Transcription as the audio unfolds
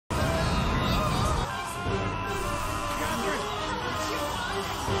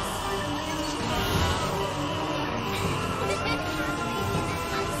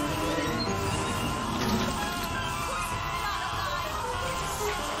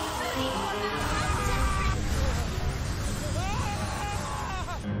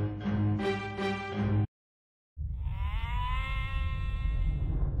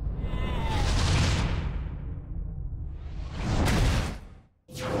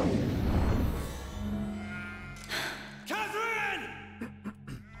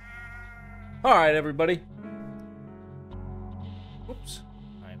Alright, everybody. Oops.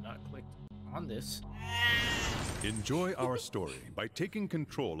 I am not clicked on this. Enjoy our story by taking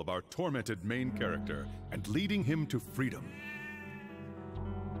control of our tormented main character and leading him to freedom.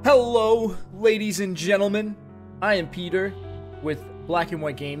 Hello, ladies and gentlemen. I am Peter with Black and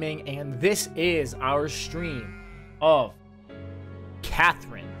White Gaming, and this is our stream of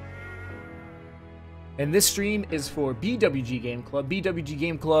Catherine. And this stream is for BWG Game Club. BWG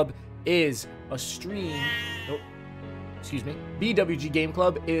Game Club is a stream... BWG Game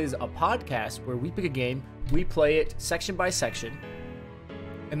Club is a podcast where we pick a game, we play it section by section,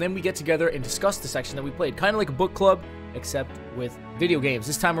 and then we get together and discuss the section that we played. Kind of like a book club, except with video games.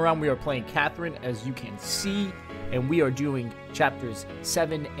 This time around, we are playing Catherine, as you can see, and we are doing chapters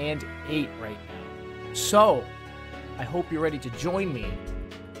 7 and 8 right now. So, I hope you're ready to join me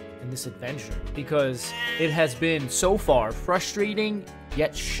in this adventure, because it has been, so far, frustrating,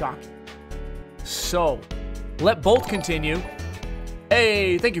 yet shocking. So, let both continue.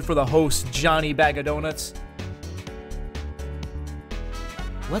 Hey, thank you for the host, Johnny Bag of Donuts.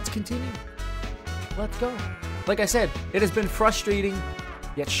 Let's continue. Let's go. Like I said, it has been frustrating,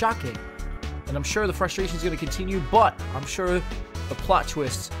 yet shocking. And I'm sure the frustration is going to continue, but I'm sure the plot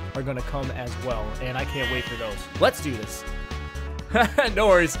twists are going to come as well. And I can't wait for those. Let's do this. No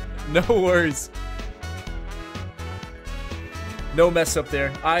worries. No worries. No mess up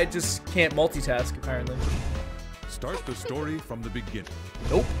there. I just can't multitask, apparently. Start the story from the beginning.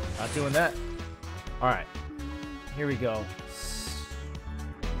 Nope, not doing that. Alright, here we go.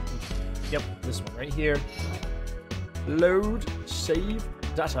 Yep, this one right here. Load, save,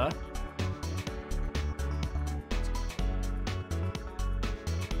 data.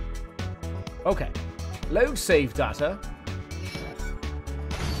 Okay, load, save, data.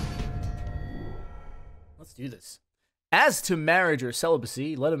 Let's do this. As to marriage or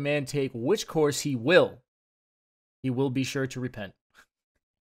celibacy, let a man take which course he will be sure to repent.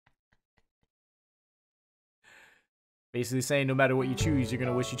 Basically saying no matter what you choose, you're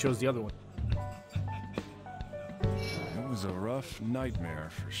going to wish you chose the other one. It was a rough nightmare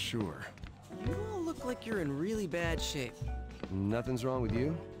for sure. You all look like you're in really bad shape. Nothing's wrong with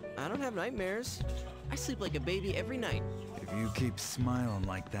you? I don't have nightmares. I sleep like a baby every night. If you keep smiling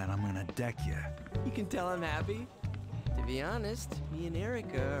like that, I'm gonna deck you. You can tell I'm happy. To be honest, me and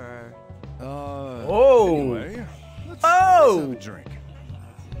Erica are... Anyway, let's have a drink.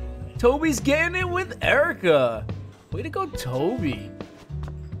 Toby's getting it with Erica. Way to go, Toby.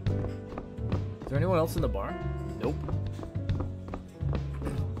 Is there anyone else in the bar? Nope.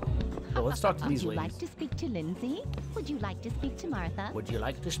 Well, let's talk to these ladies. Would you like to speak to Lindsay? Would you like to speak to Martha? Would you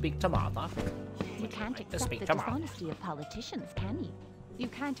like to speak to Martha? You can't accept the dishonesty of politicians, can you? You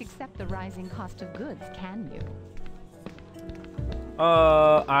can't accept the rising cost of goods, can you?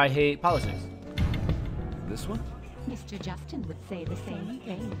 I hate politics. This one? Mr. Justin would say the same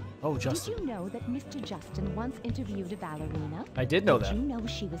thing. Oh, Justin. Did you know that Mr. Justin once interviewed a ballerina? I did know that. Did you know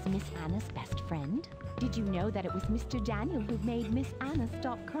she was Miss Anna's best friend? Did you know that it was Mr. Daniel who made Miss Anna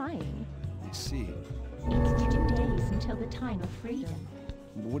stop crying? I see. It's 2 days until the time of freedom.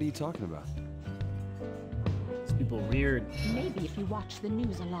 What are you talking about? These people are weird. Maybe if you watch the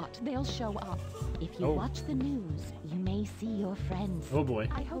news a lot, they'll show up. If you watch the news, you may see your friends. Oh boy.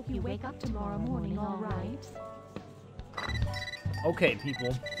 I hope you wake up tomorrow morning all right. Okay,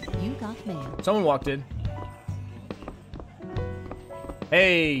 people. You got mail. Someone walked in.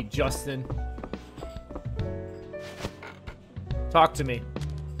 Hey, Justin. Talk to me.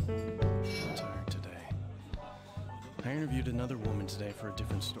 I'm tired today. I interviewed another woman today for a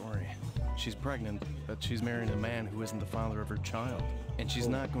different story. She's pregnant, but she's marrying a man who isn't the father of her child. And she's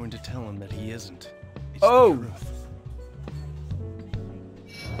not going to tell him that he isn't. It's the truth.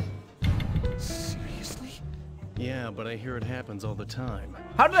 Seriously? Yeah, but I hear it happens all the time.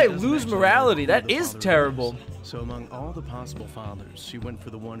 How did I lose morality? That is terrible. So among all the possible fathers, she went for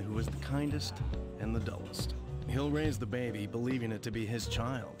the one who is the kindest and the dullest. He'll raise the baby, believing it to be his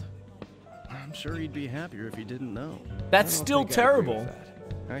child. I'm sure he'd be happier if he didn't know. That's still terrible.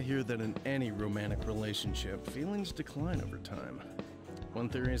 I hear that in any romantic relationship, feelings decline over time. One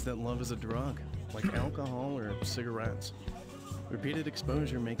theory is that love is a drug, like alcohol or cigarettes. Repeated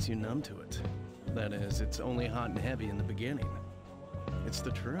exposure makes you numb to it. That is, it's only hot and heavy in the beginning. It's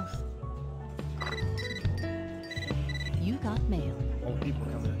the truth. You got mail. Oh, people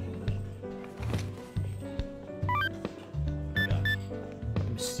coming in.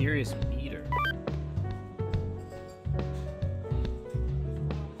 Mysterious meter.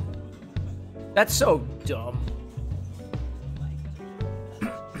 That's so dumb.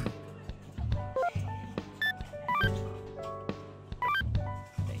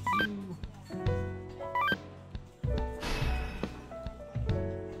 Thank you.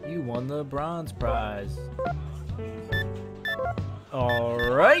 won the bronze prize. All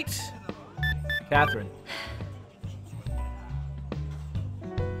right, Catherine.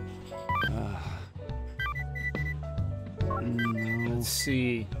 No. Let's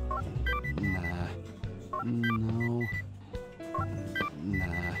see. Nah. No.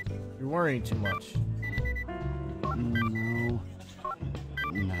 Nah. You're worrying too much. No.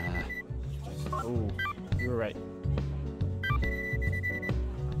 Nah. Oh, you were right.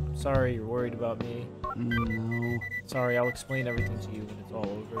 Sorry, you're worried about me. No. Sorry, I'll explain everything to you when it's all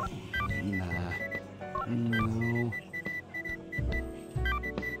over. Nah. No.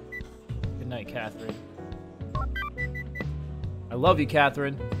 Good night, Catherine. I love you,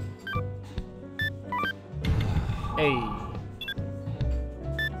 Catherine. Hey.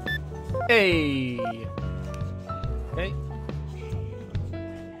 Hey. Okay.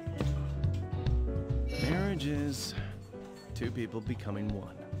 Marriage is two people becoming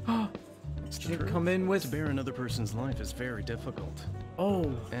one. It's the Should truth. come in with. To bear another person's life is very difficult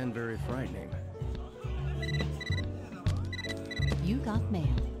Oh. and very frightening. You got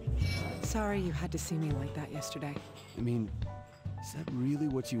mail. Sorry you had to see me like that yesterday. I mean, is that really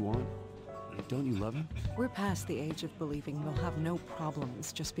what you want? Don't you love him? We're past the age of believing we'll have no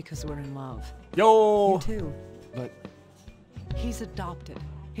problems just because we're in love. Yo. You too. But He's adopted.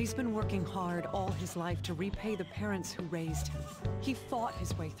 He's been working hard all his life to repay the parents who raised him. He fought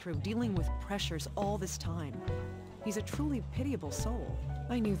his way through, dealing with pressures all this time. He's a truly pitiable soul.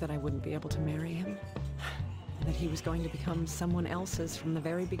 I knew that I wouldn't be able to marry him. And that he was going to become someone else's from the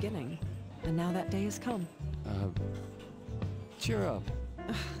very beginning. And now that day has come. cheer up.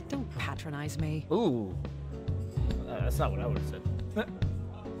 Don't patronize me. Ooh. That's not what I would have said.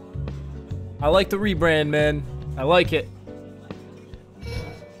 I like the rebrand, man. I like it.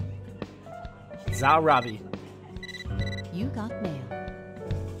 Zarabi. You got mail.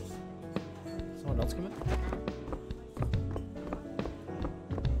 Someone else come in?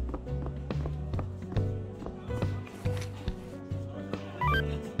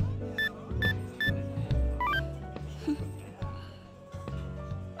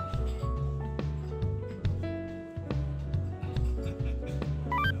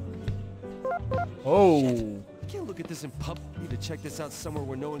 Oh. I can't look at this in public. I need to check this out somewhere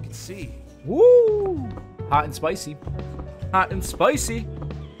where no one can see. Woo! Hot and spicy. Hot and spicy.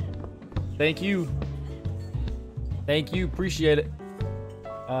 Thank you. Thank you. Appreciate it.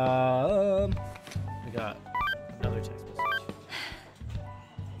 We got another text message.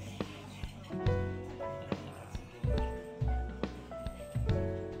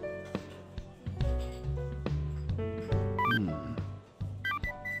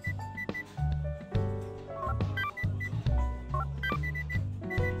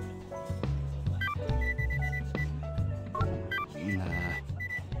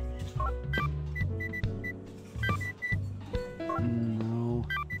 No.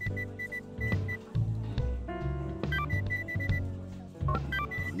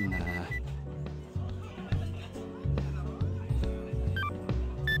 Nah.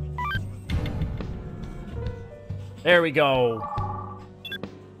 There we go.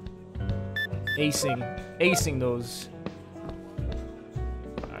 Acing those.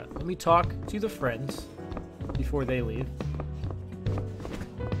 Alright, let me talk to the friends before they leave.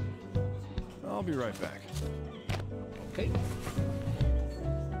 I'll be right back. Okay.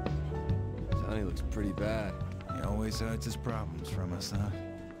 Johnny looks pretty bad. He always hides his problems from us, huh?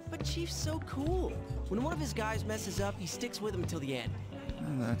 But Chief's so cool. When one of his guys messes up, he sticks with him until the end.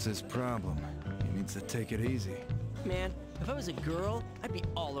 Well, that's his problem. He needs to take it easy. Man, if I was a girl, I'd be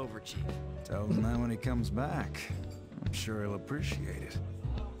all over Chief. Tell him that when he comes back. I'm sure he'll appreciate it.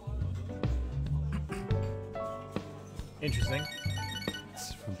 Interesting.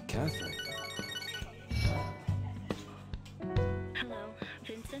 It's from Catherine. Hello,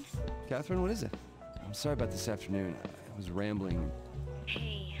 Vincent? Catherine, what is it? I'm sorry about this afternoon. I was rambling.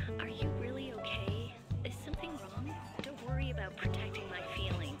 Hey, are you really okay? Is something wrong? Don't worry about protecting my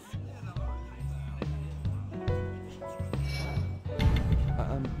feelings.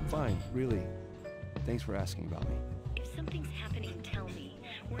 I'm fine, really. Thanks for asking about me. If something's happening, tell me.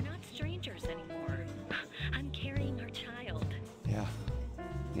 We're not strangers anymore. I'm carrying our child. Yeah.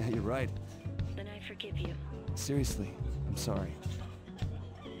 Yeah, you're right. Then I forgive you. Seriously, I'm sorry.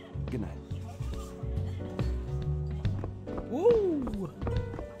 Good night. Woo!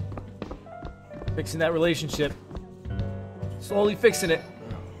 Fixing that relationship. Slowly fixing it.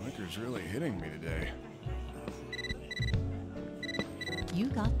 Oh, liquor's really hitting me today. You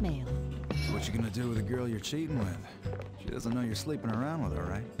got mail. So what you gonna do with a girl you're cheating with? She doesn't know you're sleeping around with her,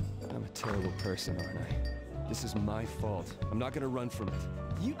 right? I'm a terrible person, aren't I? This is my fault. I'm not gonna run from it.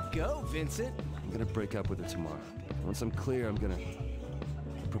 You go, Vincent. I'm gonna break up with her tomorrow. Once I'm clear, I'm gonna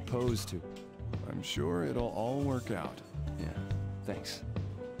propose to. I'm sure it'll all work out. Yeah, thanks.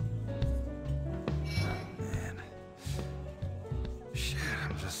 Man. Shit,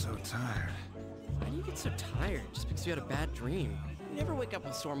 I'm just so tired. Why do you get so tired? Just because you had a bad dream? You never wake up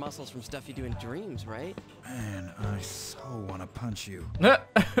with sore muscles from stuff you do in dreams, right? Man, I so want to punch you.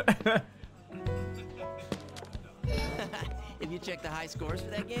 Have you checked the high scores for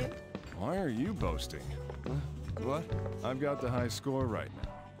that game? Why are you boasting? What? I've got the high score right now.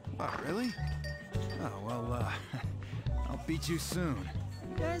 Oh, really? Oh, well, I'll beat you soon.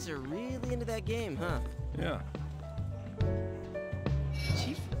 You guys are really into that game, huh? Yeah.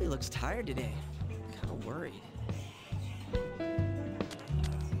 Chief really looks tired today. I'm kind of worried.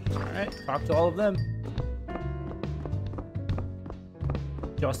 Alright, talk to all of them.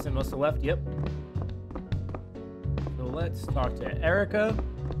 Justin must have left, yep. So let's talk to Erica.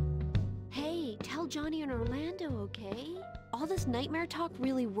 Hey, tell Johnny and Orlando, okay? All this nightmare talk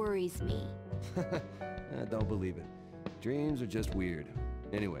really worries me. I don't believe it. Dreams are just weird.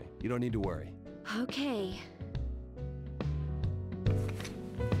 Anyway, you don't need to worry. Okay.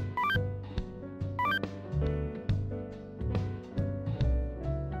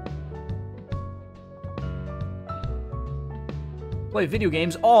 Play video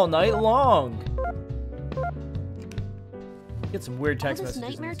games all night long. Get some weird text All this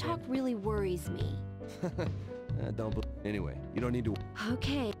messages. nightmare talk really worries me. Anyway, you don't need to.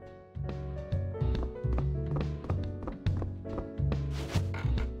 Okay.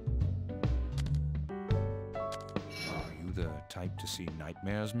 Are you the type to see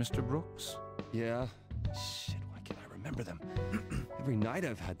nightmares, Mr. Brooks? Yeah. Shit, why can't I remember them? Every night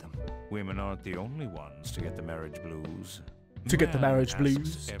I've had them. Women aren't the only ones to get the marriage blues. To get the Man marriage asks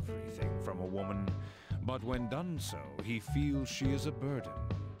blues. Everything from a woman, but when done so, he feels she is a burden.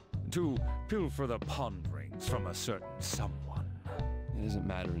 To pilfer the ponderings from a certain someone. It doesn't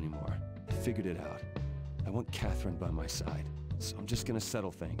matter anymore. I figured it out. I want Catherine by my side, so I'm just gonna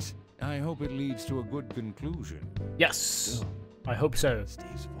settle things. I hope it leads to a good conclusion. Yes, Still, I hope so.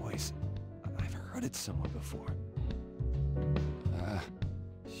 Steve's voice. I've heard it somewhere before.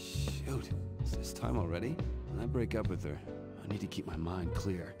 Shoot. Is this time already? When I break up with her, I need to keep my mind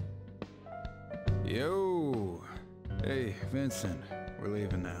clear. Yo. Hey, Vincent. We're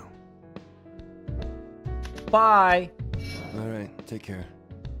leaving now. Bye. All right, take care.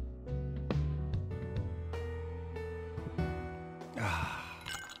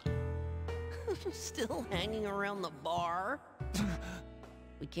 Still hanging around the bar?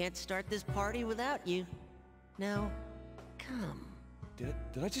 We can't start this party without you. Now, come. Did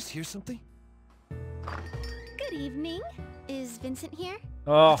I just hear something? Good evening. Is Vincent here?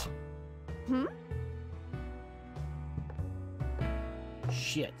 Oh, Hmm?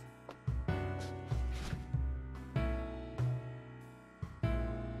 shit.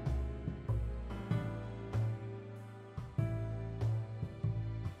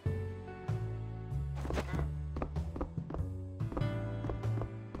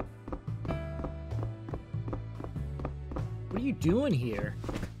 What are you doing here?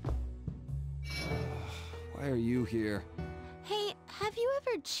 Why are you here? Hey, have you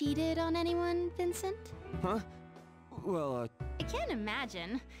ever cheated on anyone, Vincent? Huh? Well, I can't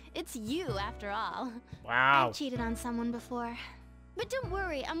imagine. It's you, after all. Wow. I've cheated on someone before. But don't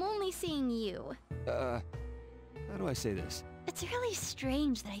worry, I'm only seeing you. how do I say this? It's really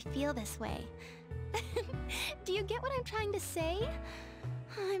strange that I feel this way. Do you get what I'm trying to say?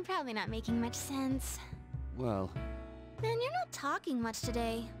 I'm probably not making much sense. Well, Man, you're not talking much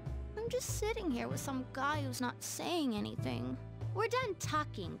today. I'm just sitting here with some guy who's not saying anything. We're done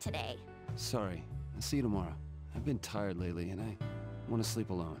talking today. sorry. I'll see you tomorrow. I've been tired lately, and I want to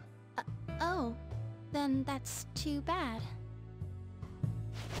sleep alone. Oh, then that's too bad.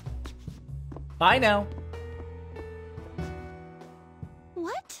 Bye now.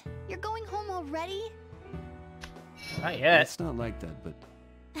 What? You're going home already? Not yet. It's not like that, but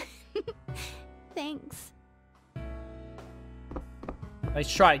Thanks. Nice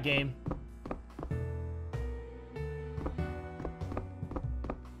try, game.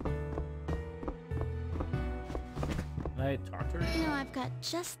 Can I talk to her? You know, I've got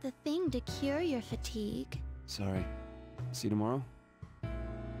just the thing to cure your fatigue. sorry. See you tomorrow?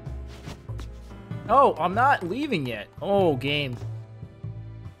 Oh, I'm not leaving yet. Oh, game.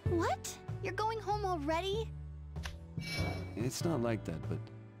 What? You're going home already? It's not like that,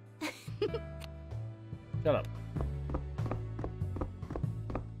 but Shut up.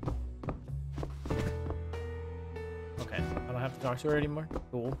 Okay, I don't have to talk to her anymore.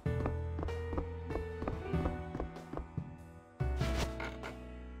 Cool.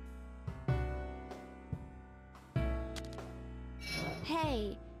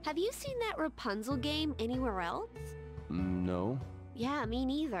 Have you seen that Rapunzel game anywhere else? No. Yeah, me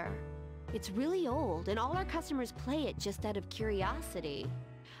neither. It's really old, and all our customers play it just out of curiosity.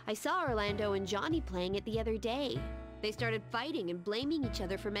 I saw Orlando and Johnny playing it the other day. They started fighting and blaming each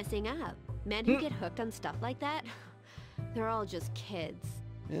other for messing up. Men who get hooked on stuff like that, they're all just kids.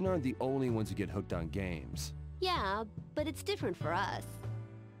 Men aren't the only ones who get hooked on games. Yeah, but it's different for us.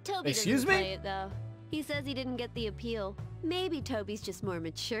 Toby Excuse doesn't me? play it, though. He says he didn't get the appeal. Maybe Toby's just more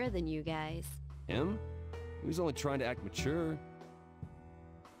mature than you guys. Him? He was only trying to act mature.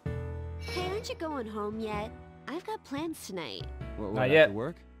 Hey, aren't you going home yet? I've got plans tonight. What, Not after yet.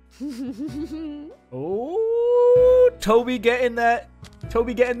 work? Oh, Toby getting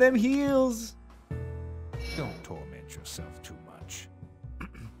them heels. Don't torment yourself too much.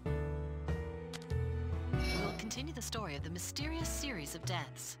 We'll continue the story of the mysterious series of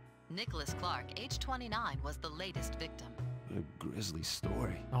deaths. Nicholas Clark, age 29, was the latest victim. A grisly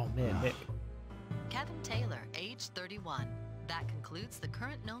story. Oh man, Nick. Kevin Taylor, age 31. That concludes the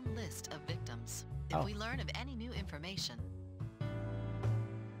current known list of victims. If we learn of any new information...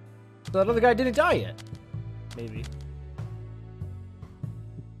 So that other guy didn't die yet. Maybe.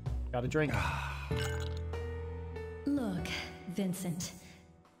 Got a drink. Look, Vincent.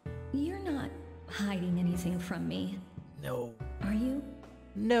 You're not hiding anything from me. No. Are you?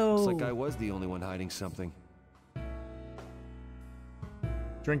 No. Looks like I was the only one hiding something.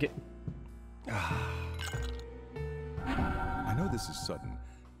 Drink it. I know this is sudden,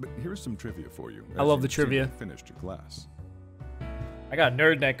 but here's some trivia for you. I love the trivia. Finished your glass. I got a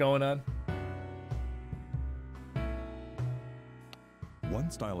nerd neck going on. One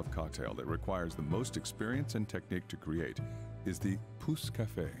style of cocktail that requires the most experience and technique to create is the pousse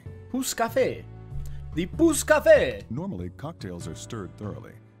café. Pousse café. The pousse café. Normally, cocktails are stirred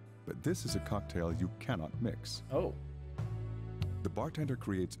thoroughly, but this is a cocktail you cannot mix. Oh. The bartender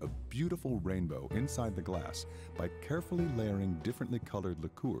creates a beautiful rainbow inside the glass by carefully layering differently colored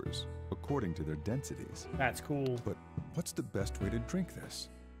liqueurs according to their densities. That's cool. But what's the best way to drink this?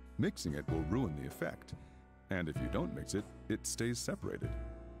 Mixing it will ruin the effect. And if you don't mix it, it stays separated.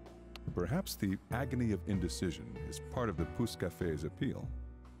 Perhaps the agony of indecision is part of the pousse café's appeal.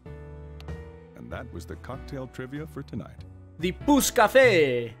 And that was the cocktail trivia for tonight. The pousse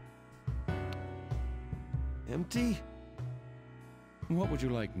café. Empty? What would you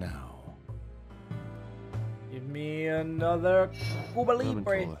like now? Give me another Cuba Lemon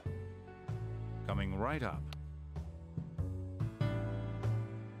Libre. cola. Coming right up.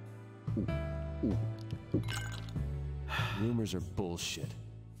 Rumors are bullshit.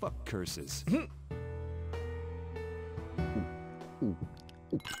 Fuck curses.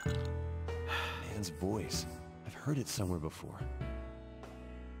 Man's voice. I've heard it somewhere before.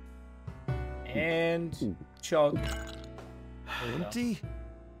 And chug. Empty?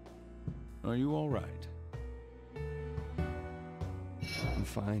 Are you all right? I'm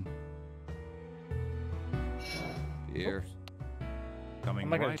fine. Beer. Coming I'm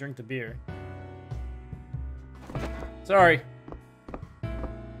not gonna right. drink the beer. Sorry.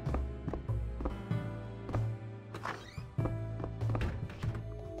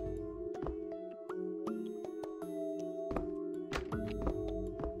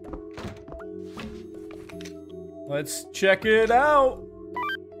 Let's check it out.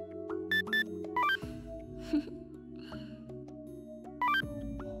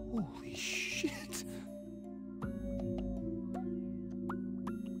 Holy shit.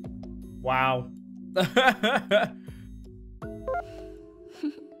 Wow.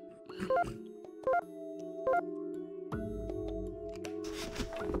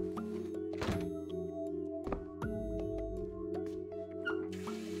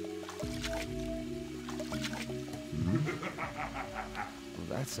 Well,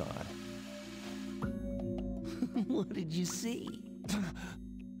 that's odd. What did you see?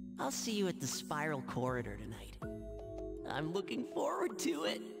 I'll see you at the Spiral Corridor tonight. I'm looking forward to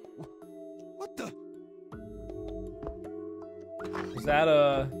it. What the? Is that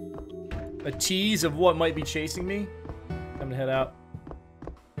a tease of what might be chasing me? Time to head out.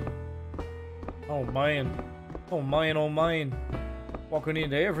 Oh man. Oh man, oh man. Walking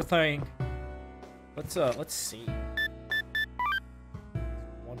into everything. Let's see.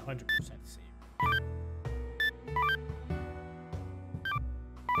 100% see.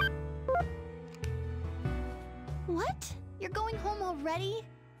 What? You're going home already?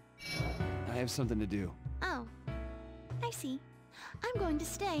 I have something to do. Oh, I see. I'm going to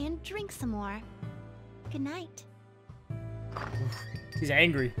stay and drink some more. Good night. He's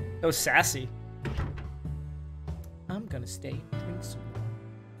angry. That was sassy. I'm gonna stay and drink some more.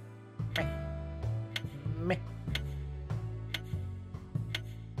 Meh. Meh.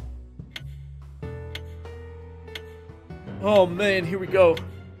 Oh man, here we go.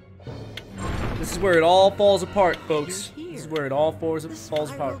 This is where it all falls apart, folks. This is where it all falls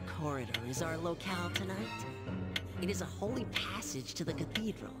apart. The corridor is our locale tonight. It is a holy passage to the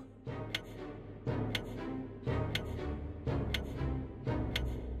cathedral.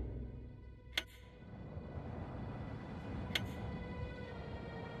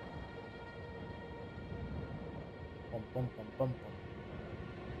 Bum, bum, bum, bum, bum.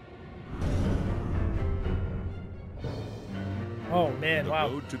 Oh man, wow.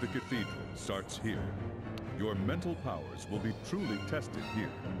 The road to the cathedral starts here. Your mental powers will be truly tested here.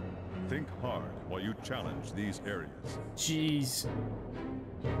 Think hard while you challenge these areas. Jeez.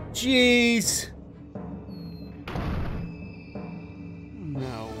 Jeez.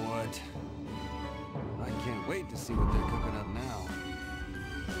 Now what? I can't wait to see what they're cooking up now.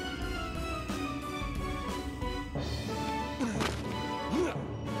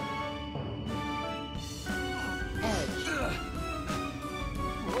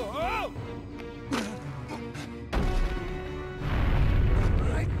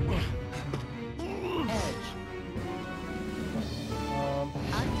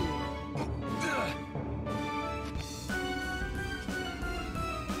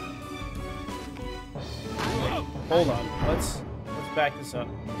 Hold on. Let's back this up.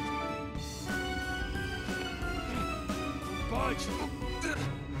 Budge.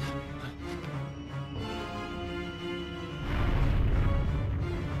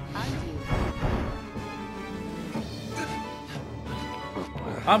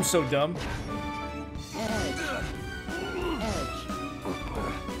 I'm so dumb.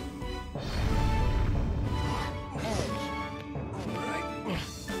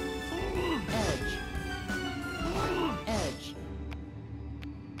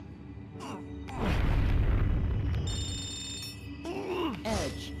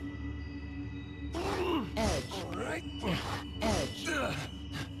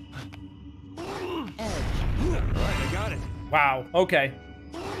 Wow, okay.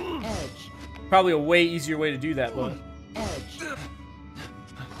 Probably a way easier way to do that, but...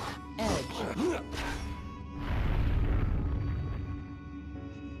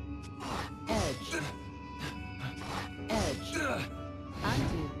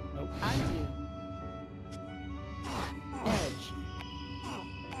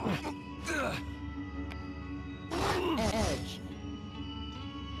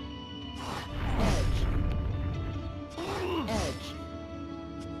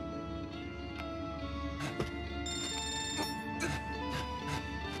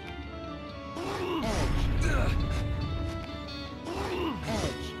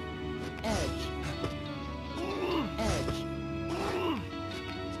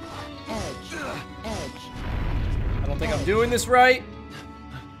 I think I'm doing this right.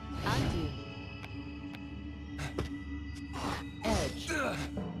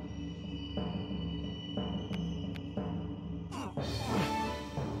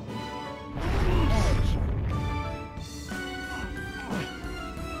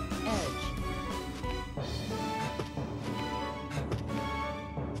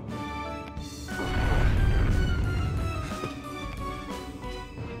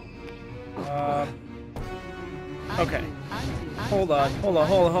 Okay. Hold on. Hold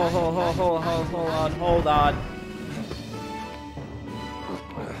on.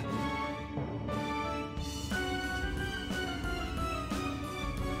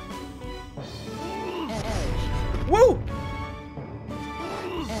 Woo!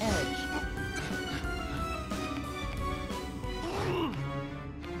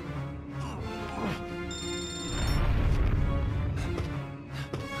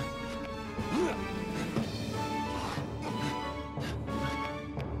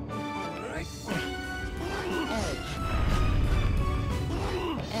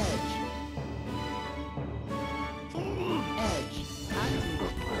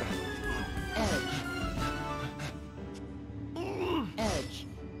 Edge.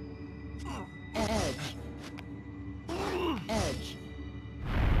 Edge.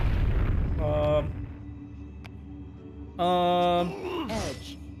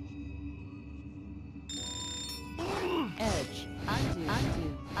 Undo.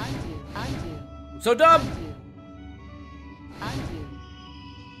 So dumb. Undo.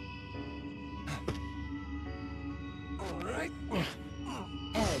 All right.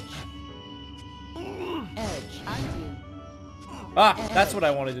 Edge. Undo. Ah, that's what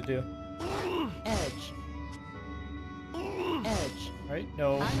I wanted to do. Edge. Right?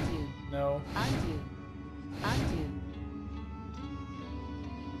 No. Undo. No. Undo.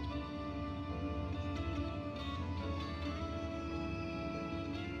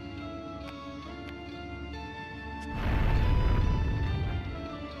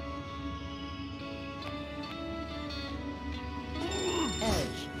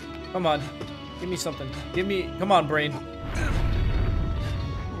 Come on. Give me something. Give me... Come on, brain.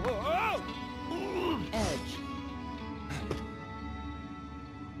 Edge.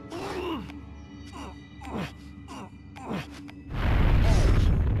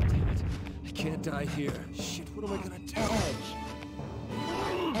 I can't die here. Shit, what am I gonna do? Edge.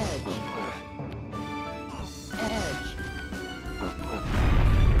 Edge. Edge. Edge.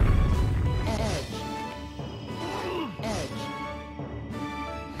 Edge.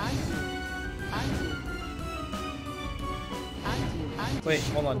 Wait,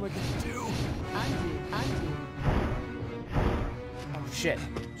 hold on. What am I gonna do? Oh, shit.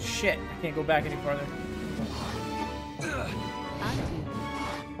 Shit. I can't go back any farther.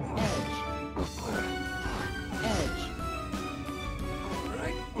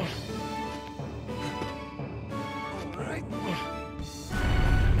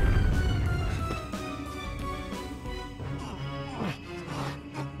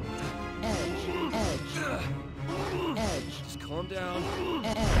 Just calm down.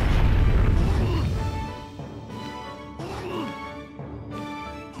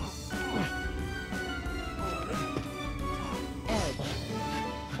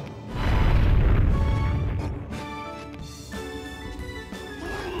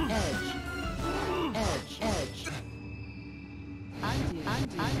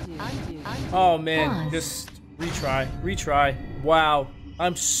 Oh man, just retry, retry. Wow,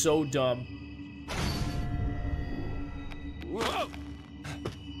 I'm so dumb. Whoa!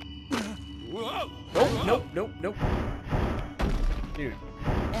 Whoa! Nope, nope, nope, nope. Dude.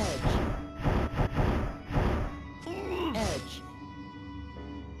 Edge. Edge.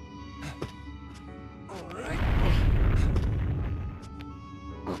 Edge.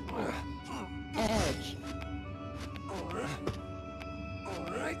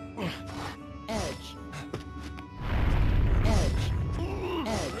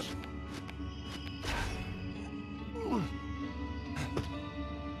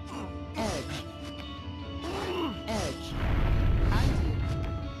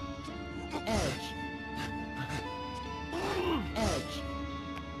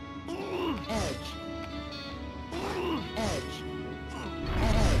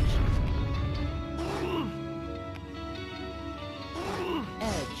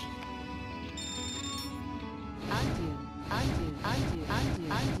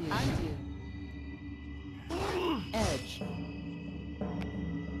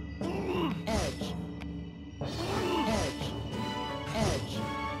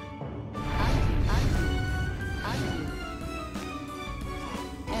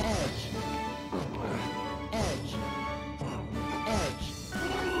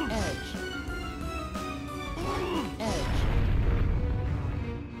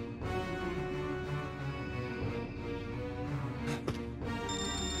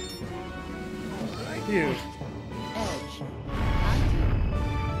 Dude.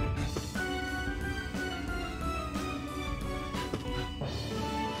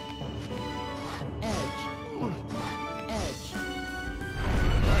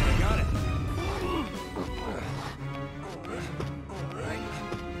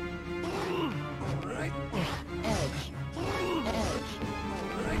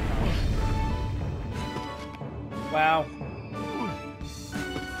 Wow.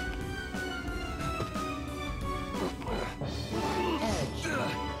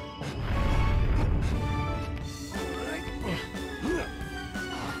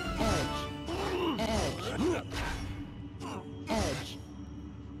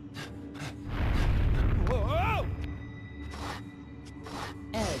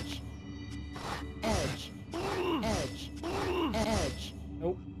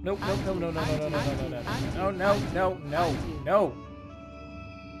 Nope, nope, no, no, no, no, no, no, no, no, no, no, no, no.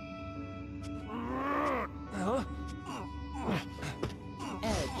 Huh?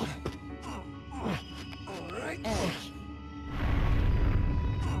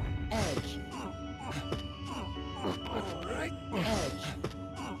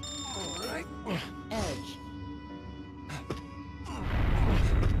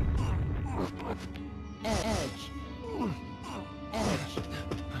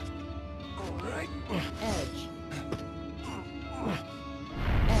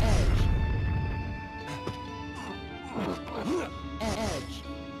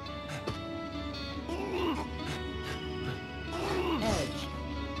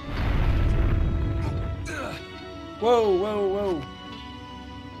 Whoa, whoa, whoa.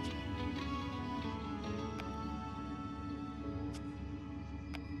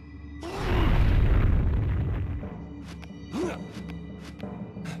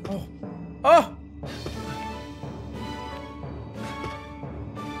 Oh. Oh!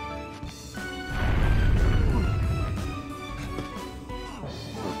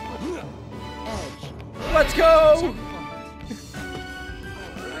 Let's go!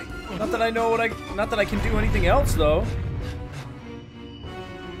 Not that I know not that I can do anything else though.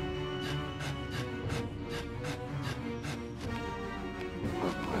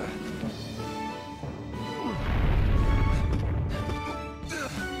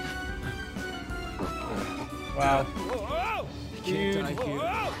 Wow. Dude.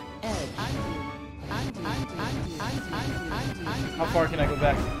 How far can I go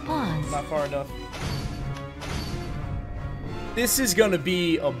back? Not far enough. This is gonna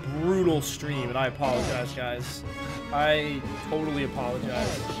be a brutal stream, and I apologize, guys. I totally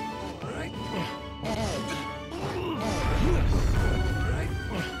apologize.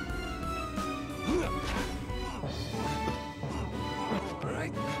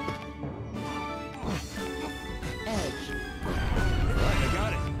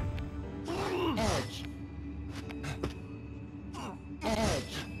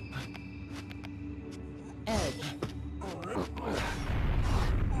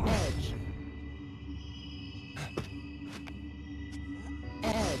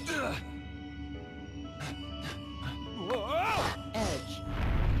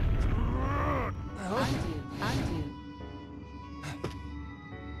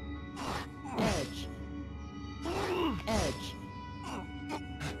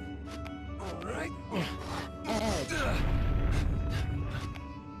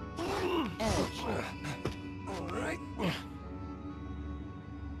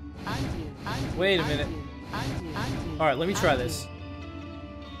 Wait a minute. Alright, let me try this.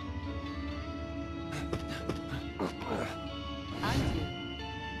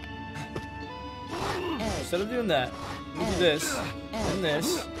 Instead of doing that, we do this, and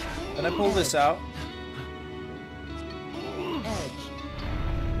this, then I pull this out.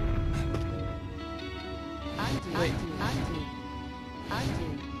 Wait.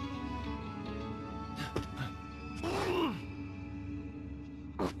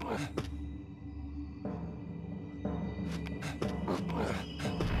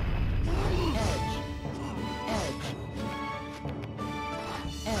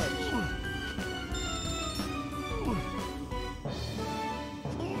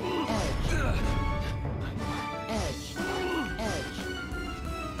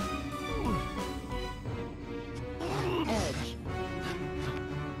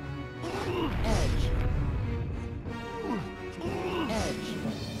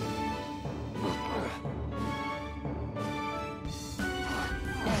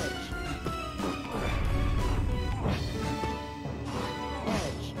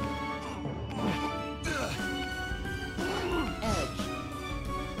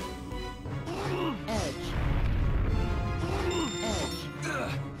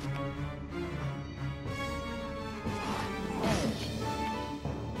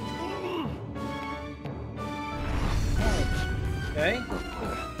 Okay.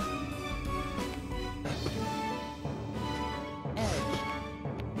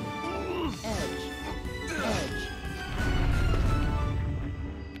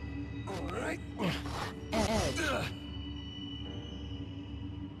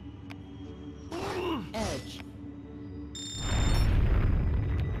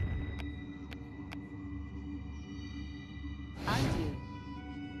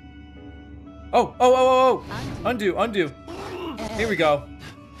 Oh! Undo, undo. Here we go.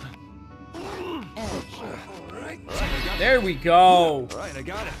 There we go. All right, I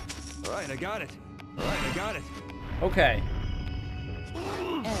got it. All right, I got it. All right, I got it. Okay.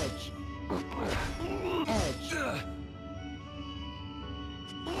 Edge. Edge.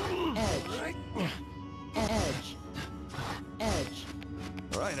 Edge. Edge. Edge.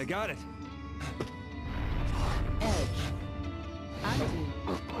 All right, I got it.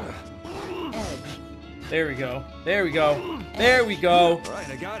 There we go. There we go. There we go. All right,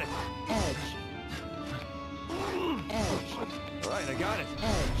 I got it. Edge. Edge. All right, I got it.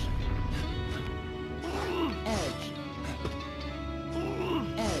 Edge. Edge.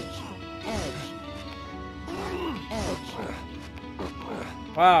 Edge. Edge. Edge.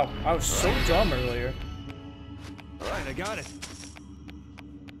 Wow, I was so dumb earlier. All right, I got it.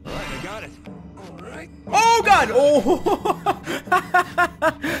 All right, I got it. All right. Oh God! Oh!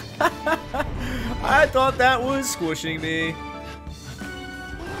 I thought that was squishing me.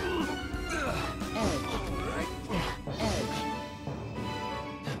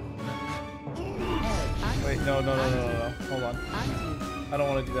 Wait, no. Hold on. I don't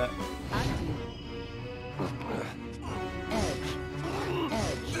want to do that.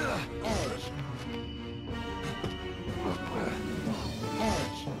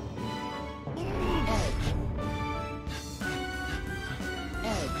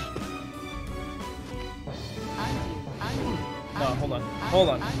 No, hold on. Hold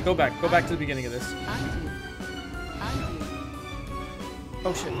on. Go back. Go back to the beginning of this.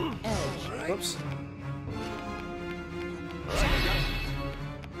 Oh shit. Whoops.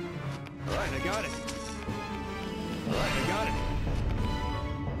 Alright, I got it. Alright, I got it.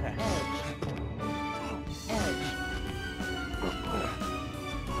 Okay.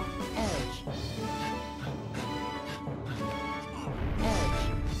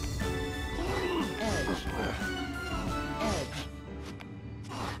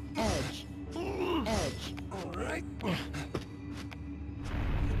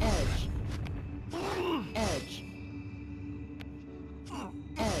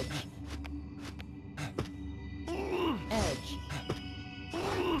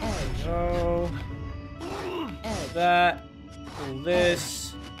 That. Pull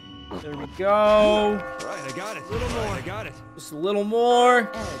this. There we go. Right, I got it. A little more. I got it. Just a little more.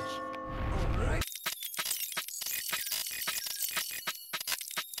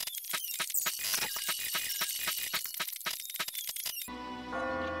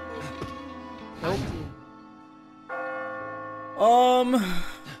 Nope.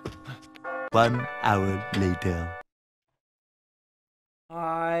 1 hour later.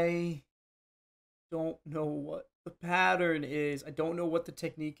 I don't know what the pattern is. I don't know what the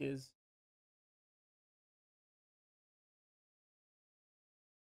technique is.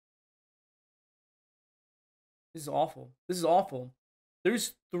 This is awful. This is awful.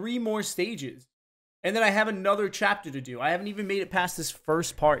 There's 3 more stages. And then I have another chapter to do. I haven't even made it past this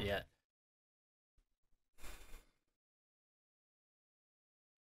first part yet.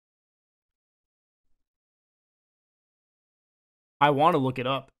 I want to look it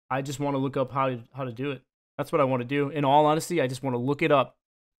up. I just want to look up how to do it. That's what I want to do. In all honesty, I just want to look it up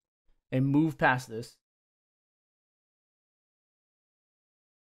and move past this.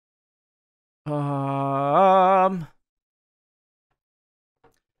 I'm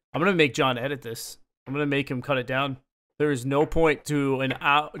gonna make John edit this. I'm gonna make him cut it down. There is no point to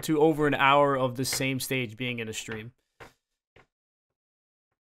over an hour of the same stage being in a stream.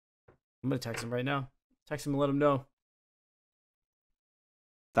 I'm gonna text him right now. Text him and let him know.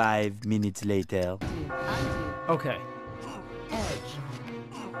 5 minutes later. Okay.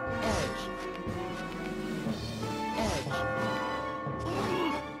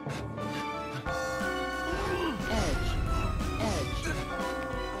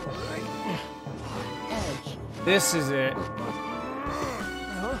 This is it.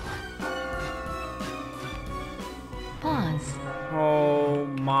 Pause. Oh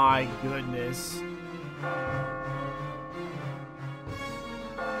my goodness.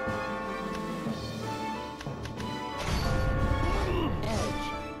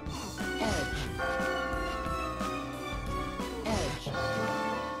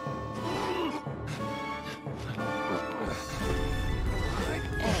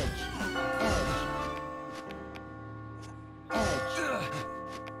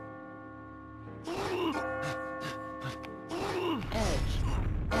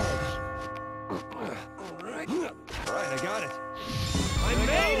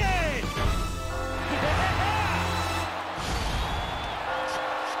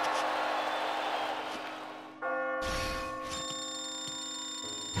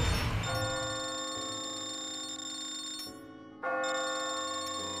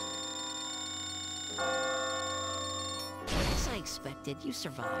 Expected. You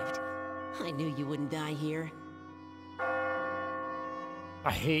survived. I knew you wouldn't die here.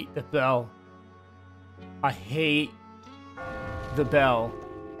 I hate the bell. I hate the bell.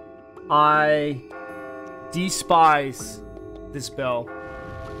 I despise this bell.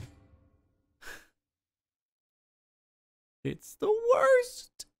 It's the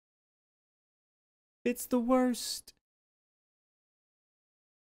worst. It's the worst.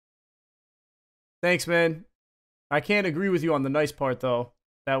 Thanks, man. I can't agree with you on the nice part, though.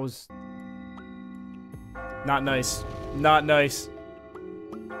 That was not nice. Not nice.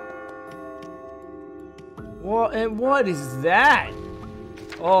 What? And what is that?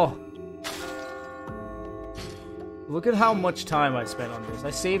 Oh. Look at how much time I spent on this. I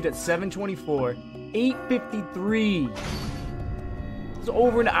saved at 7:24. 8:53. It's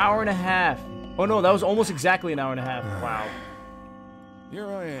over an hour and a half. Oh no, that was almost exactly an hour and a half. Wow. Here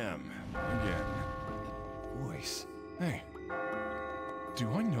I am, again. Voice. Hey. Do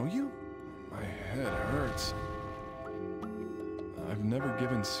I know you? My head hurts. I've never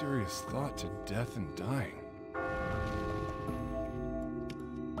given serious thought to death and dying.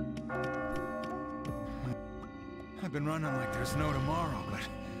 I've been running like there's no tomorrow, but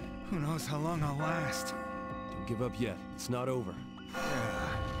who knows how long I'll last. Don't give up yet. It's not over. Yeah,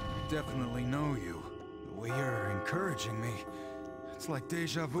 I definitely know you. The way you're encouraging me, It's like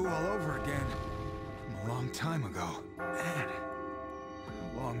deja vu all over again. From a long time ago. Man,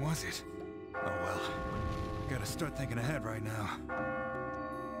 how long was it? Oh well. Gotta start thinking ahead right now.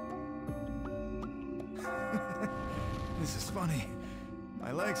 This is funny.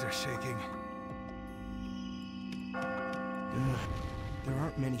 My legs are shaking. There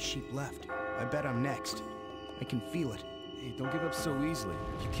aren't many sheep left. I bet I'm next. I can feel it. Hey, don't give up so easily.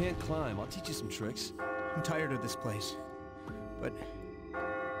 You can't climb. I'll teach you some tricks. I'm tired of this place. But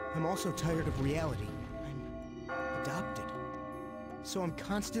I'm also tired of reality. I'm adopted. So I'm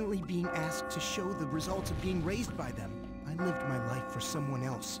constantly being asked to show the results of being raised by them. I lived my life for someone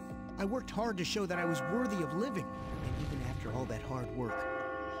else. I worked hard to show that I was worthy of living. And even after all that hard work,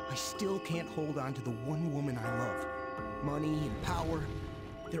 I still can't hold on to the one woman I love. Money and power,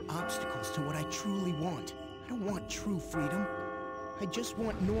 they're obstacles to what I truly want. I don't want true freedom. I just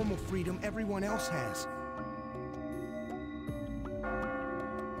want normal freedom everyone else has.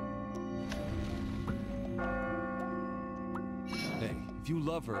 Hey, if you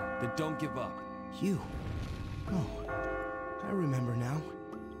love her, then don't give up. You? Oh, I remember now.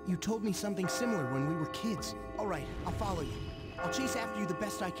 You told me something similar when we were kids. All right, I'll follow you. I'll chase after you the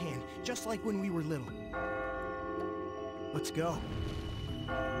best I can, just like when we were little. Let's go.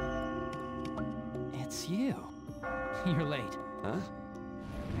 It's you. You're late. Huh?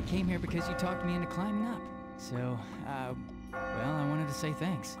 I came here because you talked me into climbing up. So, well, I wanted to say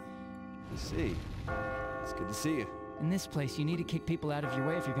thanks. I see. It's good to see you. In this place, you need to kick people out of your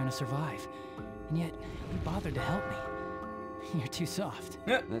way if you're gonna survive. And yet, you bothered to help me. You're too soft.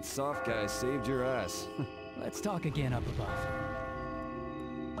 That soft guy saved your ass. Let's talk again up above.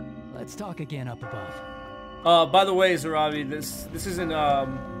 Let's talk again up above. By the way, Zarabi, this isn't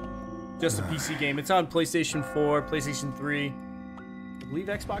just a PC game. It's on PlayStation 4, PlayStation 3, I believe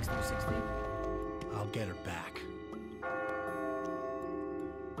Xbox 360. I'll get her back.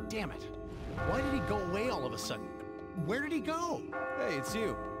 Damn it. Why did he go away all of a sudden? Where did he go? Hey, it's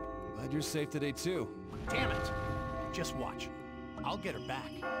you. Glad you're safe today, too. Damn it. Just watch. I'll get her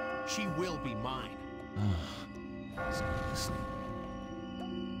back. She will be mine. He's not listening.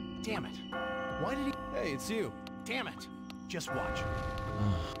 Damn it. Why did he... Hey, it's you. Damn it. Just watch.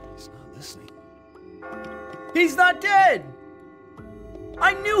 He's not listening. He's not dead!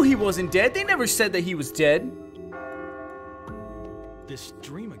 I knew he wasn't dead. They never said that he was dead. This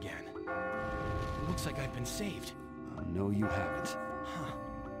dream again. It looks like I've been saved. No, you haven't. Huh.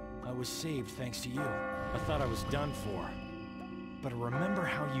 I was saved thanks to you. I thought I was done for. But I remember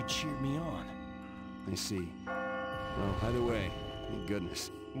how you cheered me on. I see. Well, either way, thank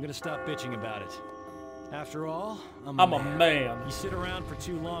goodness. I'm gonna stop bitching about it. After all, I'm a man. You sit around for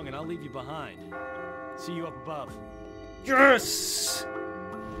too long and I'll leave you behind. See you up above. Yes!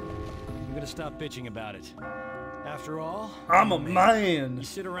 I'm gonna stop bitching about it. After all, I'm a man. You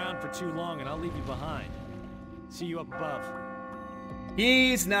sit around for too long and I'll leave you behind. See you up above.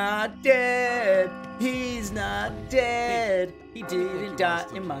 He's not dead. He's not dead. He didn't die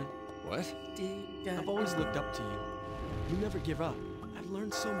in my... What? I've always looked up to you. You never give up. I've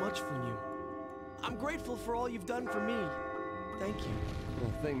learned so much from you. I'm grateful for all you've done for me. Thank you.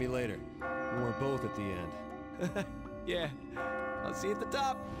 Well, thank me later. When we're both at the end. Yeah. I'll see you at the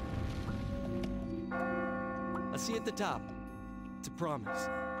top. I'll see you at the top. It's a promise.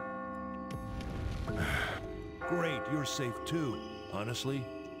 Great, you're safe too. Honestly,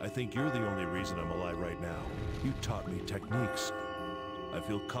 I think you're the only reason I'm alive right now. You taught me techniques. I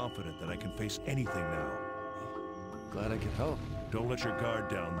feel confident that I can face anything now. Glad I could help. Don't let your guard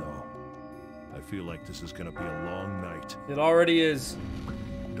down, though. I feel like this is gonna be a long night. It already is.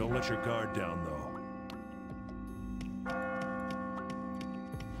 Don't let your guard down, though.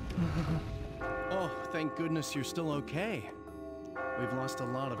 Oh, thank goodness you're still okay. We've lost a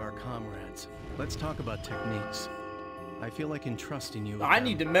lot of our comrades. Let's talk about techniques. I feel like entrusting you. I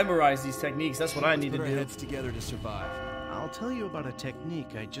need to memorize these techniques. That's what I need to Put our do. heads together to survive. I'll tell you about a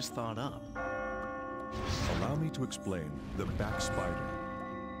technique I just thought up. Allow me to explain the back spider.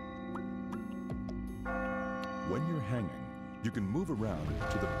 When you're hanging, you can move around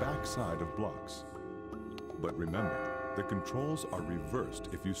to the back side of blocks. But remember, the controls are reversed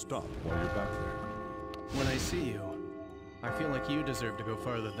if you stop while you're back there. When I see you, I feel like you deserve to go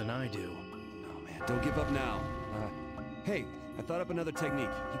farther than I do. Oh man, don't give up now. Hey, I thought up another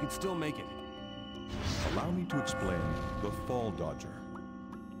technique. You can still make it. Allow me to explain the fall dodger.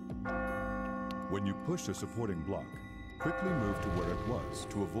 When you push a supporting block, quickly move to where it was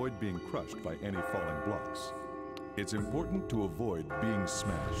to avoid being crushed by any falling blocks. It's important to avoid being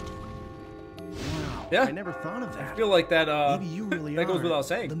smashed. Wow, yeah. I never thought of that. I feel like that, Maybe you really that goes are without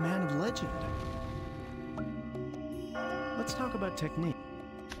saying. The man of legend. Let's let's talk about technique.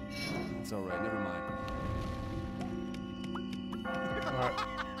 It's all right, never mind. Alright.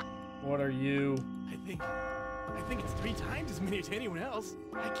 What are you? I think it's 3 times as many as anyone else.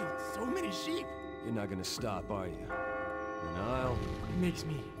 I killed so many sheep. You're not gonna stop, are you? And It makes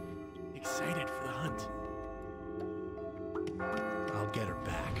me excited for the hunt. I'll get her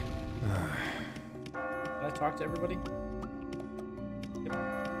back. Did I talk to everybody?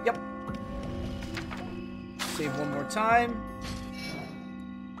 Yep. Save one more time.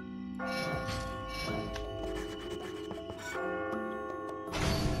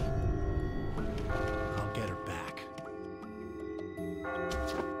 I'll get her back.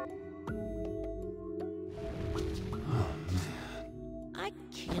 I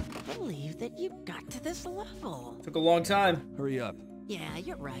can't believe that you got to this level. Took a long time. Hurry up. Yeah,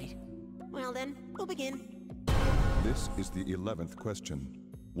 you're right. Well then, we'll begin. This is the 11th question.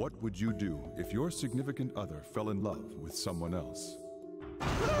 What would you do if your significant other fell in love with someone else?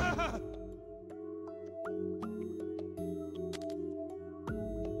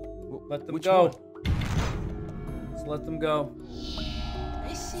 Let them go. Just let them go.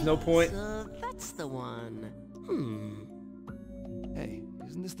 I see. No point. So that's the one. Hey,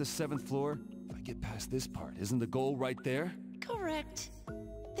 isn't this the 7th floor? If I get past this part, isn't the goal right there? Correct.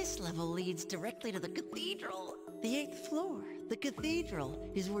 This level leads directly to the cathedral. The 8th floor, the cathedral,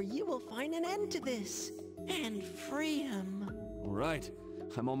 is where you will find an end to this. And freedom. All right,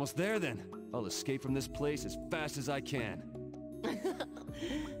 I'm almost there then. I'll escape from this place as fast as I can.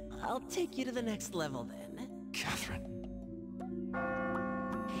 I'll take you to the next level then. Catherine.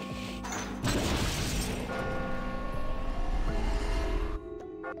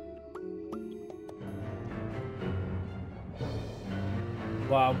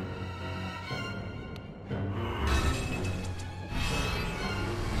 Wow.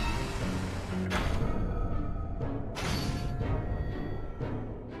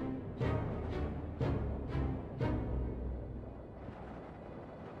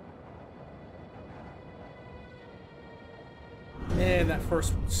 Man, that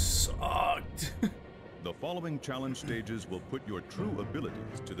first one sucked. The following challenge stages will put your true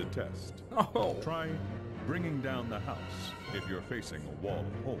abilities to the test. Oh. Try bringing down the house if you're facing a wall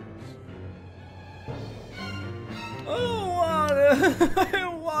of holes. I don't want it. I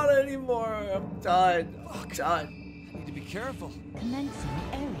don't want it anymore. I'm done. Oh, God. I need to be careful. Commencing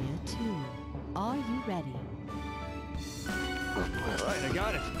Area 2. Are you ready? All right, I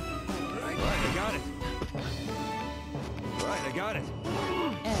got it. All right, I got it. All right, I got it.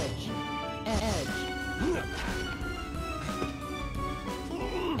 Edge. Edge.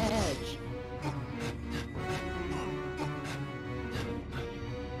 Edge. Edge.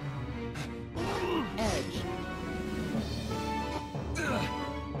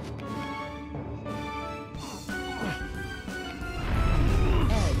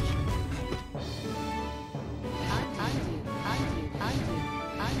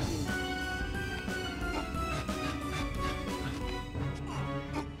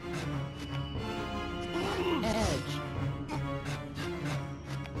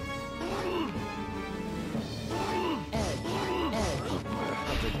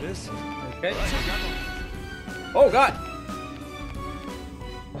 This? Okay. Oh, God.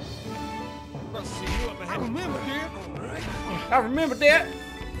 I'll see you up ahead. I remember that.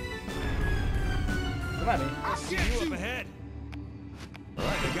 Come on, man. I'll see you up ahead. All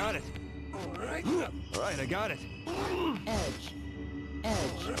right, I got it. All right, I got it. Edge.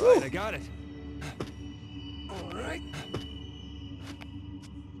 Edge. All right, I got it. All right.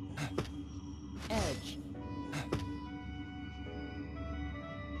 Edge.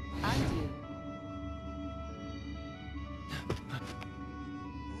 Undo.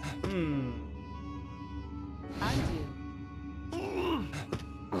 Undo.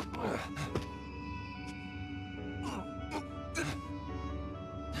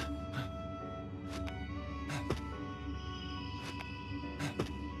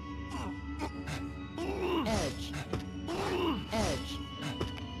 Edge. Edge.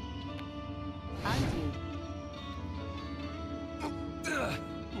 Undo.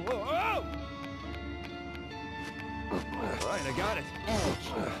 Whoa! All right, I got it. Edge.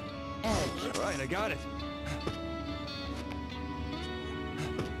 Edge. All right, I got it.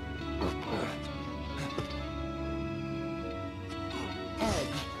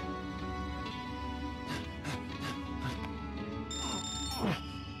 Edge.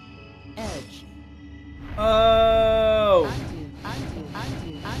 Edge. Oh. Undo.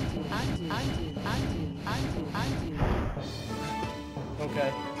 Undo. Undo. Undo. Undo. Undo. Undo. Undo. Undo.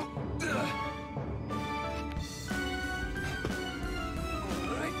 Okay.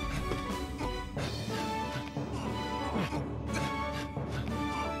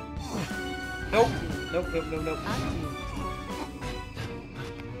 Nope. Nope, nope, nope, nope.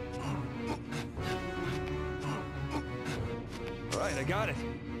 Alright, I got it.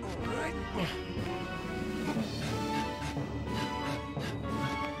 Alright.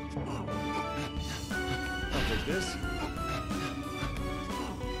 I'll take this.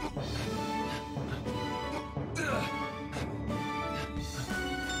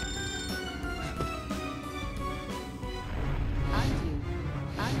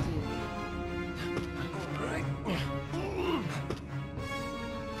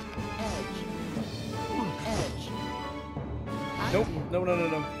 Nope. No, no, no,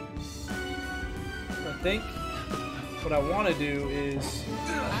 no. I think what I want to do is...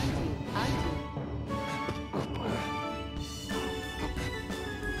 I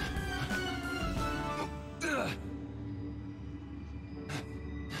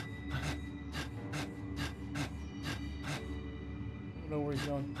don't know where he's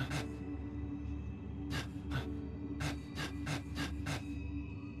going.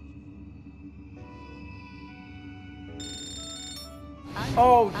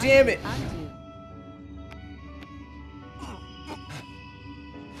 Oh, damn it!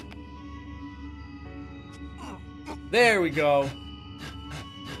 There we go.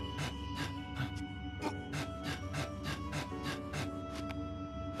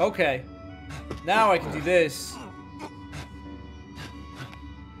 Okay. Now I can do this.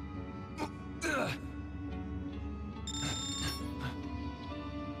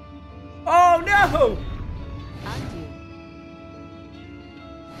 Oh no!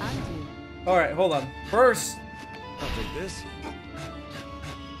 Alright, hold on. First, I'll take this.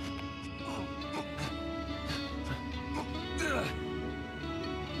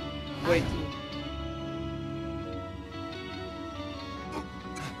 wait.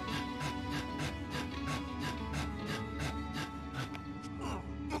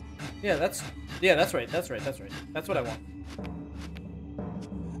 Yeah, that's right. That's right. That's right. That's what I want.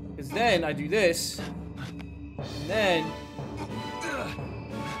 Because then I do this, and then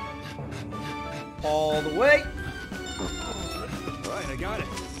all the way. Alright, I got it.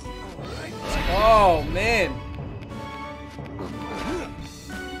 Oh man.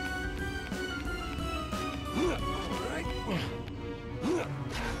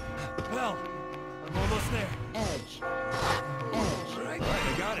 Well, I'm almost there. Edge. Alright,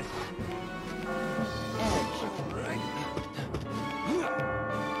 I got it.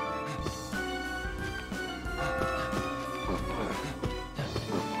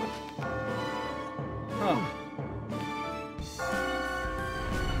 Huh.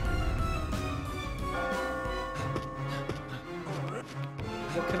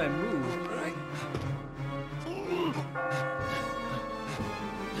 What can I move?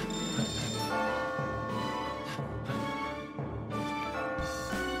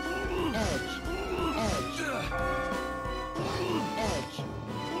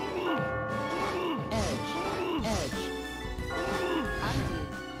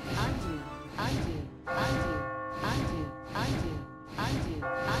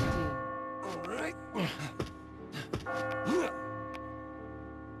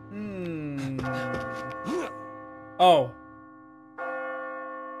 Oh.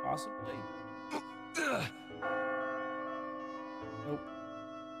 Possibly. Nope.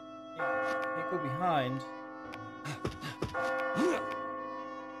 Can't go behind.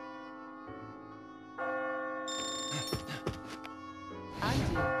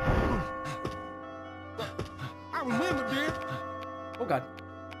 I remember, dear. Oh god.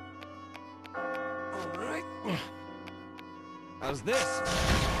 Alright. How's this?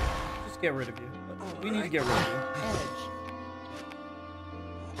 Just get rid of you. We need to get rid of you.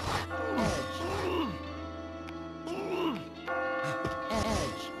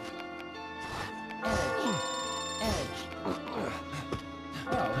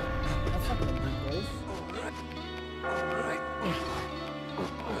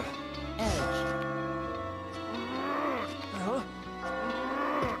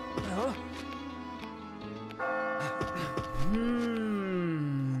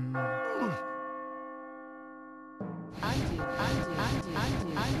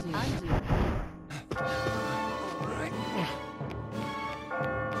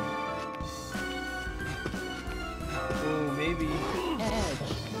 Oh, maybe.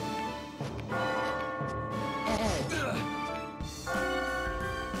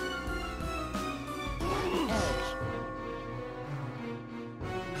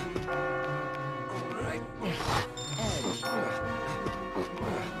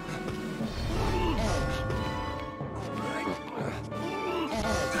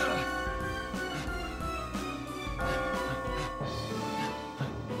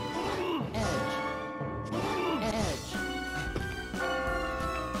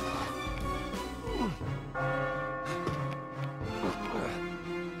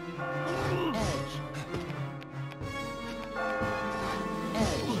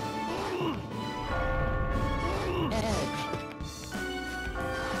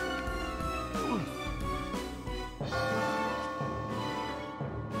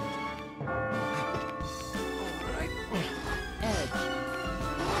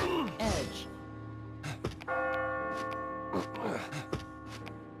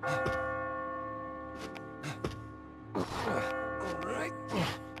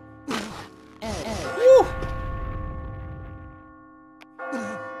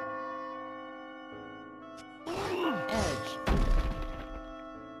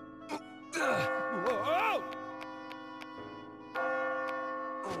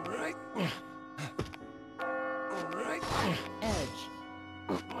 Alright. Alright. Edge.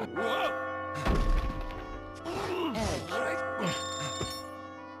 Whoa! Edge. Alright.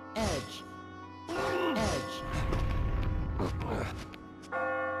 Edge. Edge. Edge.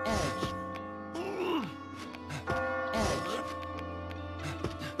 Edge.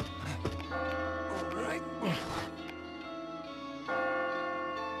 Alright. Edge.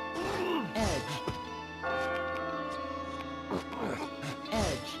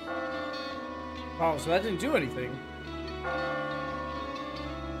 Edge. Oh, so that didn't do anything.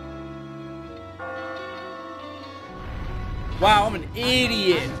 Wow, I'm an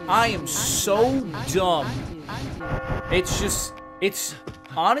idiot. I am so dumb. It's just, it's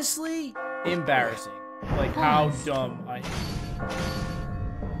honestly embarrassing. Like how dumb I am.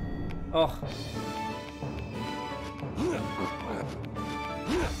 Oh.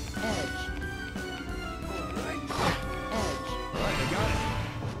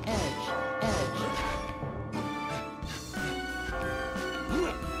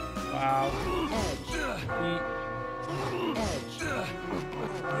 Wow.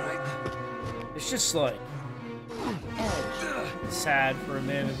 It's just like sad for a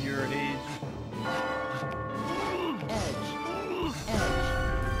man of your age.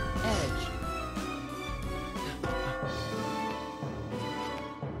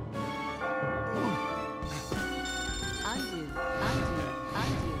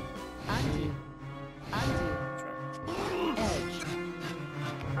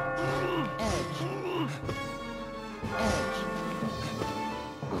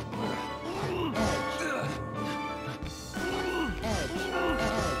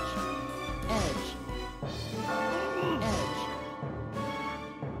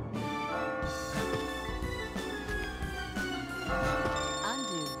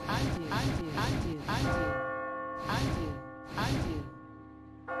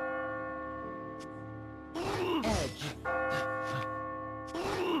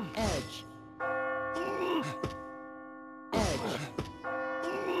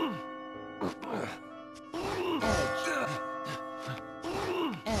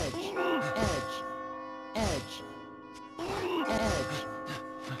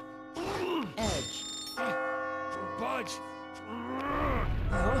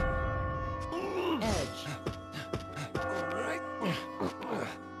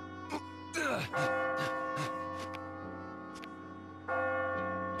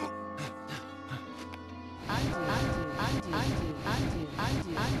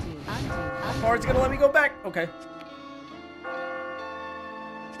 How far is it gonna let me go back? Okay.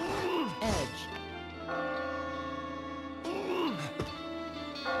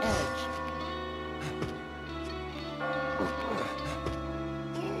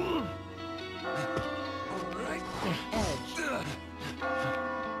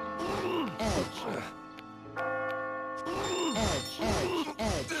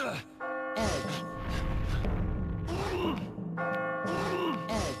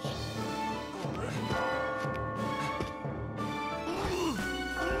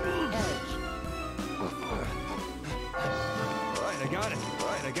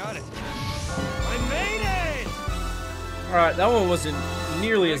 Alright, that one wasn't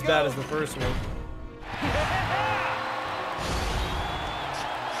nearly as bad as the first one.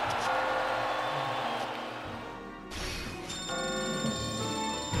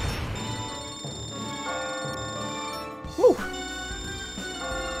 Whew.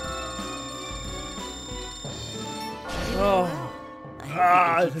 Oh.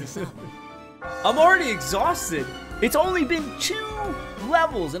 I'm already exhausted. It's only been 2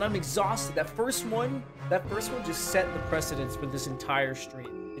 levels and I'm exhausted. That first one just set the precedence for this entire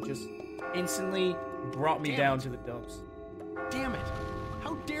stream. It just instantly brought me down to the dumps. Damn it!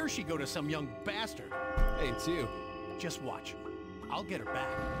 How dare she go to some young bastard? Hey, it's you. Just watch. I'll get her back.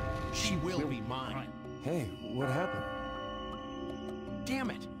 She will be mine. Hey, what happened? Damn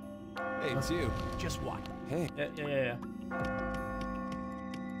it! Hey, it's you. Just watch. Hey. Yeah.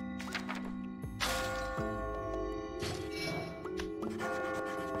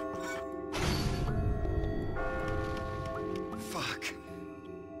 Fuck.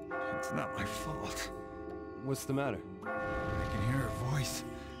 It's not my fault. What's the matter? I can hear her voice.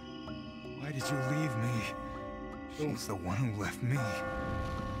 Why did you leave me? She's the one who left me.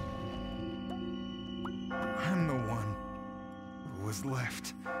 I'm the one who was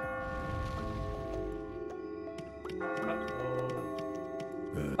left.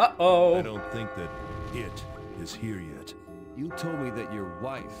 Uh-oh. I don't think that it is here yet. You told me that your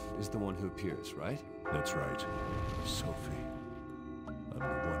wife is the one who appears, right? That's right. Sophie. I'm the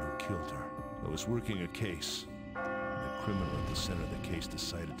one who killed her. I was working a case. And it criminal at the center of the case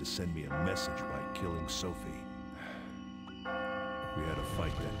decided to send me a message by killing Sophie. We had a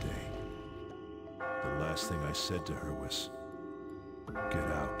fight that day. The last thing I said to her was, "Get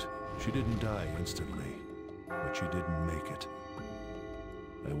out." She didn't die instantly, but she didn't make it.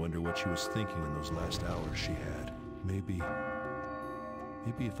 I wonder what she was thinking in those last hours she had. Maybe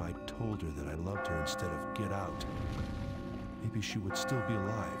if I told her that I loved her instead of "get out," maybe she would still be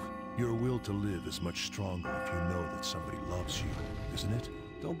alive. Your will to live is much stronger if you know that somebody loves you, isn't it?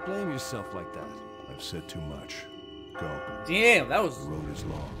 Don't blame yourself like that. I've said too much. Go. Damn, that was the road is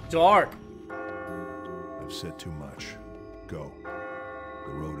long. Dark. I've said too much. Go.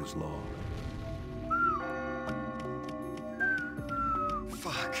 The road is long.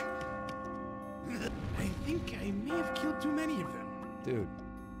 Fuck. I think I may have killed too many of them. Dude,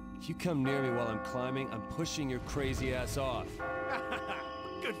 if you come near me while I'm climbing, I'm pushing your crazy ass off.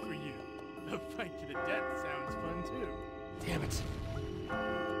 Good for you. A fight to the death sounds fun too. Damn it.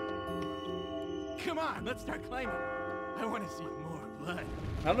 Come on, let's start climbing. I want to see more blood.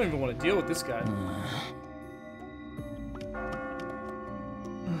 I don't even want to deal with this guy.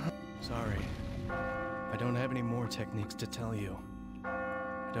 Sorry. I don't have any more techniques to tell you.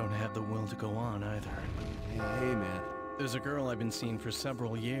 I don't have the will to go on either. Hey, man. There's a girl I've been seeing for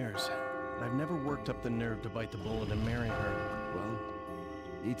several years, but I've never worked up the nerve to bite the bullet and marry her. Well,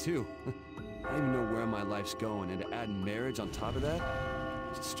 me too. I don't even know where my life's going, and to add marriage on top of that,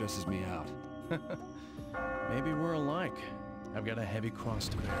 it stresses me out. Maybe we're alike. I've got a heavy cross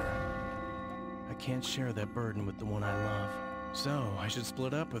to bear. I can't share that burden with the one I love. So, I should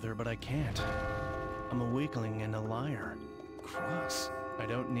split up with her, but I can't. I'm a weakling and a liar. Cross? I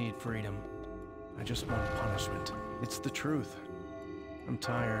don't need freedom. I just want punishment. It's the truth. I'm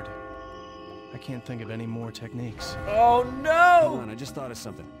tired. I can't think of any more techniques. Oh no! Hold on, I just thought of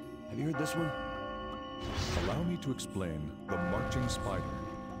something. Have you heard this one? Allow me to explain the marching spider.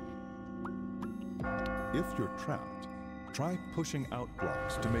 If you're trapped, try pushing out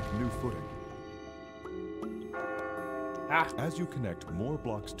blocks to make new footing. As you connect more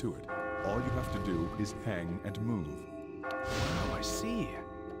blocks to it, all you have to do is hang and move. Oh, I see.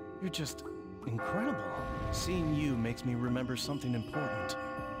 You're just incredible. Seeing you makes me remember something important.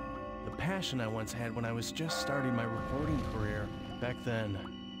 The passion I once had when I was just starting my reporting career. Back then,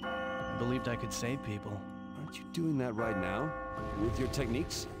 I believed I could save people. Aren't you doing that right now? With your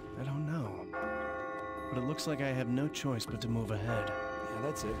techniques? I don't know. But it looks like I have no choice but to move ahead. Yeah,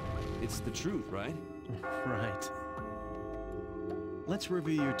 that's it. It's the truth, right? Right. Let's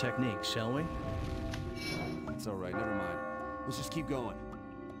review your techniques, shall we? It's all right, never mind. Let's just keep going.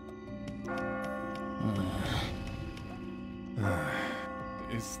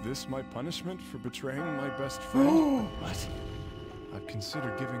 Is this my punishment for betraying my best friend? What? I've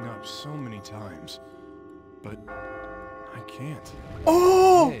considered giving up so many times, but I can't.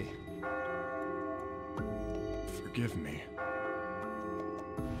 Oh! Hey. Forgive me.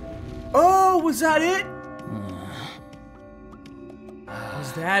 Oh, was that it?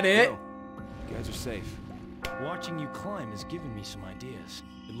 Was that it? No. You guys are safe. Watching you climb has given me some ideas.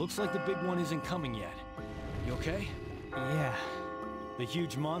 It looks like the big one isn't coming yet. You okay? Yeah. The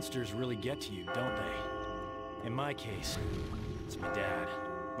huge monsters really get to you, don't they? In my case, it's my dad.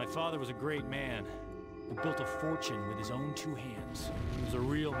 My father was a great man who built a fortune with his own two hands. He was a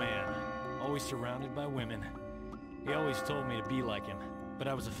real man, always surrounded by women. He always told me to be like him, but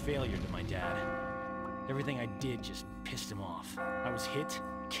I was a failure to my dad. Everything I did just pissed him off. I was hit,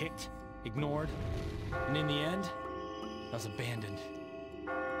 kicked, ignored, and in the end, I was abandoned.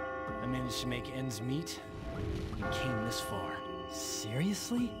 I managed to make ends meet and came this far.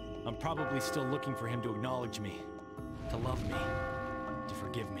 Seriously? I'm probably still looking for him to acknowledge me, to love me, to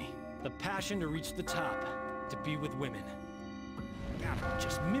forgive me. The passion to reach the top, to be with women. God, I'm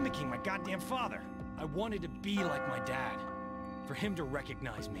just mimicking my goddamn father. I wanted to be like my dad, for him to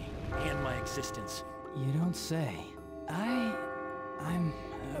recognize me and my existence. You don't say. I'm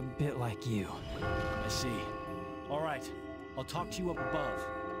a bit like you. I see. All right, I'll talk to you up above.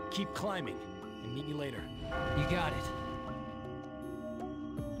 Keep climbing, and meet me later. You got it.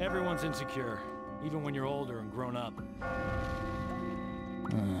 Everyone's insecure, even when you're older and grown up.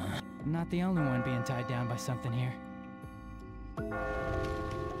 I'm not the only one being tied down by something here.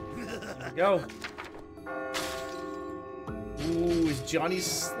 There we go. Ooh, is Johnny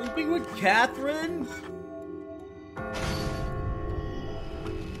sleeping with Catherine?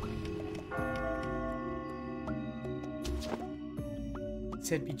 He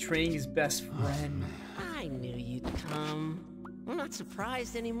said betraying his best friend. I knew you'd come. I'm not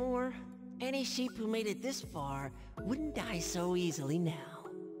surprised anymore. Any sheep who made it this far wouldn't die so easily now.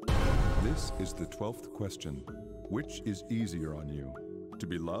 This is the 12th question. Which is easier on you, to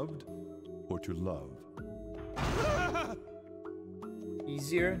be loved or to love?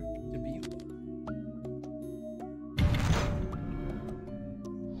 Easier to be loved.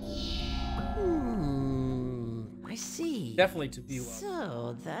 I see. Definitely to be loved.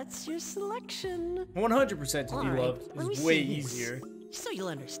 So, that's your selection. 100% to be Alright, loved let me is way see this, easier. So you'll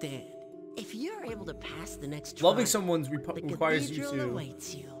understand. If you're able to pass the next try, Loving someone requires you cathedral to,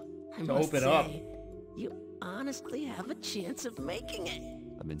 awaits you. I to must open up. say, you honestly have a chance of making it.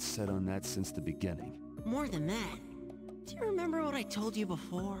 I've been set on that since the beginning. More than that, do you remember what I told you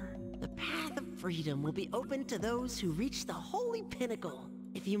before? The path of freedom will be open to those who reach the holy pinnacle.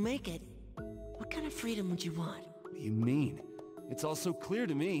 If you make it, what kind of freedom would you want? What do you mean? It's all so clear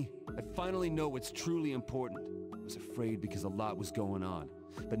to me. I finally know what's truly important. I was afraid because a lot was going on.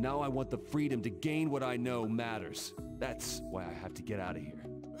 But now I want the freedom to gain what I know matters. That's why I have to get out of here.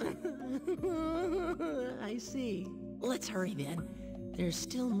 I see. Let's hurry then. There's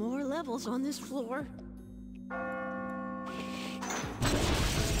still more levels on this floor.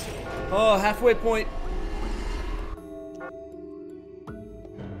 Oh, halfway point.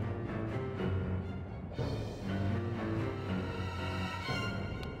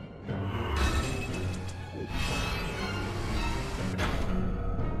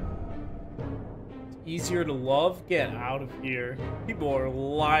 Easier to love? Get out of here. People are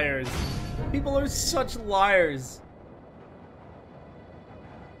liars. People are such liars.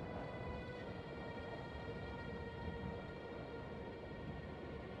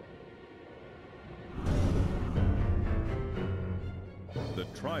 The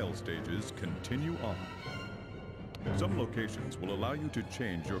trial stages continue on. Some locations will allow you to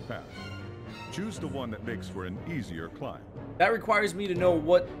change your path. Choose the one that makes for an easier climb. That requires me to know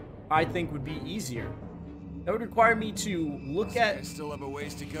what I think would be easier. That would require me to look at... I still have a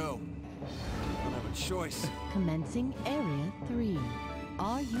ways to go. I don't have a choice. Commencing Area 3.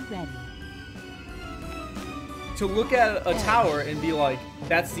 Are you ready? To look at a tower and be like,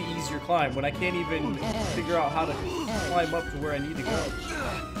 that's the easier climb, when I can't even figure out how to climb up to where I need to go.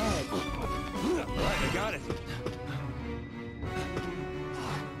 Right, I got it.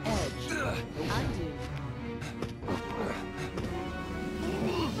 Undo.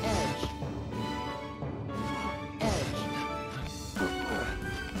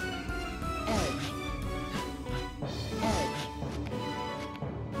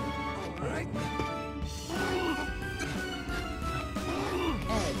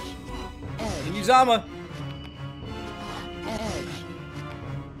 Uzama!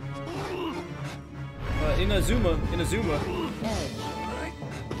 Inazuma.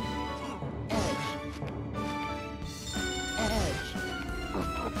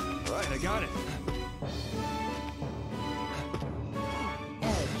 Right, I got it.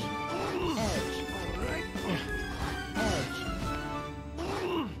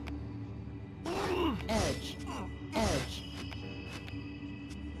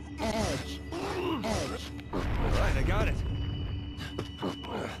 Right, I got it.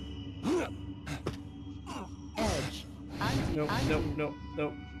 Nope.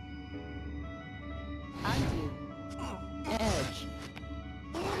 Undo. Edge.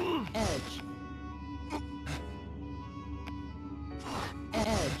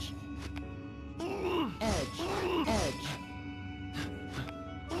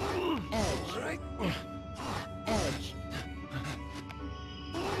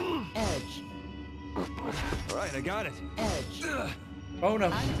 Right, I got it. Edge. Oh no.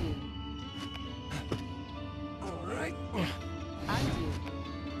 Undo. All right. Undo.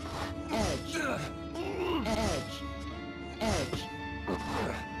 Edge.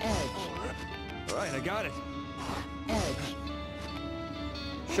 All right, I got it. Edge.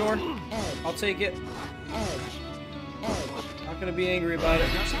 Sure. I'll take it. Not gonna be angry about it.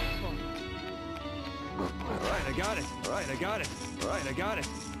 All right, I got it. All right, I got it. All right, I got it.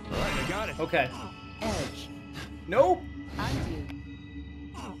 All right, I got it. Okay. Edge. Nope. Undo.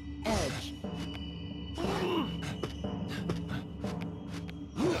 Edge.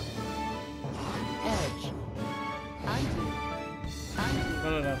 Edge. Undo.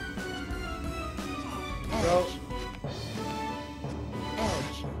 Undo. No. Edge. Go.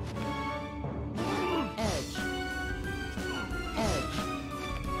 Edge. Edge.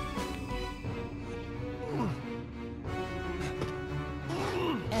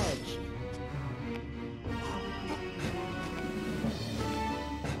 Edge. Edge.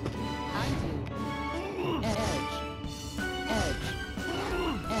 Undo. Edge. Edge. Edge.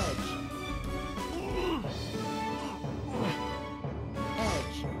 Edge.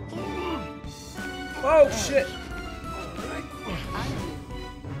 Oh shit. Undo.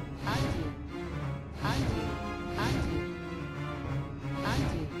 Undo. Undo. Undo.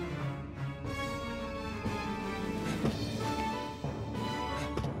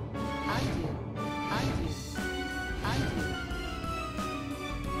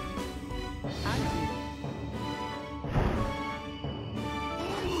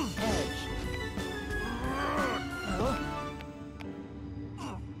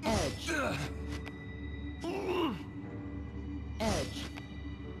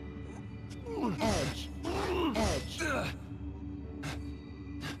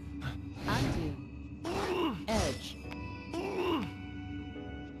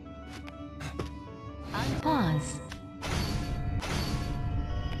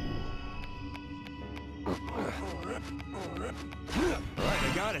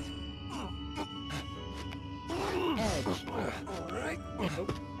 got it. Edge. All right.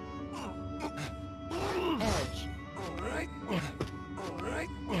 Nope. Edge. All right. All right.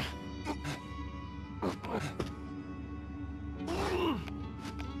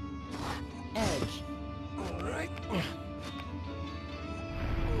 Edge. All right. Undo.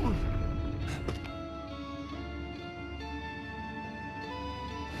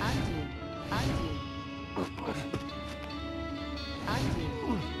 Undo. Undo. Edge. Edge. Edge.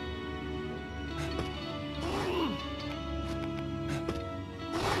 Undo.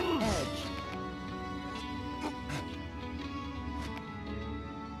 Undo. Undo. Undo. Undo.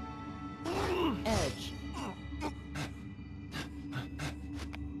 Undo. Edge. Undo.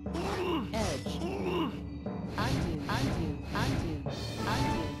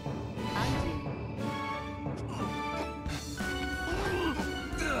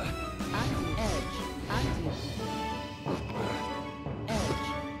 Edge.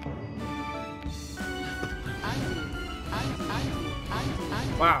 Undo. Undo. Undo. Undo.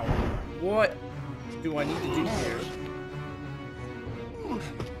 Undo. Wow. What do I need to do here?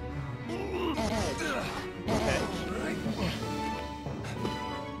 Okay.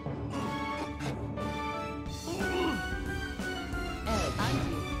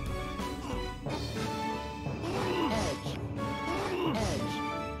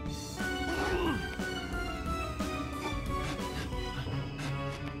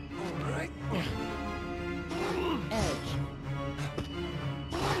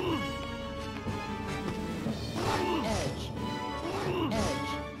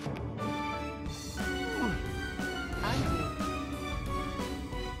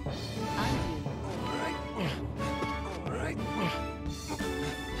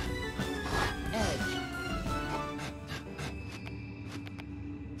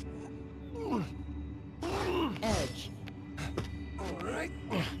 Edge. All right.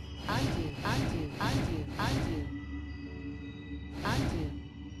 Undo. Undo. Undo. Undo. Undo.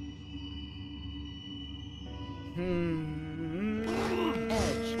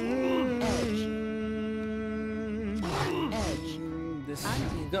 Edge. Edge. This is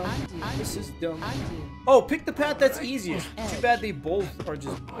Undo. dumb. Undo. This is dumb. Undo. Oh, pick the path that's easiest. Too bad they both are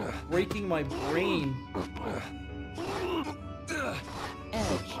just breaking my brain.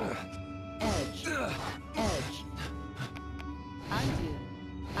 Edge. Edge. Edge. Undo.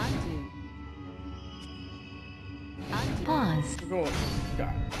 Undo. Undo. Pause. We're going.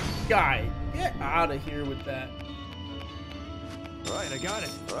 Guy, get out of here with that. All right, I got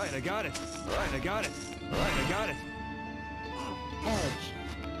it. All right, I got it. All right, I got it. All right, I got it. Edge.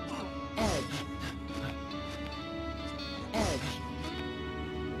 Edge. Edge. Edge.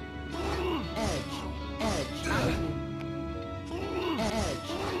 Edge. Undo. Edge.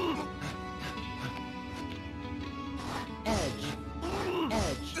 Edge. Edge.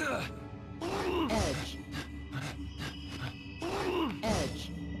 Edge. Edge. Edge. Edge.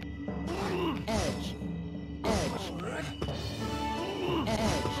 Edge. Edge.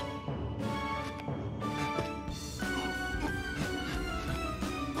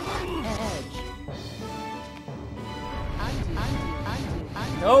 Undo. Undo. Undo.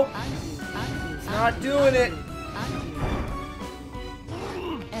 Undo. Nope. Undo. Undo. It's not doing it. Undo.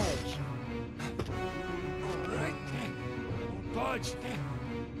 Edge. All right. Budge.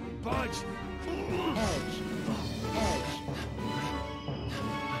 Budge. Edge. Edge.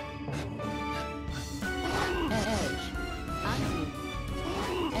 Edge. Undo. Edge. Undo.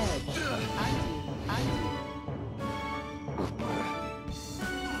 Undo. Undo.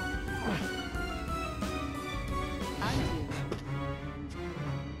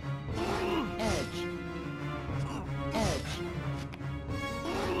 Edge. Edge.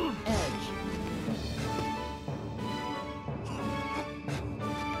 Edge.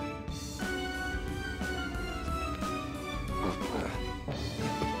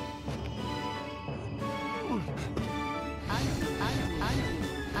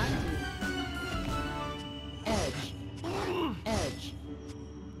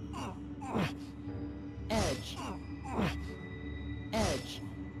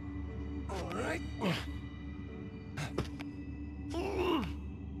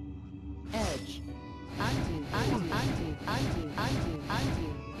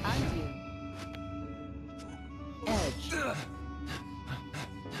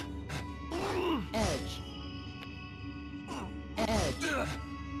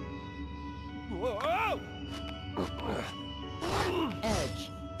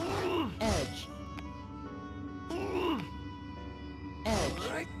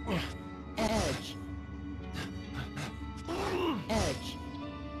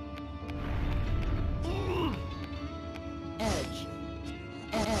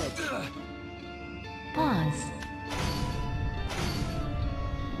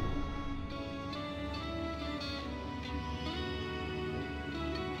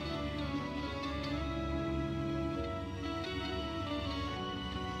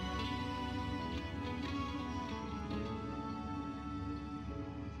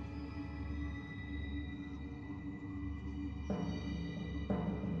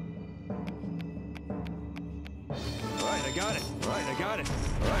 I got it. All right, I got it.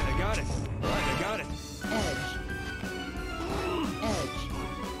 All right, I got it. All right, I got it. Edge. Edge.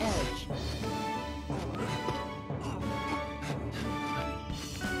 Edge.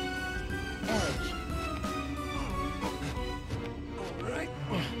 Edge. All right.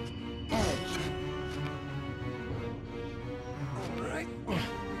 Edge. All right.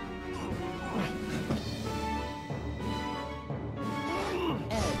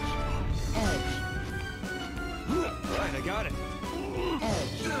 All right, I got it.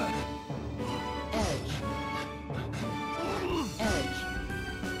 Edge. Edge. Edge.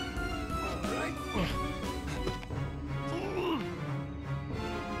 All right. Edge.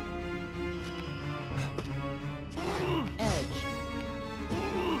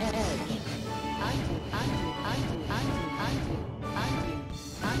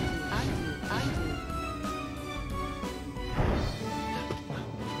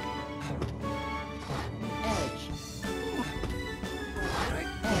 Edge. Edge. All right.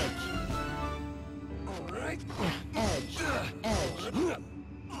 Edge.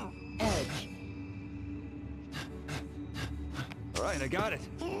 All right. Edge. Edge. Edge. All right, I got it.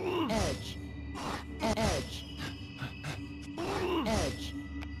 Edge. Edge. Edge.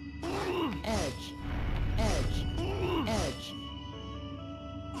 Edge. Edge. Edge.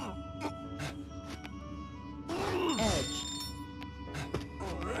 Edge.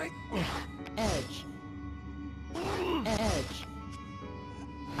 All right. Edge. Edge. Edge.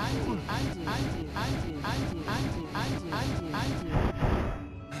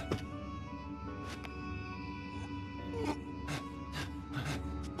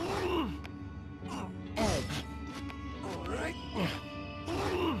 All right.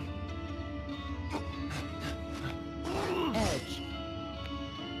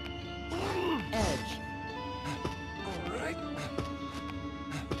 Edge. Edge.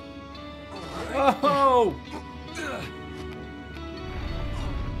 All right. Oh!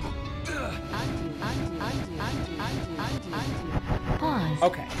 Pause.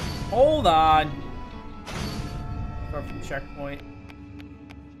 Okay. Hold on. Start from checkpoint.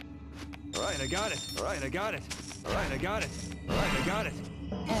 All right, I got it. All right, I got it. All right, I got it. All right, I got it.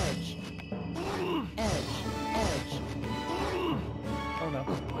 Edge. Edge. Edge. Oh no.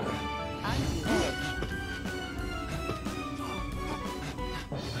 Edge.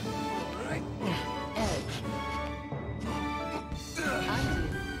 All right. Edge. Edge.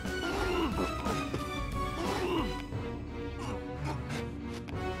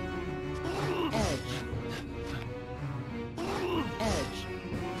 Edge.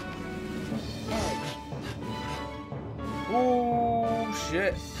 Edge. Oh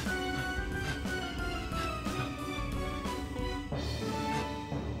shit.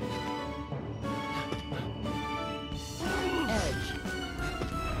 Edge.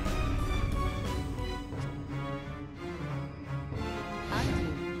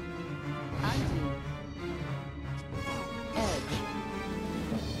 Edge. Edge.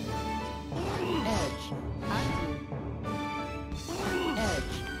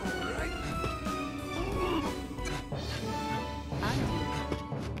 Edge. All right.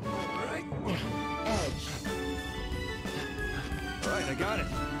 All right. Edge. All right, I got it.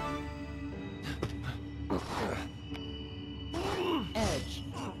 Edge.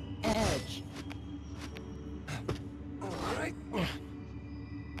 Edge. All right.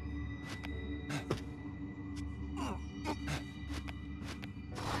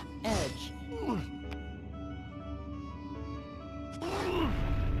 Edge. Edge.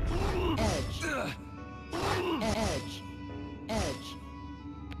 Edge. Edge. Edge. Edge. Edge.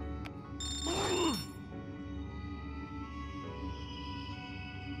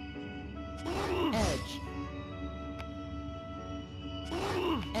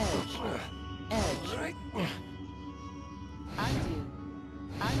 All right.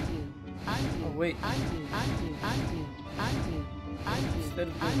 Oh wait. Instead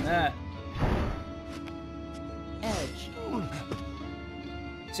of doing that. Edge.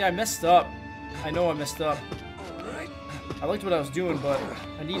 See, I messed up. I know I messed up. All right. I liked what I was doing, but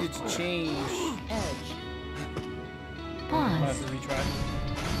I needed to change. Edge. I have Pause. to retry.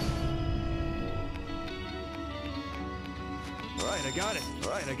 All right, I got it. All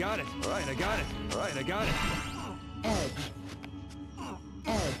right, I got it. All right, I got it. All right, I got it. Edge.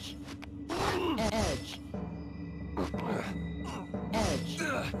 Edge. Edge. Edge.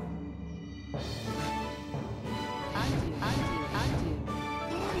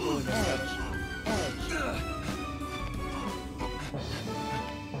 Really messed that up. Edge.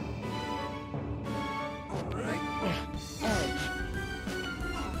 All right. Edge.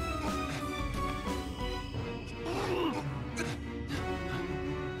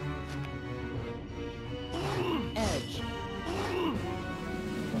 Edge.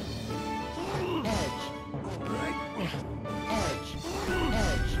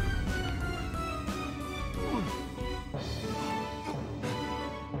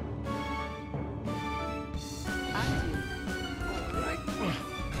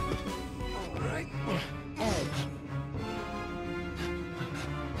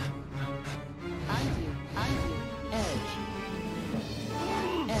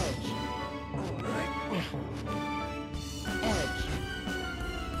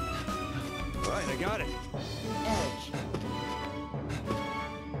 Right, I got it. Edge.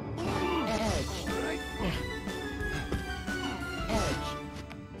 Edge. Edge. Edge.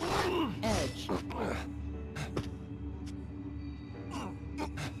 Edge.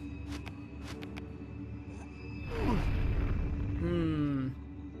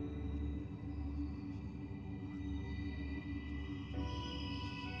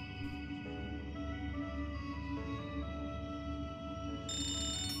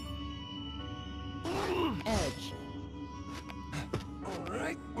 All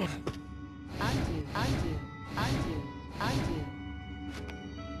right. Undo, undo, undo, undo.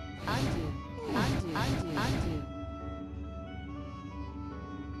 Undo, undo, undo, undo.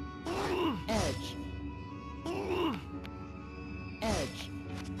 Edge. Edge.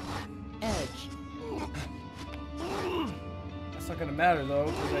 Edge. That's not gonna matter though,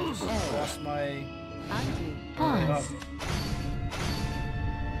 because I just lost my. Pause.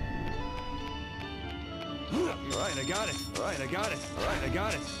 All right, I got it. All right, I got it. All right, I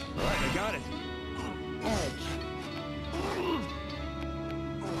got it. All right, I got it. Edge.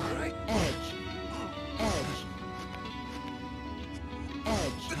 All right. Edge. Edge.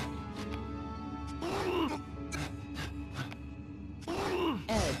 Edge.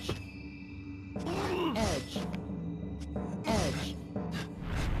 Edge. Edge. Edge.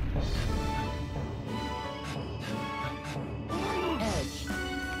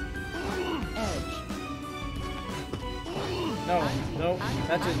 No,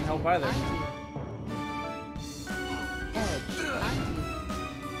 that didn't help either.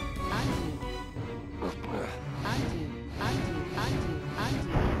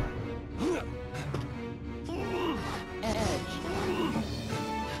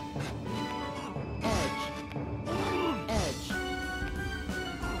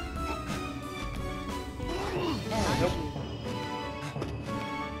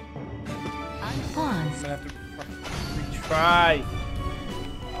 I'm gonna have to retry.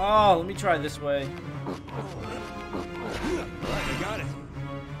 Oh, let me try this way. Right, I got it.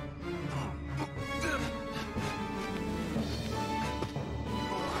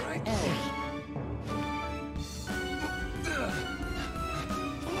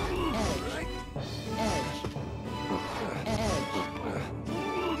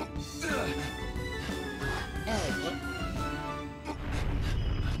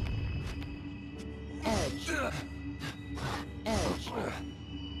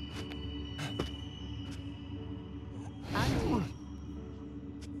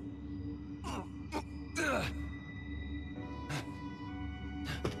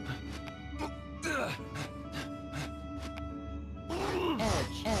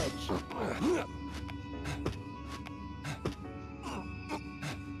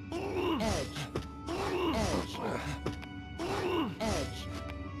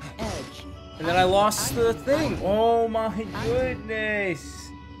 And then I lost the thing. Oh my goodness.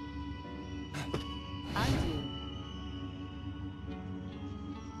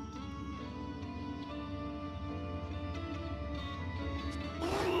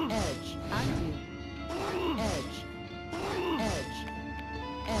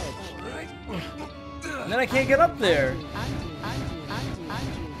 And then I can't get up there.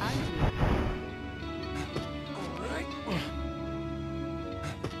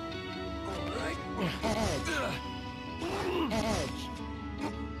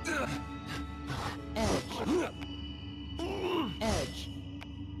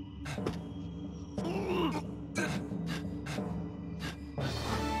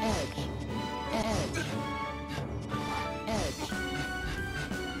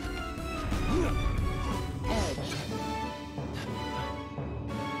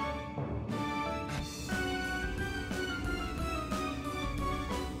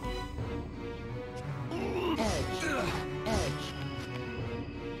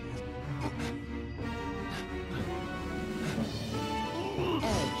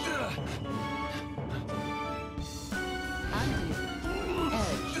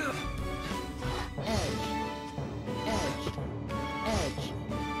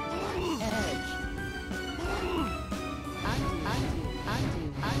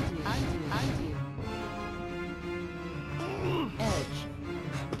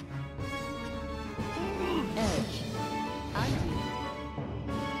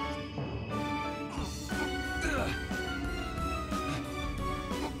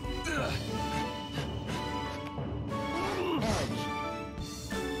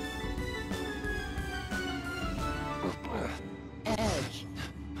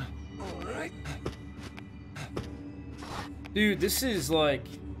 Dude, this is like,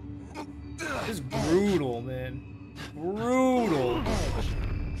 this is brutal, man. Brutal.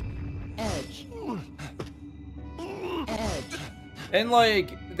 Edge. And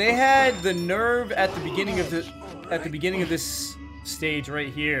like they had the nerve at the beginning of this stage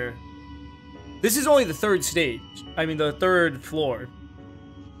right here. This is only the third stage. I mean the third floor.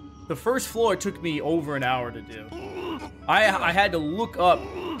 The first floor took me over an hour to do. I had to look up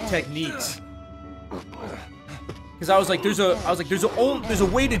techniques. Cuz I was like there's a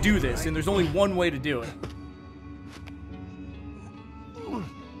way to do this and there's only one way to do it.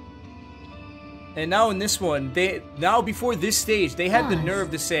 And now in this one, before this stage, they had the nerve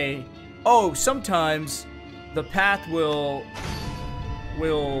to say, "Oh, sometimes the path will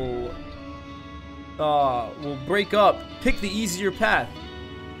break up. Pick the easier path."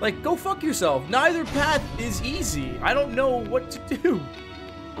 Like, go fuck yourself. Neither path is easy. I don't know what to do.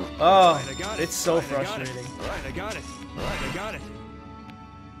 Oh, it's so frustrating. All right, I got it. All right, I got it.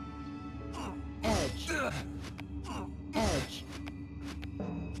 Edge. Edge.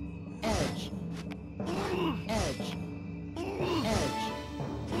 Edge. Edge. Edge.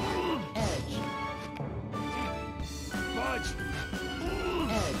 Edge. Fudge.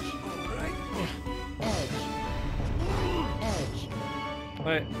 Edge. Right. Edge. Edge.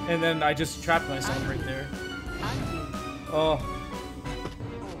 Right, and then I just trapped myself right there. Oh.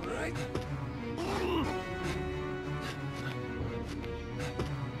 Right.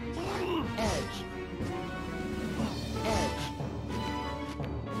 Edge. Edge. Edge.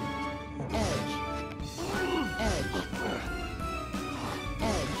 Edge. Edge. Edge.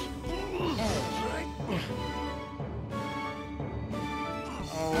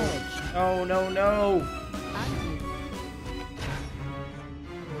 Oh. Oh, no, no.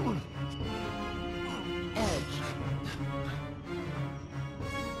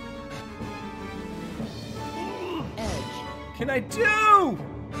 Can I do?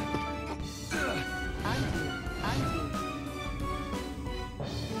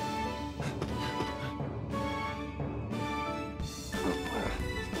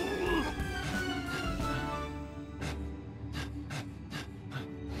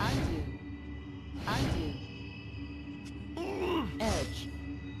 Edge.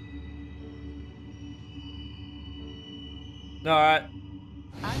 Alright.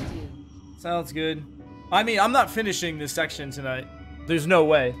 Sounds good. I mean, I'm not finishing this section tonight. There's no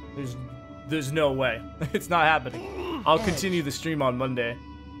way. There's no way. It's not happening. I'll continue the stream on Monday.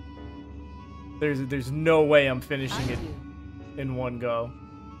 There's no way I'm finishing it in one go.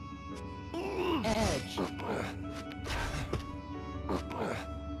 Edge.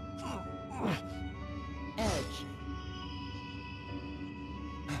 Edge.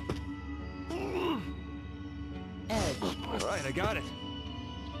 Edge. All right, I got it.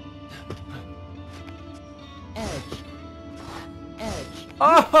 Edge. Edge.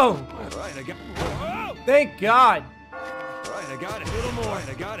 Oh! All right, I got it. Oh! Thank God. All right, I got it. A little more. All right,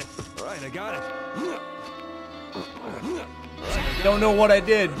 I got it. All right, I got it. Don't know what I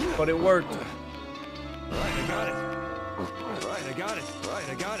did, but it worked. All right, I got it. All right, I got it. All right,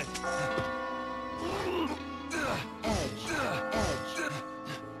 I got it. Edge. Edge.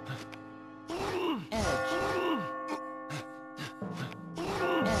 Edge.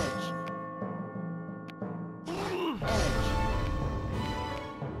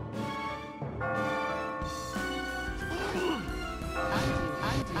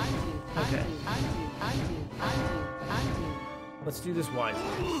 Okay. Let's do this wisely.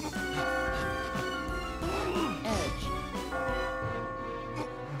 Edge.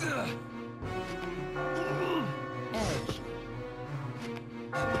 Edge.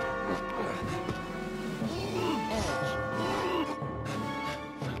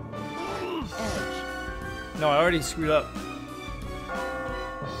 No, I already screwed up.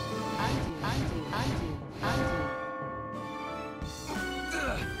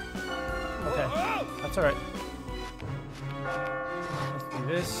 Okay, that's alright. Let's do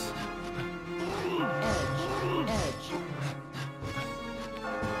this. Edge.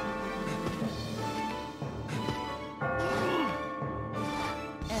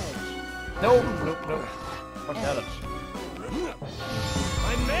 Nope, nope, nope. Fuck that up.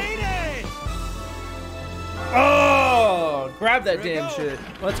 I made it! Oh, grab that damn shit.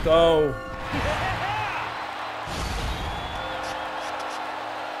 Let's go.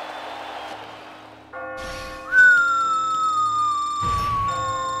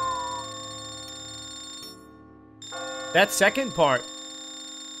 That second part.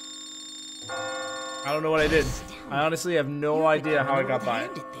 I don't know what I did. I honestly have no idea how I got by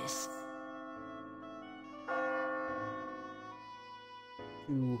it.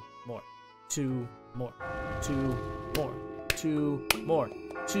 Two more. Two more. Two more. Two more.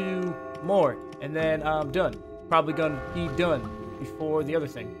 Two more. And then I'm done. Probably gonna be done. before the other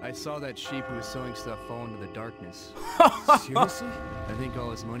thing. I saw that sheep who was selling stuff fall into the darkness. Seriously? I think all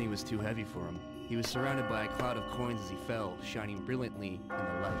his money was too heavy for him. He was surrounded by a cloud of coins as he fell, shining brilliantly in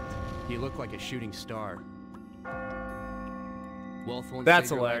the light. He looked like a shooting star. Wealth won't That's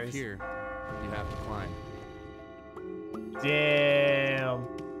save your life hilarious. here. You have to climb. Damn.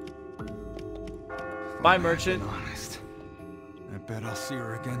 Bye, merchant. Honest. I bet I'll see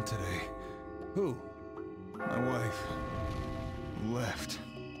her again today. Who? My wife. Left.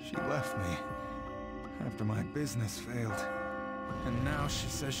 She left me. After my business failed. And now she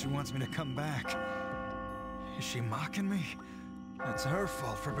says she wants me to come back. Is she mocking me? It's her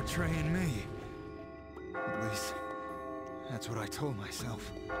fault for betraying me. At least, that's what I told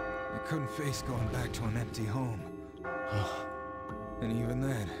myself. I couldn't face going back to an empty home. And even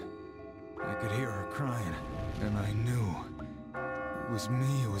then, I could hear her crying, and I knew it was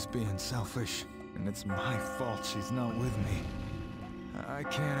me who was being selfish, and it's my fault she's not with me. I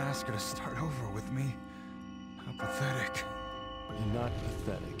can't ask her to start over with me. How pathetic. You're not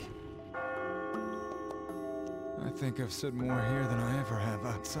pathetic. I think I've said more here than I ever have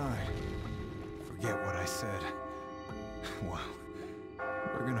outside. Forget what I said. Well,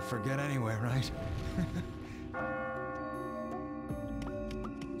 we're gonna forget anyway, right?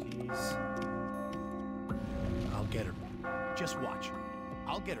 Jeez. I'll get her. Just watch.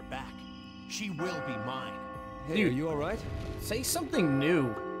 I'll get her back. She will be mine. Hey, Dude, are you alright? Say something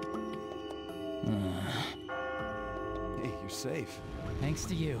new. Hey, you're safe. Thanks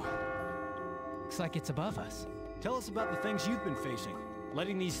to you. Looks like it's above us. Tell us about the things you've been facing.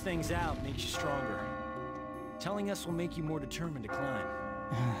 Letting these things out makes you stronger. Telling us will make you more determined to climb.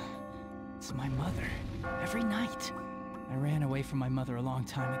 It's my mother. Every night. I ran away from my mother a long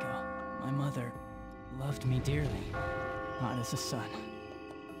time ago. My mother loved me dearly. Not as a son,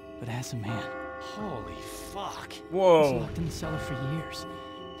 but as a man. Holy fuck. Whoa. I was locked in the cellar for years.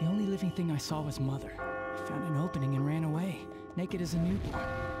 The only living thing I saw was Mother. I found an opening and ran away, naked as a newborn.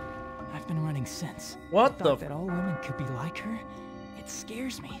 I've been running since. What I thought that all women could be like her? It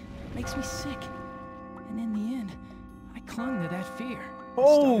scares me. Makes me sick. And in the end, I clung to that fear.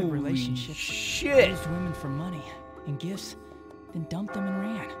 Holy relationships. shit. Used women for money and gifts, then dumped them and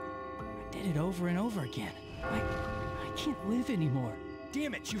ran. I did it over and over again. I can't live anymore.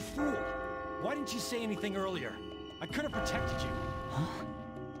 Damn it, you fool! Why didn't you say anything earlier? I could have protected you. Huh?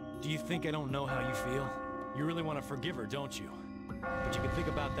 Do you think I don't know how you feel? You really want to forgive her, don't you? But you can think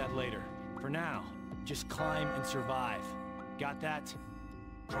about that later. For now, just climb and survive. Got that?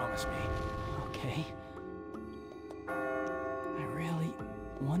 Promise me. Okay. I really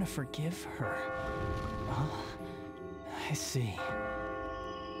want to forgive her. Oh, I see.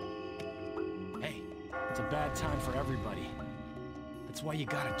 Hey, it's a bad time for everybody. That's why you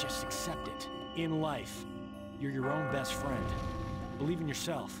gotta just accept it. In life, you're your own best friend. Believe in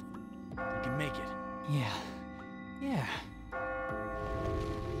yourself. You can make it. Yeah. Yeah.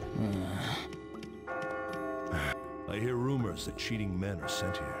 I hear rumors that cheating men are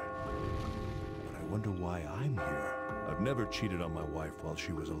sent here. But I wonder why I'm here. I've never cheated on my wife while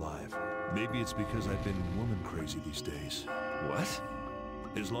she was alive. Maybe it's because I've been woman crazy these days. What?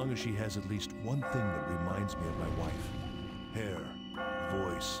 As long as she has at least one thing that reminds me of my wife. Hair,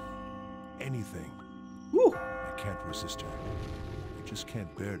 voice, anything. Woo. I can't resist her. I just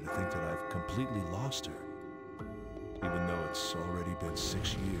can't bear to think that I've completely lost her. Even though it's already been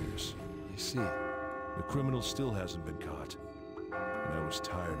 6 years. I see. The criminal still hasn't been caught. And I was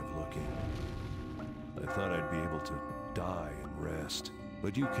tired of looking. I thought I'd be able to die and rest.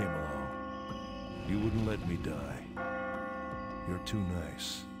 But you came along. You wouldn't let me die. You're too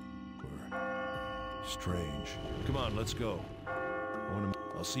nice. Or strange. Come on, let's go.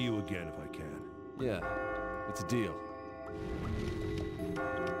 I'll see you again if I can. Yeah, it's a deal.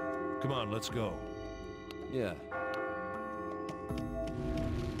 Come on, let's go. Yeah.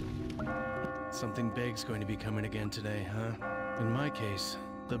 Something big's going to be coming again today, huh? In my case,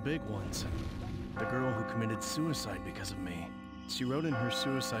 the big ones. The girl who committed suicide because of me. She wrote in her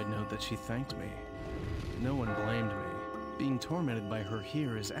suicide note that she thanked me. No one blamed me. Being tormented by her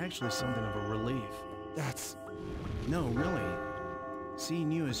here is actually something of a relief. That's... No, really.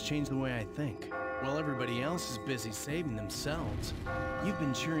 Seeing you has changed the way I think. While everybody else is busy saving themselves, you've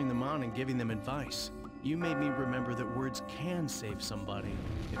been cheering them on and giving them advice. You made me remember that words can save somebody.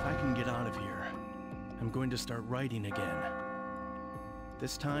 If I can get out of here, I'm going to start writing again.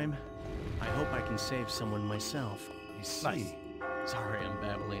 This time, I hope I can save someone myself. I see. Nice. Sorry, I'm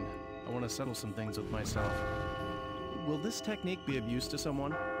babbling. I want to settle some things with myself. Will this technique be of use to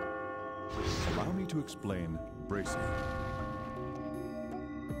someone? Allow me to explain bracing.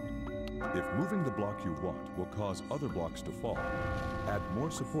 If moving the block you want will cause other blocks to fall, add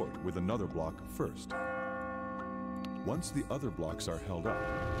more support with another block first. Once the other blocks are held up,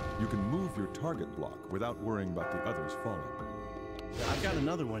 you can move your target block without worrying about the others falling. I've got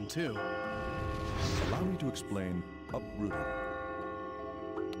another one too. Allow me to explain uprooting.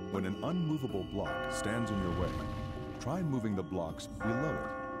 When an unmovable block stands in your way, try moving the blocks below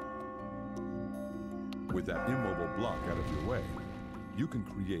it. With that immobile block out of your way, you can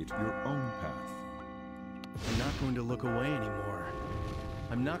create your own path. I'm not going to look away anymore.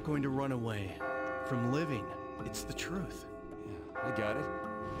 I'm not going to run away from living. It's the truth. Yeah, I got it.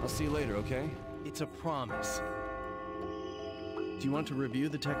 I'll see you later, okay? It's a promise. Do you want to review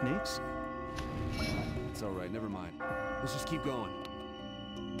the techniques? It's all right, never mind. Let's just keep going.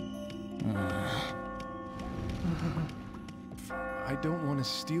 I don't want to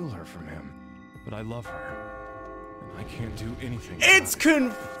steal her from him, but I love her. And I can't do anything. It's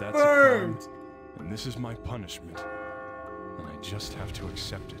confirmed! If that's a crime, and this is my punishment, and I just have to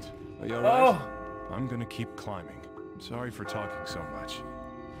accept it. Are you alright? Oh. I'm gonna keep climbing. I'm sorry for talking so much.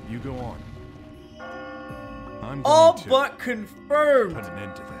 You go on. I'm All going to but confirmed! put an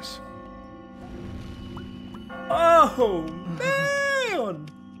end to this. Oh, man!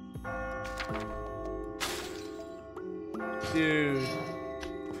 Dude.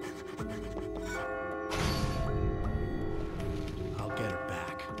 I'll get her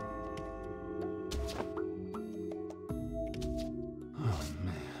back.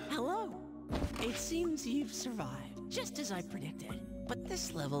 Hello. It seems you've survived, just as I predicted. But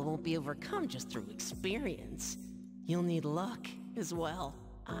this level won't be overcome just through experience. You'll need luck as well.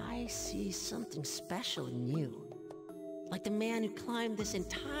 I see something special in you. Like the man who climbed this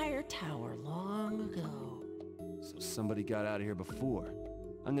entire tower long ago. So somebody got out of here before.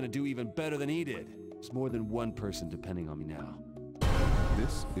 I'm gonna do even better than he did. There's more than one person depending on me now.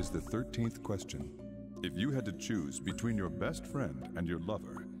 This is the 13th question. If you had to choose between your best friend and your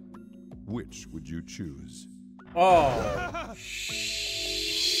lover, which would you choose? Oh. Shit.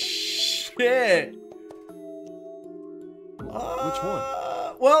 Which one?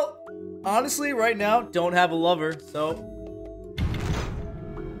 Well, honestly, right now, don't have a lover, so...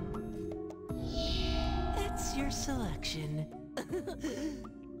 That's your selection.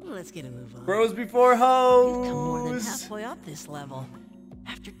 Let's get a move on. Bros before hoes. You've come more than halfway up this level.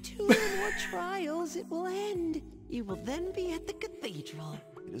 After 2 more trials, it will end. You will then be at the cathedral.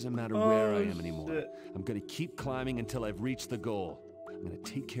 It doesn't matter where I am anymore. I'm gonna keep climbing until I've reached the goal. I'm gonna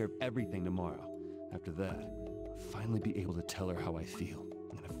take care of everything tomorrow. After that, I'll finally be able to tell her how I feel.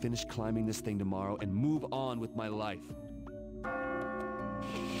 I'm gonna finish climbing this thing tomorrow and move on with my life.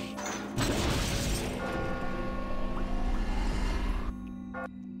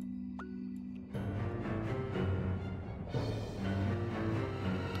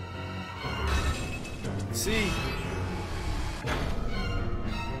 See,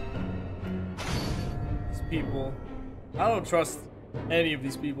 these people, I don't trust any of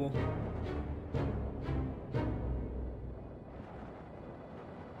these people.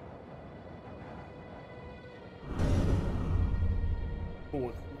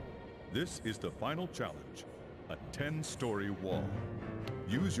 This is the final challenge, a 10-story wall.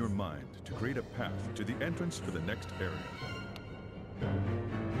 Use your mind to create a path to the entrance for the next area.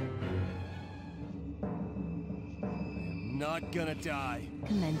 Not gonna die.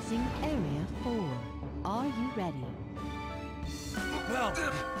 Commencing Area 4. Are you ready? Well,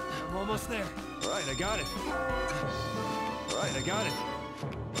 I'm almost there. All right, I got it. All right, I got it.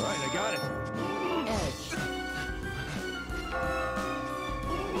 All right, I got it. Edge.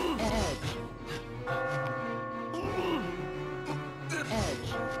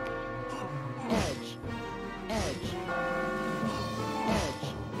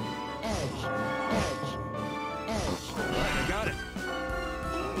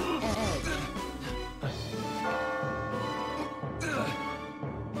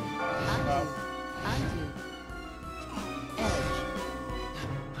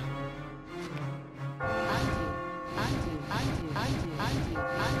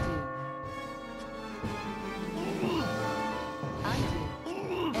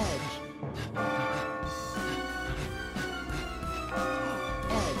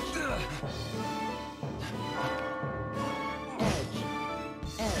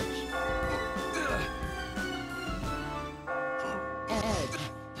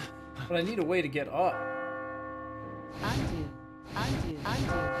 But I need a way to get up. Undo. Undo.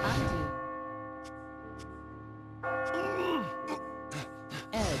 Undo. Undo.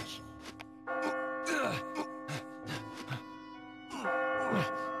 Edge.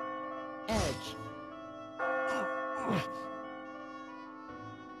 Edge.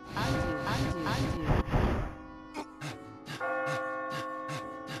 Undo.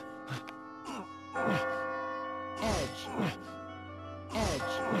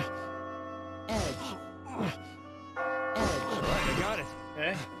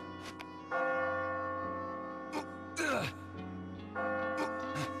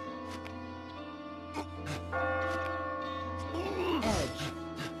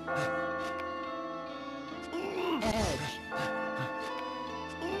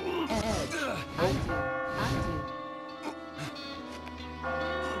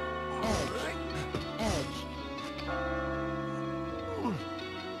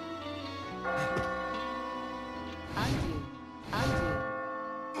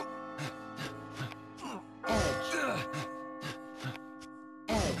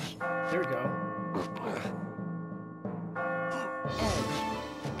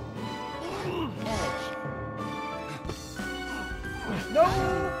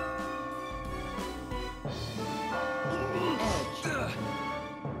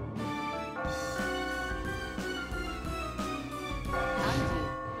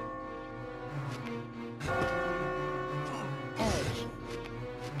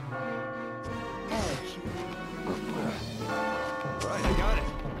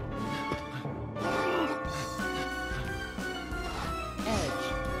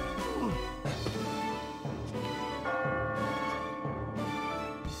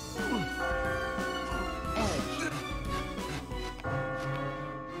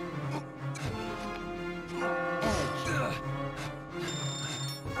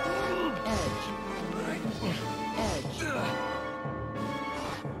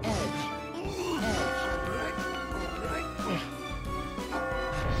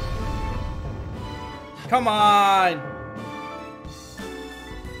 Come on!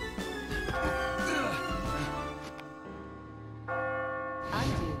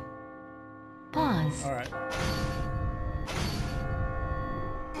 Pause. Alright.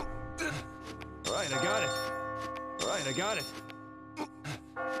 Alright, I got it. Alright, I got it.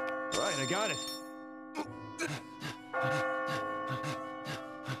 Alright, I got it.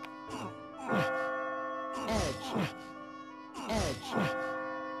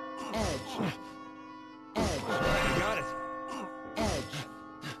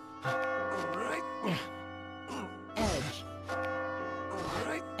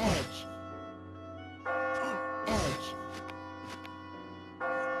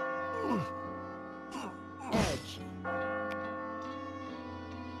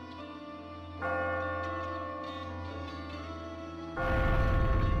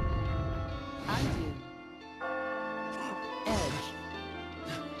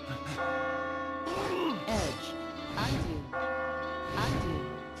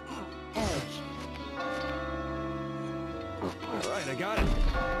 Alright, I got it.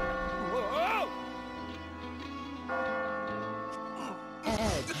 Whoa!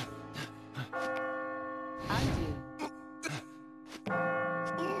 Edge. Undo.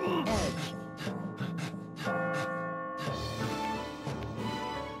 Edge.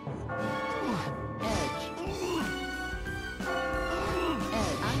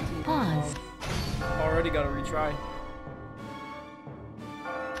 Edge. Pause. Already gotta retry.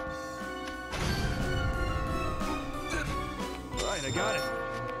 Alright, I got it.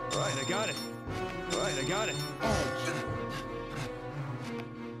 Alright, I got it. Alright, I got it. Alright, I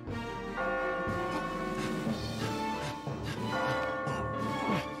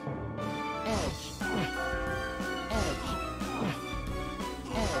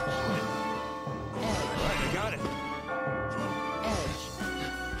got it.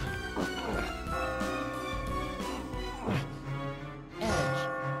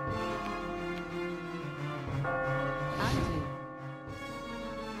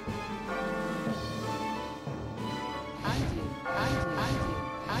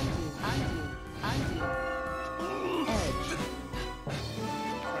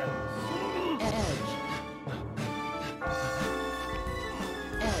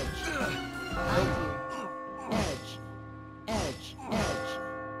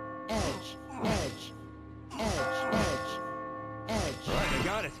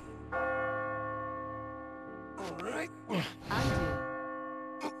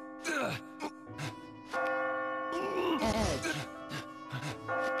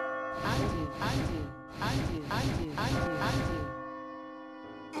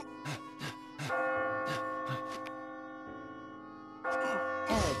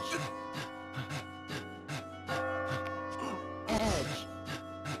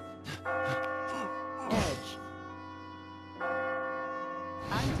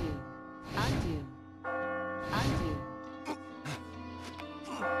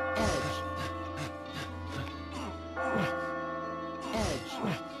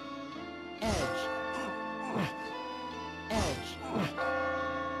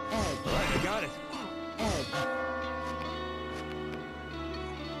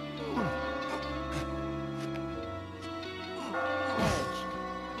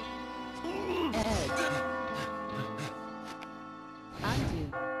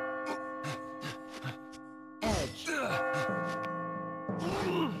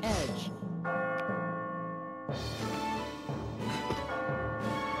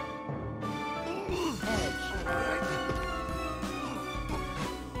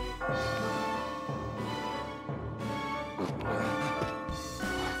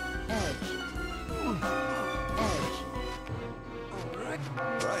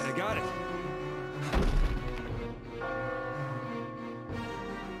 Alright, I got it.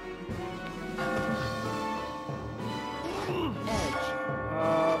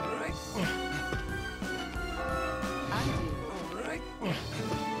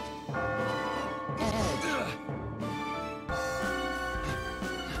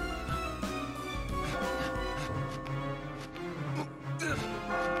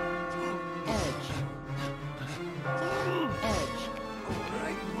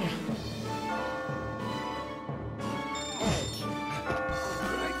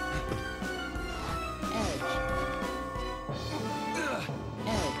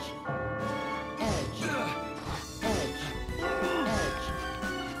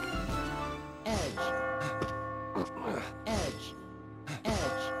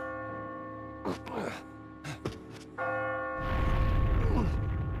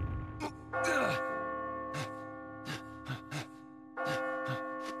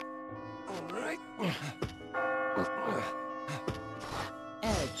 Alright.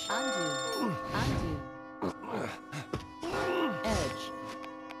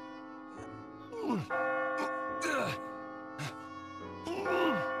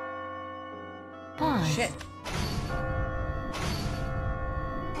 Pause. Shit.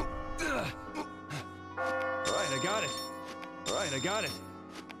 Alright, I got it. Alright, I got it.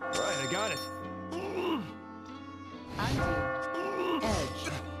 Alright, I got it. Undo. Edge. Edge. Undo.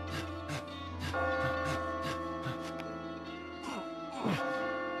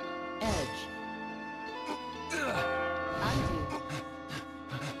 Edge. Edge. Edge. Edge.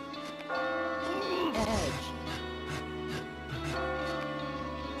 Undo. Undo. Undo.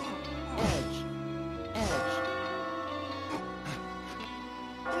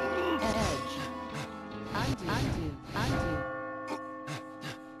 Edge.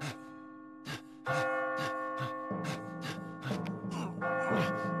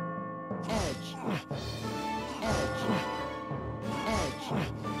 Edge. Edge.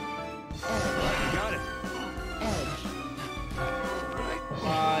 Alright, I got it. Edge. Come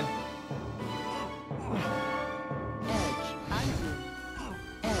on. Edge. Undo.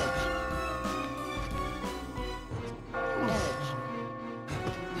 Edge. Edge. Undo. Edge.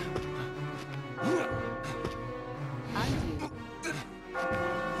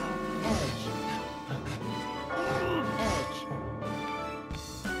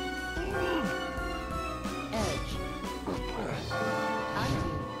 Edge. Edge.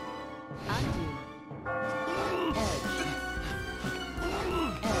 Undo. Undo. Edge.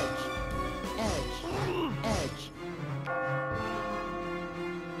 Edge. Edge. Edge.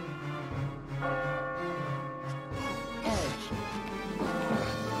 Edge.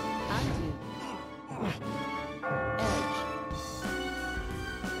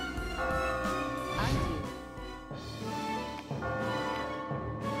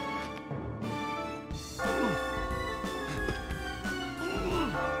 Undo. Edge.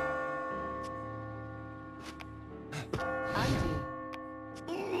 Undo.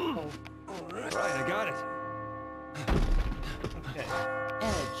 Undo. Alright, I got it. Okay.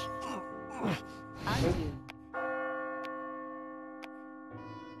 Edge. Undo.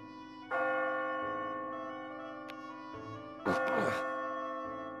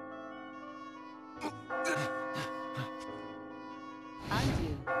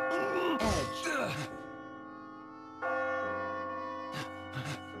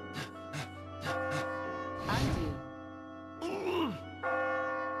 Undo.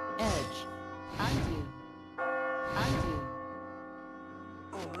 Edge. Undo. Edge. Undo. Undo.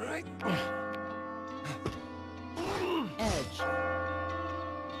 Alright. Edge. Undo. Undo. Undo. Edge.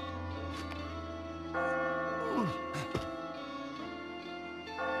 Undo.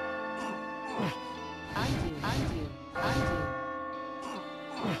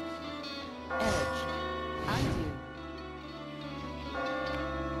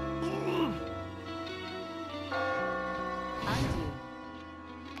 Undo. Edge.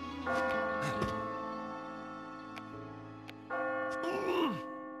 Undo.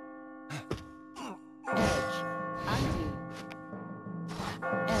 Edge.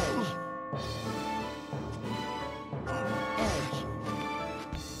 Edge.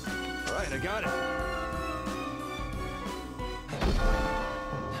 Alright, I got it.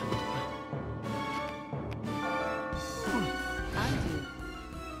 Undo. Undo.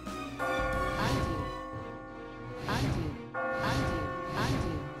 Undo. Undo.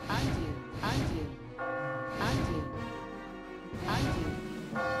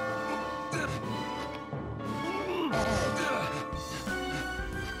 Undo. Undo.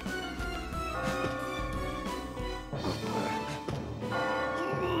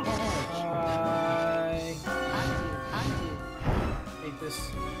 Undo. Undo. Undo. I Undo. hate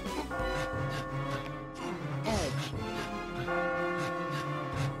this. Edge.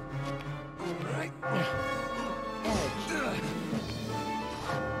 Alright. Edge. Edge.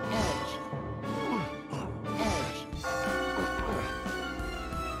 Edge. Edge.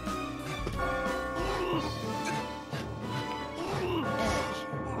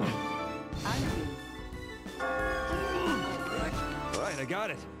 Undo. Alright, I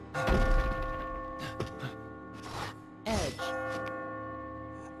got it. Edge.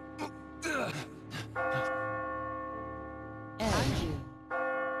 Edge.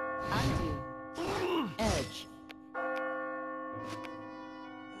 Undo. Edge.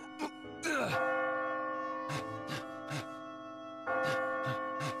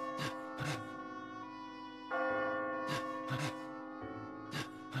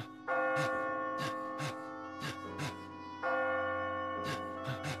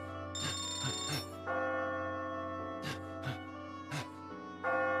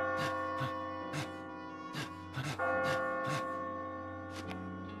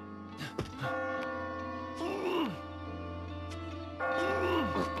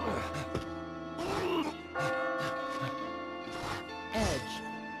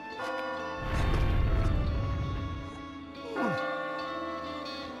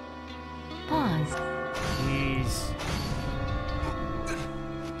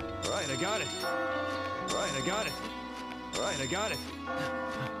 I got it. All right, I got it.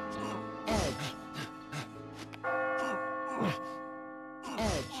 Edge.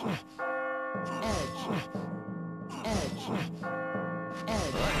 Edge. Edge. Edge. Edge.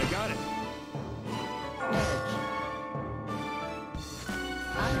 All right, I got it. Edge.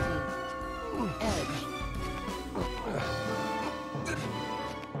 Undo. Edge.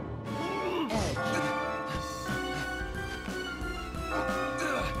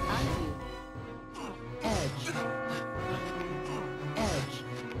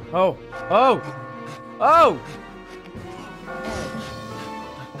 Oh! Oh! Oh!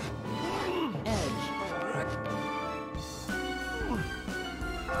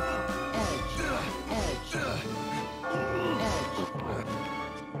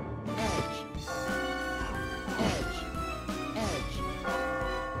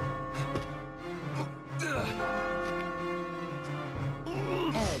 I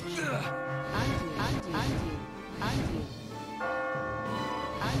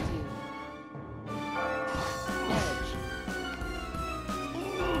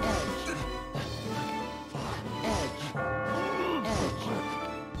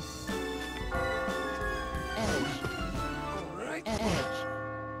got it. Edge.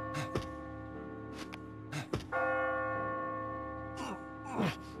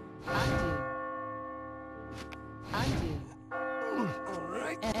 Undo. All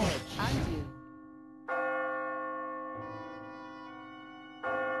right. Edge.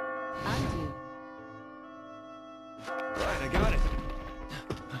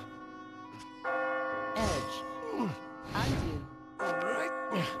 All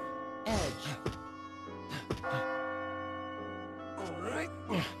right.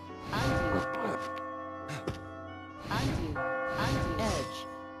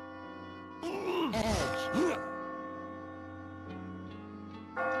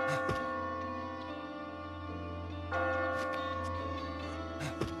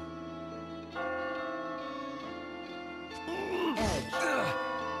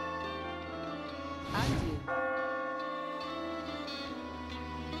 Undo. Undo.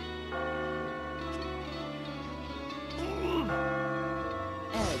 Edge.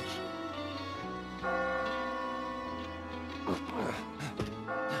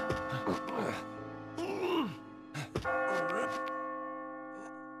 Edge.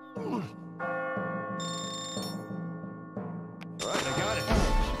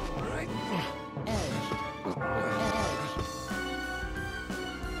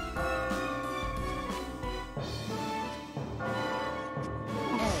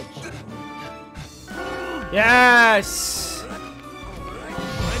 Yes!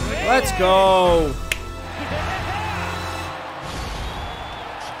 Let's go!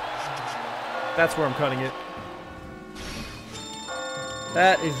 That's where I'm cutting it.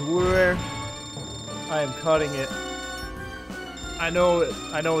 That is where I am cutting it. I know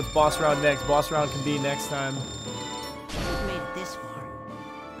it's boss round next. Boss round can be next time. You've made it this far.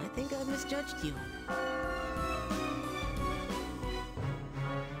 I think I've misjudged you.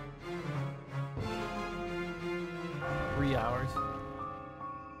 3 hours.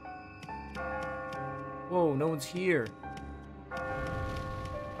 Whoa, no one's here.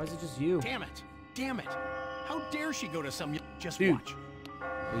 Why is it just you? Damn it! Damn it! How dare she go to some... Just Dude. watch.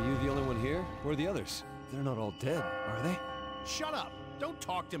 Are you the only one here? Where are the others? They're not all dead, are they? Shut up! Don't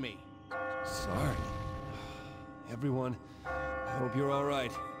talk to me. Sorry. Everyone, I hope you're all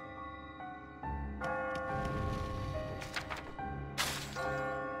right.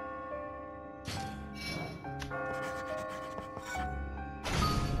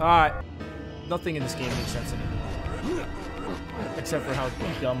 Alright. Nothing in this game makes sense anymore. Except for how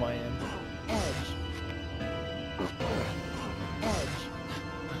dumb I am.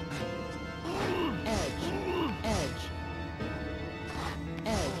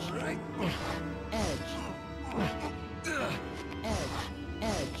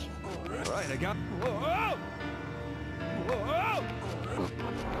 Right, I got... Whoa! Whoa!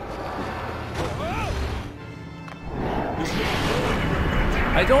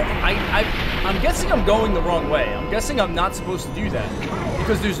 I'm guessing I'm going the wrong way. I'm guessing I'm not supposed to do that.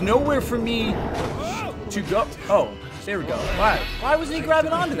 Because there's nowhere for me to go. Oh, there we go. Why wasn't he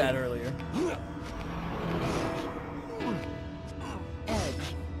grabbing onto that earlier?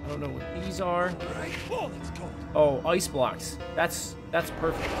 I don't know what these are. Oh, ice blocks. That's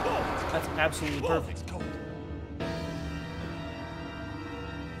perfect. That's absolutely perfect.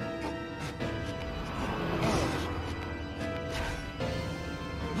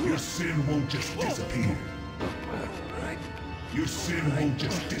 Your sin won't just disappear. Your sin won't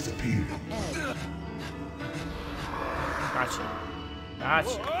just disappear. Gotcha.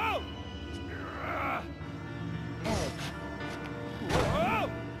 Gotcha.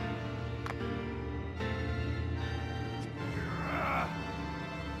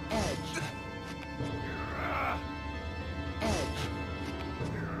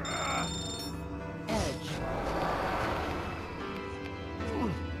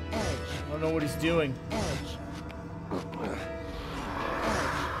 I don't know what he's doing.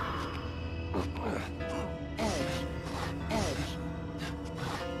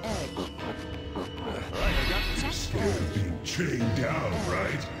 You're scared of being chained down,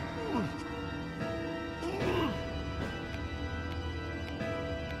 right?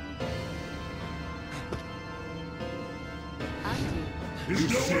 Your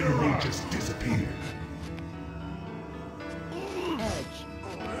sin won't just disappear.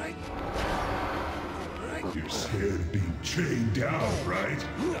 You're scared of being chained down, right?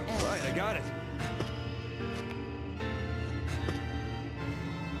 Right, I got it.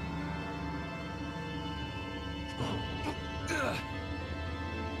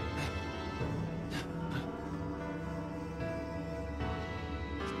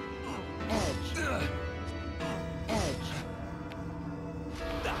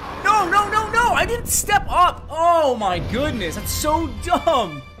 No, no, no, no! I didn't step up! Oh my goodness, that's so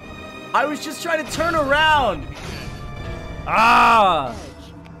dumb! I was just trying to turn around! Ah!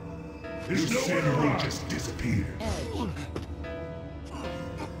 Your sin won't just disappear.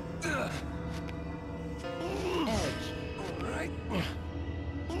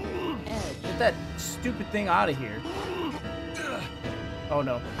 Get that stupid thing out of here. Oh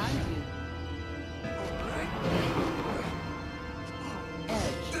no.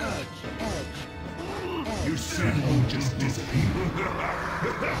 Your sin won't just disappear.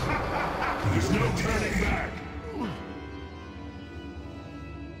 There's no turning back.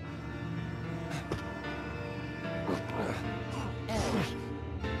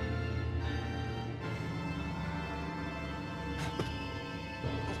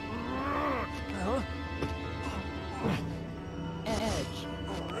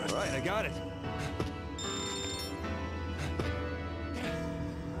 Right, I got it.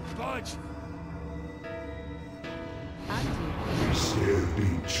 Budge. You're scared of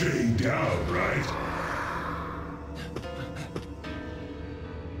being chained down, right?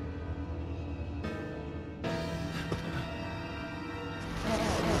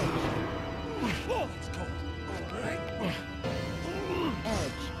 Oh, it's cold.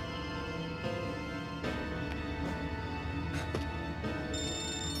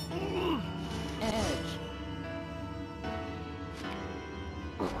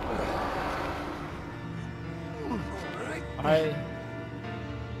 All right.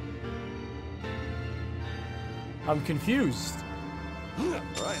 I'm confused.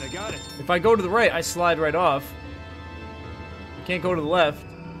 Right, I got it. If I go to the right, I slide right off. I can't go to the left.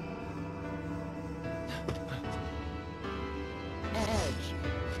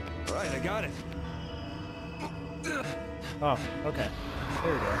 Right, I got it. Oh, okay.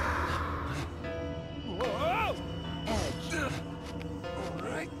 There we go. Whoa! All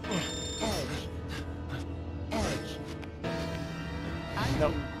right.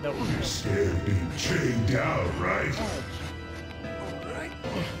 Nope, nope. You're scared of being chained down, right? All right.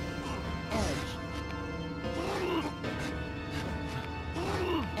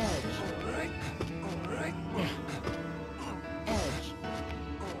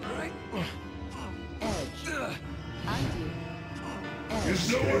 There's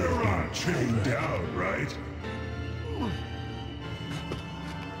nowhere to run. Chained down, right?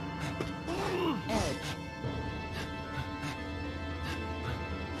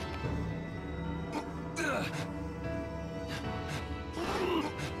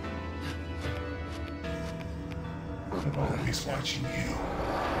 I'm always watching you.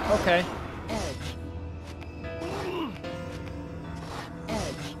 Okay.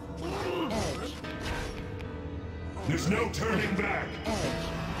 There's no turning back.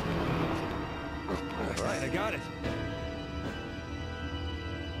 Right, I got it.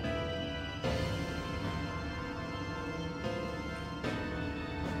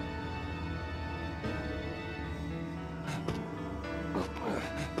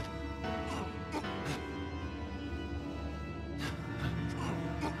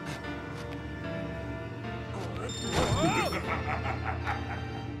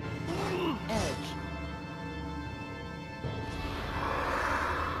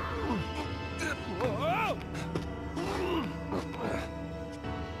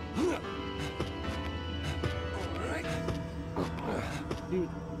 Dude,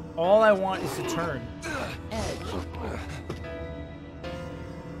 all I want is to turn.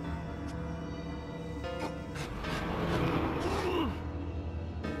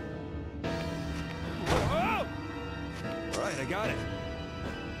 Right, I got it.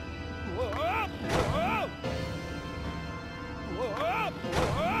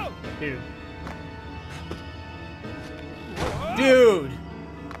 Dude. Dude!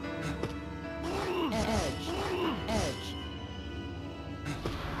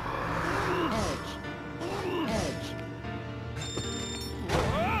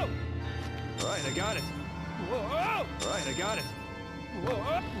 got it. Whoa! All right, I got it. Whoa!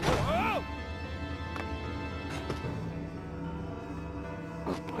 Whoa!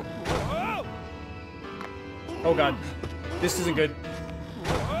 Whoa! Oh god, this isn't good.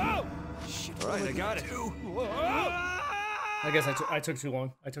 Whoa! Shit, all right, I got it. Whoa! I guess I took too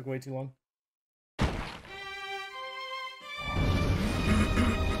long. I took way too long.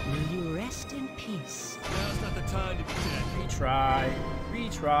 May you rest in peace. Now's not the time to be dead. Retry.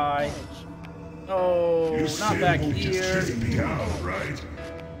 Retry. Oh, not back here. Just chasing me out, right?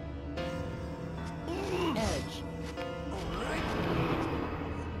 Edge.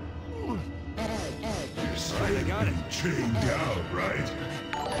 You're scared of being chained down, right?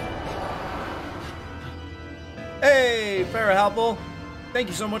 Hey, Farrah, thank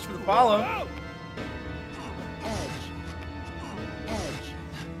you so much for the follow.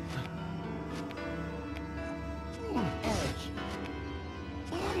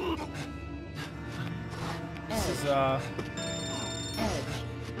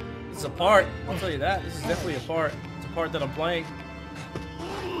 This is a part. I'll tell you that. This is definitely a part. It's a part that I'm playing.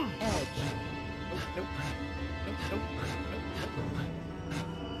 Nope.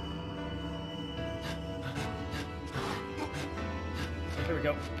 There we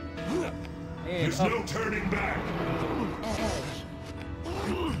go. And there's no turning back.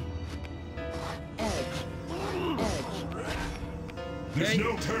 There's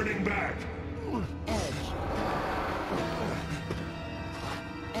no turning back.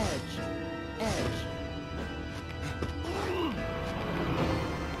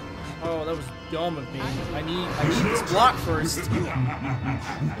 Oh, that was dumb of me. I need this block first.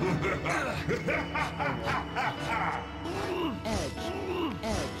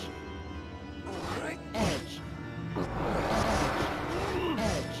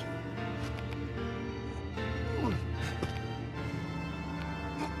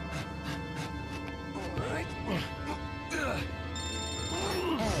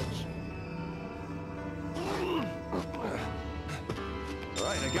 All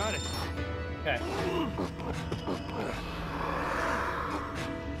right, I got it. Okay.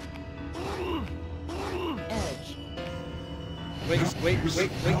 Wait.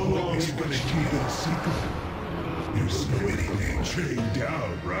 How long are you gonna keep it a secret? There's no anything chained down,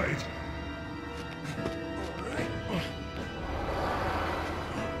 right?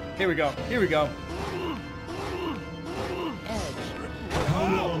 Here we go. How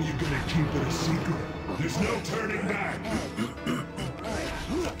long are you gonna keep it a secret? There's no turning back.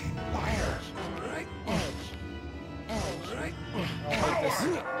 Fucking liar.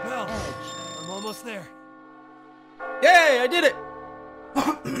 Well, I'm almost there. Yay, I did it!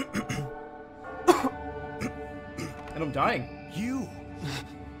 And I'm dying. You're...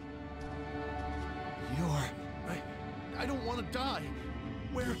 I don't want to die.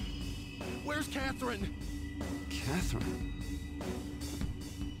 Where's Catherine? Catherine?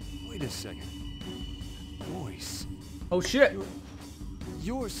 Wait a second. Voice. Oh shit.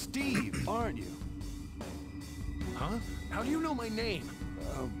 You're Steve, aren't you? Huh? How do you know my name?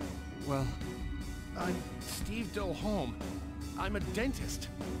 Well... I'm Steve Delholme. I'm a dentist.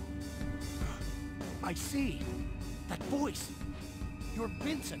 I see. That voice. You're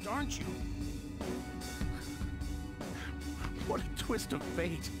Vincent, aren't you? What a twist of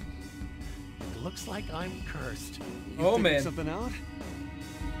fate. It looks like I'm cursed. Oh man. Something out?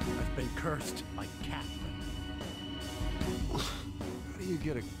 I've been cursed by Catherine. How do you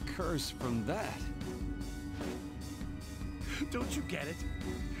get a curse from that? Don't you get it?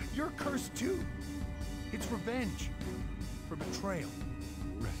 You're cursed too. It's revenge for betrayal.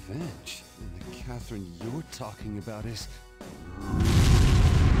 Revenge? And the Catherine you're talking about is...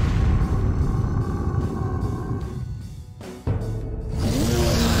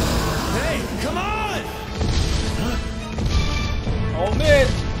 Hey, come on! Oh man.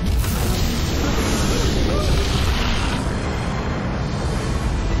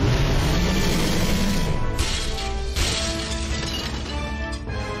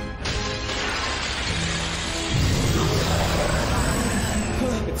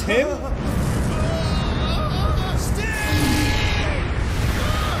 It's him?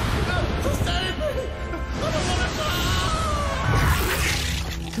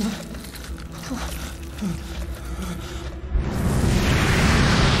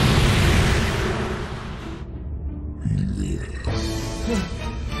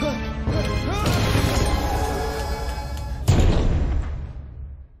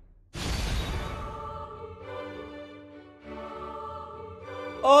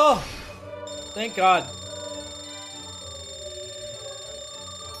 Oh, thank God.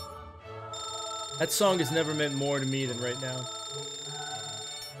 That song has never meant more to me than right now.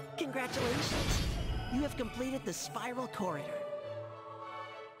 Congratulations. You have completed the spiral corridor.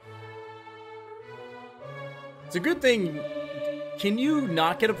 It's a good thing. Can you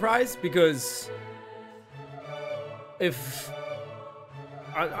not get a prize? Because if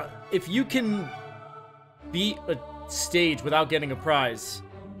you can beat a stage without getting a prize,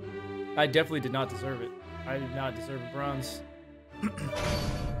 I definitely did not deserve it. I did not deserve a bronze.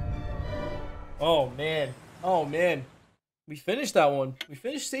 Oh man. Oh man. We finished that one. We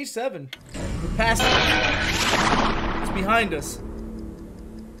finished stage 7. We passed it. It's behind us.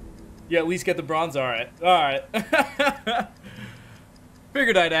 Yeah, at least get the bronze. Alright. Alright.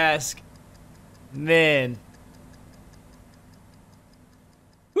 Figured I'd ask. Man.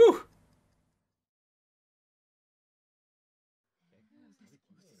 Whew.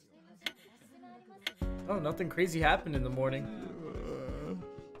 Oh, nothing crazy happened in the morning.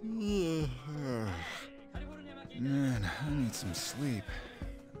 Man, I need some sleep.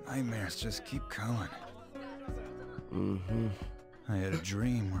 Nightmares just keep coming. I had a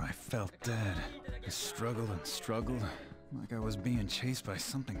dream where I felt dead. I struggled and struggled, like I was being chased by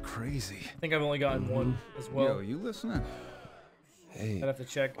something crazy. I think I've only gotten one as well. Yo, you listening? Hey, I'd have to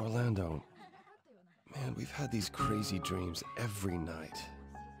check. Orlando. Man, we've had these crazy dreams every night.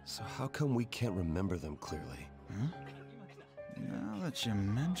 So how come we can't remember them clearly? Huh? Now that you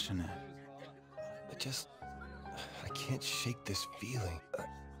mention it. I can't shake this feeling.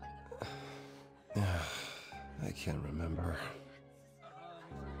 I can't remember.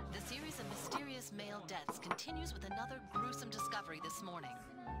 The series of mysterious male deaths continues with another gruesome discovery this morning.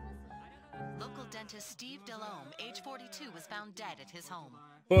 Local dentist Steve Delhomme, age 42, was found dead at his home.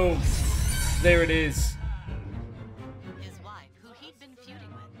 Boom. There it is. His wife, who he'd been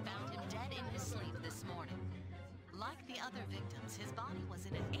feuding with, found him dead in his sleep this morning. Like the other victims, his body was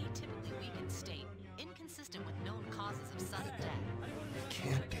in an atypically weakened state, inconsistent with known causes of sudden death. It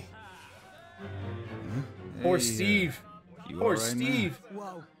can't be. Poor Steve. Poor right, Steve.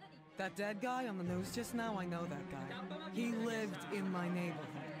 Whoa. That dead guy on the news just now, I know that guy. He lived in my neighborhood.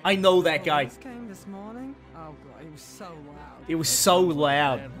 I know that guy. Police came this morning. Oh god, it was so loud. It was so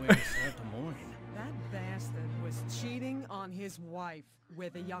loud. That bastard was cheating on his wife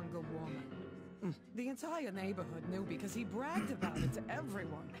with a younger woman. The entire neighborhood knew because he bragged about it to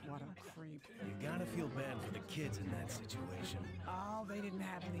everyone. What a creep. You gotta feel bad for the kids in that situation. Oh, they didn't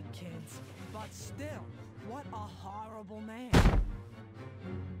have any kids. But still, what a horrible man.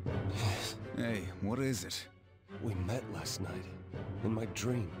 Hey, what is it? We met last night. In my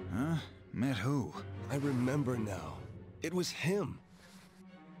dream. Huh? Met who? I remember now. It was him.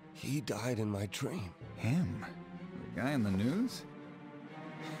 He died in my dream. Him? The guy in the news?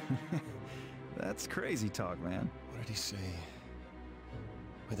 That's crazy talk, man. What did he say?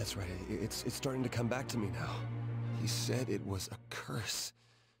 Wait, that's right. It's starting to come back to me now. He said it was a curse.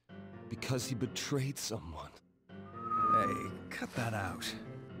 Because he betrayed someone. Hey, cut that out.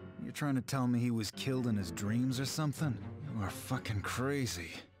 You're trying to tell me he was killed in his dreams or something? You are fucking crazy.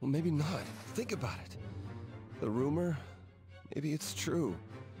 Well, maybe not. Think about it. The rumor, maybe it's true.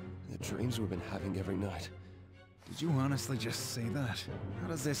 The dreams we've been having every night. Did you honestly just say that? How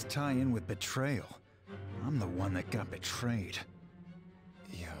does this tie in with betrayal? I'm the one that got betrayed.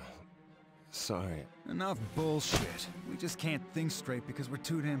 Yeah. Sorry. Enough bullshit. We just can't think straight because we're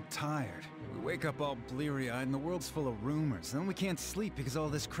too damn tired. We wake up all bleary-eyed and the world's full of rumors. Then we can't sleep because all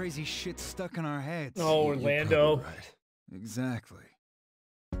this crazy shit's stuck in our heads. Oh, Orlando. Right. Exactly.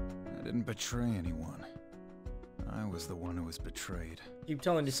 I didn't betray anyone. I was the one who was betrayed. Keep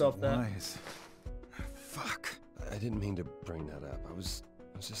telling yourself that. Why is... Fuck. I didn't mean to bring that up. I was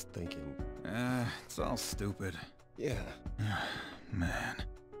just thinking. It's all stupid. Yeah. Man.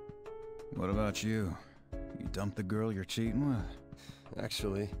 What about you? You dumped the girl you're cheating with?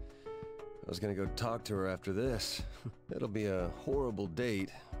 Actually, I was gonna go talk to her after this. It'll be a horrible date,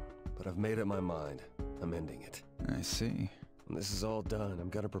 but I've made up my mind. I'm ending it. I see. When this is all done, I'm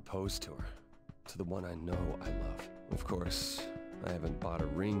gonna propose to her. To the one I know I love. Of course, I haven't bought a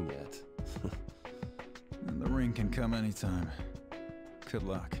ring yet. And the ring can come anytime. Good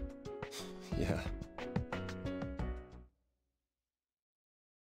luck. Yeah.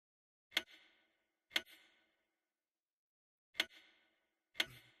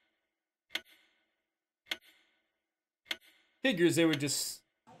 Figures they would just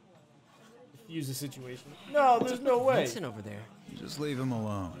diffuse the situation. No, there's no way. Vincent over there. Just leave him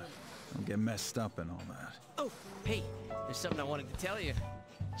alone. Don't get messed up and all that. Oh, hey, there's something I wanted to tell you.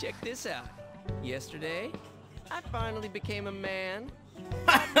 Check this out. Yesterday, I finally became a man.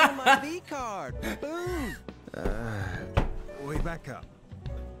 I got my V card. Boom. Wait, back up.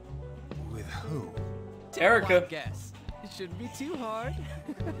 With who? Erica. Guess. It shouldn't be too hard.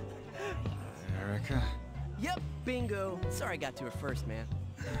 Erica? Yep, bingo. Sorry I got to her first, man.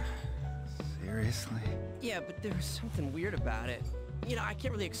 Seriously? Yeah, but there was something weird about it. You know, I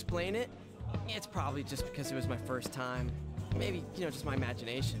can't really explain it. It's probably just because it was my first time. Maybe, you know, just my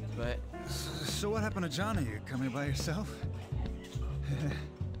imagination, but... So what happened to Johnny? You coming by yourself?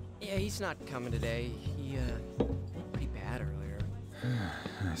 Yeah, he's not coming today. He, pretty bad earlier.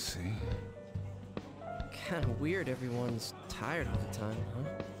 I see. Kinda weird everyone's tired all the time, huh?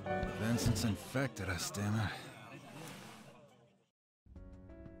 Vincent's infected us, damn it.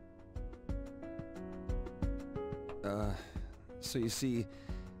 So you see,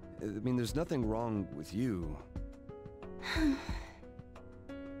 I mean, there's nothing wrong with you.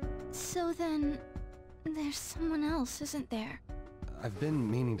 So then, there's someone else, isn't there? I've been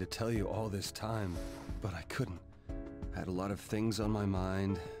meaning to tell you all this time, but I couldn't. I had a lot of things on my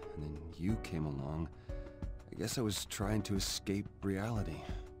mind, and then you came along. I guess I was trying to escape reality.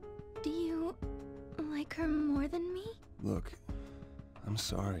 Do you like her more than me? Look, I'm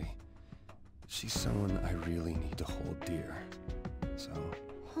sorry. She's someone I really need to hold dear. So...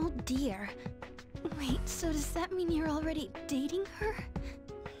 Oh dear. Wait, so does that mean you're already dating her?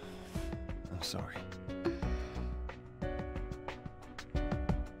 I'm sorry.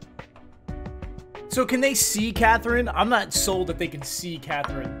 So can they see Catherine? I'm not sold that they can see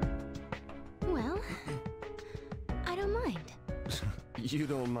Catherine. Well, I don't mind. You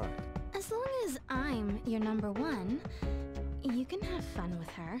don't mind? As long as I'm your number one, you can have fun with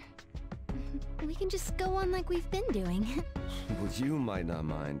her. We can just go on like we've been doing. Well, you might not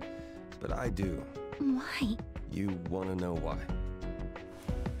mind, but I do. Why? You want to know why?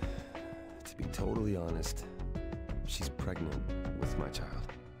 To be totally honest, she's pregnant with my child.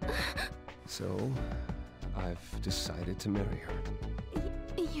 So, I've decided to marry her.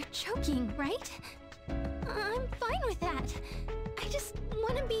 You're joking, right? I'm fine with that. I just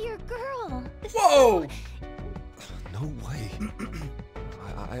want to be your girl. Whoa! No way.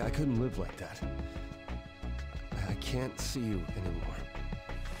 I couldn't live like that. I can't see you anymore.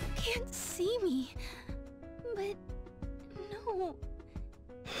 Can't see me, but no.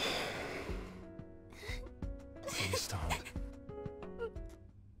 Please don't.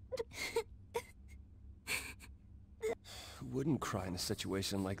 Who wouldn't cry in a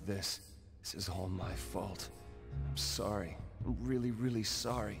situation like this? This is all my fault. I'm sorry. I'm really, really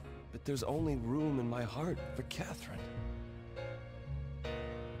sorry. But there's only room in my heart for Catherine.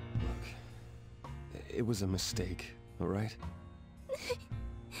 Look, it was a mistake, all right?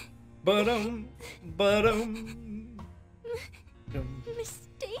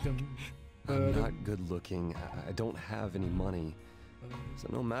 Mistake? I'm not good looking. I don't have any money. So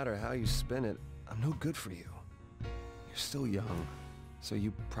no matter how you spin it, I'm no good for you. You're still young, so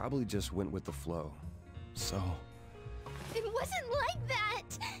you probably just went with the flow. So... It wasn't like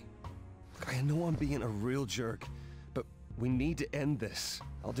that! I know I'm being a real jerk, but we need to end this.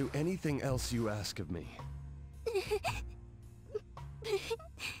 I'll do anything else you ask of me.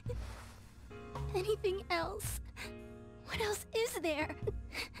 Anything else? What else is there?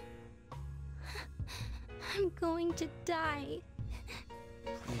 I'm going to die.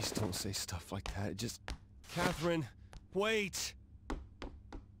 Please don't say stuff like that. Just... Catherine, wait!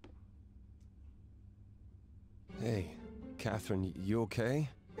 Hey, Catherine, you okay?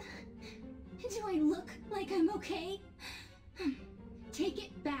 Do I look like I'm okay? Take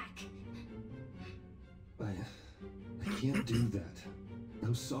it back. I can't do that.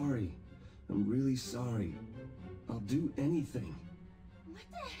 I'm sorry. I'm really sorry. I'll do anything. What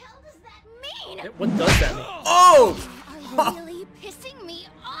the hell does that mean? What does that mean? Oh! You are really pissing me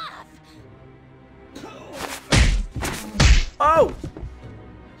off! Oh!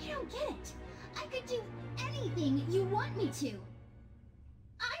 You don't get it. I could do anything you want me to.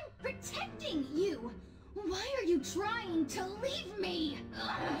 I'm protecting you. Why are you trying to leave me?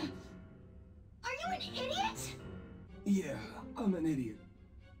 Ugh. Are you an idiot? Yeah, I'm an idiot.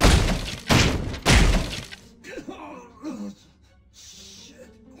 Shit.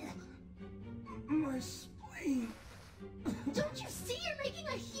 My spleen. Don't you see you're making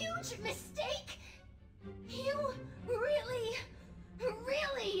a huge mistake? You really,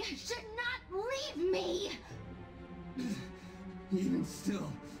 really should not leave me. Even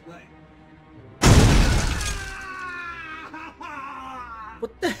still,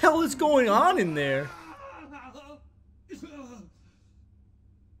 What the hell is going on in there?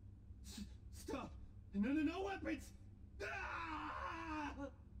 Stop! No weapons!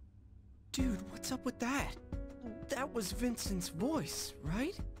 Dude, what's up with that? That was Vincent's voice,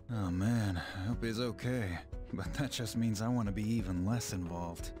 right? Oh man, I hope he's okay. But that just means I want to be even less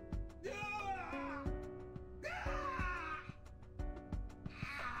involved.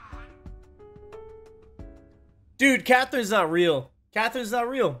 Dude, Catherine's not real. Catherine's not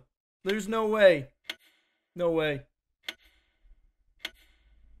real. There's no way. No way.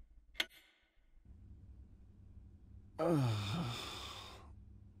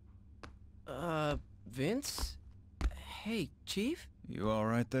 Vince? Hey, Chief? You all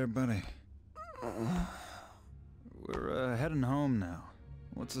right there, buddy? We're heading home now.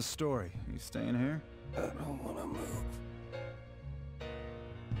 What's the story? You staying here? I don't want to move.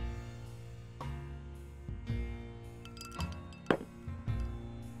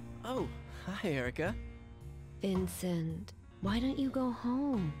 Oh, hi, Erica. Vincent, why don't you go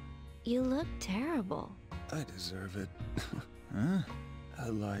home? You look terrible. I deserve it. Huh? I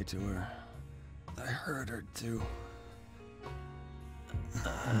lied to her. I hurt her too.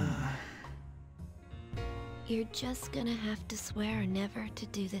 You're just gonna have to swear never to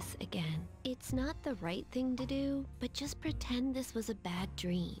do this again. It's not the right thing to do, but just pretend this was a bad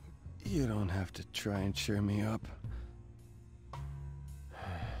dream. You don't have to try and cheer me up.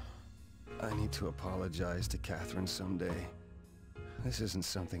 I need to apologize to Catherine someday. This isn't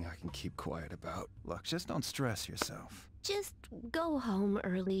something I can keep quiet about. Look, just don't stress yourself. Just go home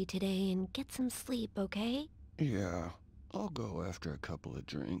early today and get some sleep, okay? Yeah, I'll go after a couple of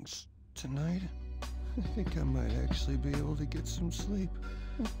drinks. Tonight, I think I might actually be able to get some sleep.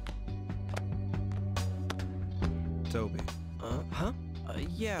 Toby. Huh?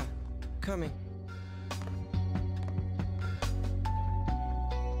 Yeah, coming.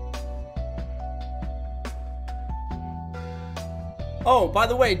 Oh, by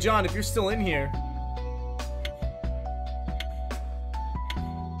the way, John, if you're still in here,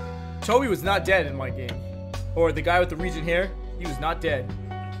 Toby was not dead in my game. Or the guy with the Regent hair, he was not dead.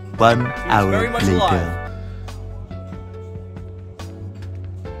 1 He was hour very much later. alive.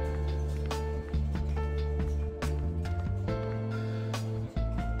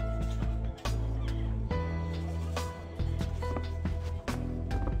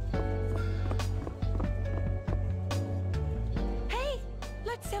 Hey,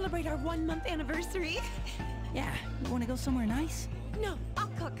 let's celebrate our 1-month anniversary. Yeah, you wanna go somewhere nice? No, I'll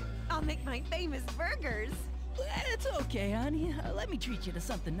cook. I'll make my famous burgers. It's okay, honey. Let me treat you to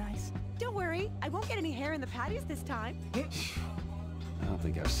something nice. Don't worry, I won't get any hair in the patties this time. I don't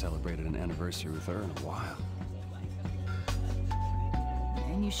think I've celebrated an anniversary with her in a while.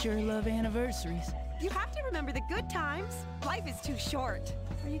 And you sure love anniversaries. You have to remember the good times. Life is too short.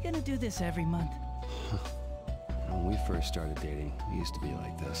 Are you gonna do this every month? When we first started dating, we used to be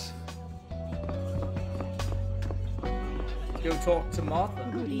like this. Go talk to Martha.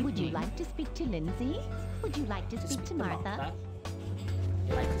 Would you like to speak to Lindsay? Would you like to speak to Martha? Would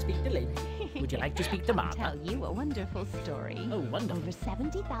you like to speak to Lindsay? Would you like to speak to Martha? I'll tell you a wonderful story. Oh, wonderful. Over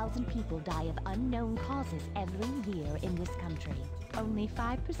 70,000 people die of unknown causes every year in this country. Only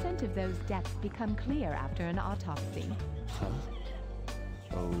 5% of those deaths become clear after an autopsy. Huh?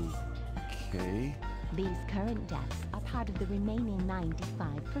 Okay. These current deaths are part of the remaining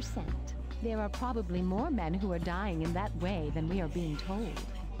 95%. There are probably more men who are dying in that way than we are being told.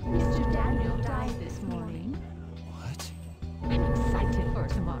 Mr. Daniel died this morning. What? I'm excited for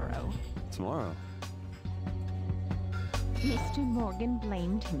tomorrow. Tomorrow? Mr. Morgan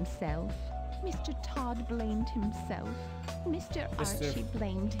blamed himself. Mr. Todd blamed himself. Mr. Archie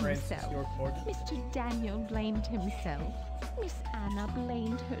blamed himself. Mr. Daniel blamed himself. Miss Anna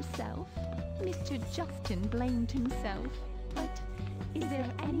blamed herself. Mr. Justin blamed himself. But is there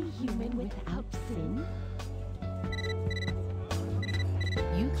any human without sin?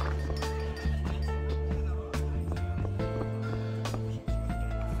 You.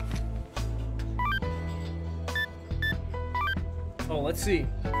 Oh, let's see.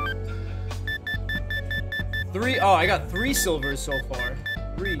 3. Oh, I got 3 silvers so far.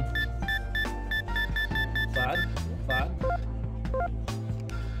 3. Glad. Glad.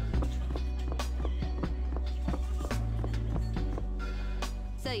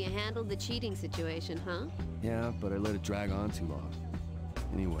 So you handled the cheating situation, huh? Yeah, but I let it drag on too long.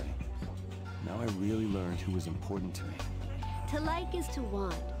 Anyway, now I really learned who was important to me. To like is to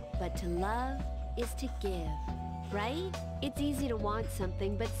want, but to love is to give, right? It's easy to want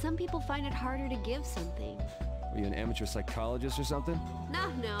something, but some people find it harder to give something. Are you an amateur psychologist or something?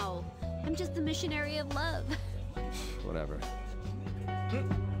 No. I'm just the missionary of love. Whatever.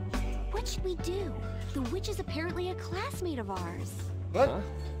 What should we do? The witch is apparently a classmate of ours. What? Huh?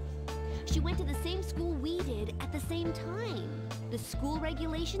 She went to the same school we did at the same time. The school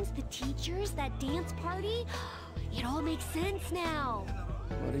regulations, the teachers, that dance party. It all makes sense now.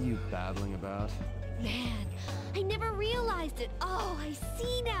 What are you babbling about? Man, I never realized it. Oh, I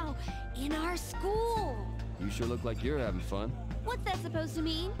see now. In our school. You sure look like you're having fun. What's that supposed to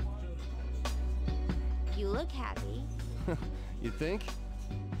mean? You look happy. You think?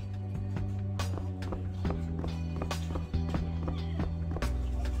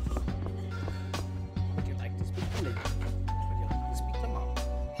 Would you like to speak to Lily? Would you like to speak to Mom?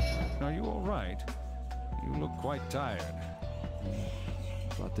 Are you all right? You look quite tired.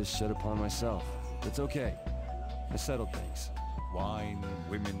 Brought this shit upon myself. It's okay. I settled things. Wine,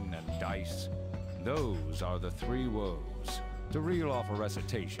 women, and dice. Those are the three woes. To reel off a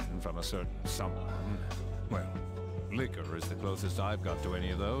recitation from a certain someone. Well, liquor is the closest I've got to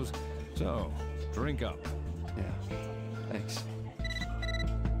any of those. So, drink up. Yeah, thanks.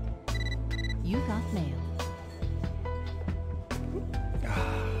 You got mail.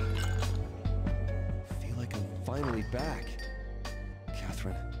 Feel like I'm finally back.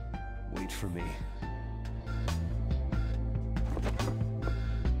 Catherine, wait for me.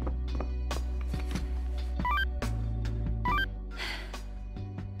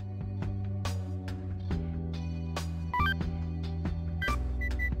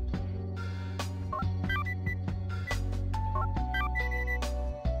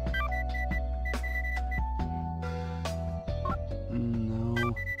 No.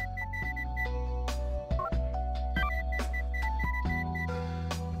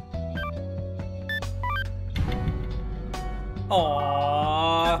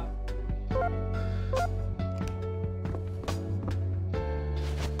 Aww.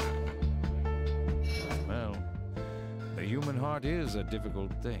 Well, the human heart is a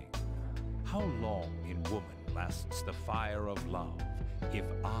difficult thing. How long in woman lasts the fire of love if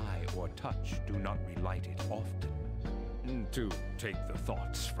eye or touch do not relight it often? To take the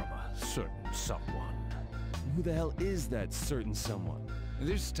thoughts from a certain someone. Who the hell is that certain someone?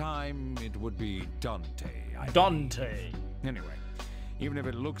 This time it would be Dante. Dante. Anyway, even if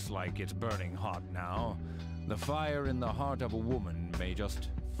it looks like it's burning hot now, the fire in the heart of a woman may just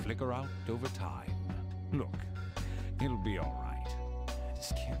flicker out over time. Look, it'll be all right. I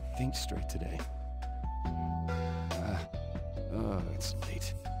just can't think straight today. Oh, it's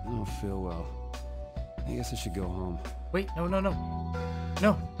late. I don't feel well. I guess I should go home. Wait, no.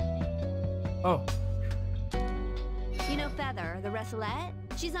 No. Oh. You know Feather, the wrestlerette?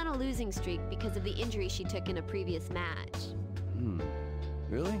 She's on a losing streak because of the injury she took in a previous match.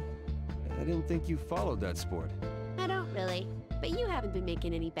 Really? I didn't think you followed that sport. I don't really, but you haven't been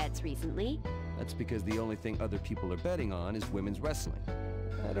making any bets recently. That's because the only thing other people are betting on is women's wrestling.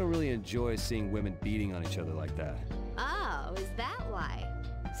 I don't really enjoy seeing women beating on each other like that. Oh, is that why?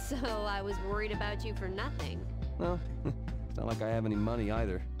 So I was worried about you for nothing. Well, it's not like I have any money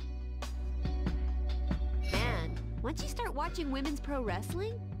either. Man, once you start watching women's pro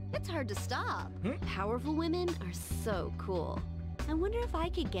wrestling, it's hard to stop. Powerful women are so cool. I wonder if I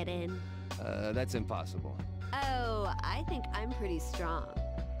could get in. That's impossible. Oh, I think I'm pretty strong.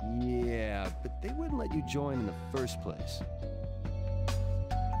 Yeah, but they wouldn't let you join in the first place.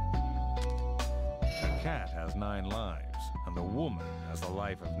 A cat has 9 lives, and a woman has the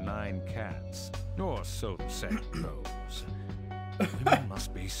life of 9 cats. Or so the saying goes. Women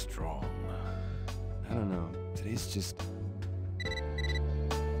must be strong. I don't know. Today's just...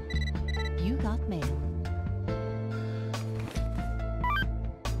 You got mail.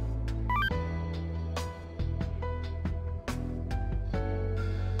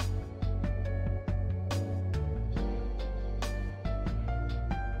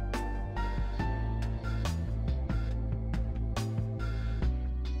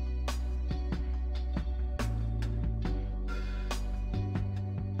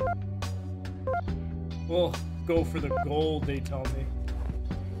 We'll go for the gold, they tell me.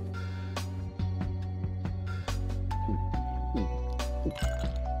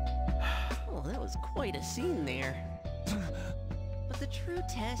 Oh, that was quite a scene there. But the true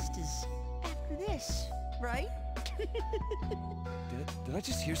test is after this, right? Did I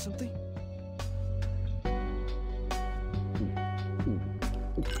just hear something?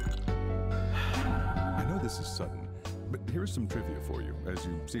 I know this is sudden, but here's some trivia for you, as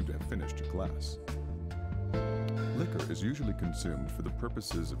you seem to have finished your glass. Liquor is usually consumed for the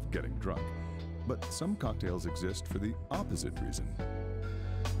purposes of getting drunk, but some cocktails exist for the opposite reason.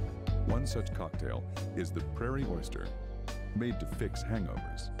 One such cocktail is the Prairie Oyster, made to fix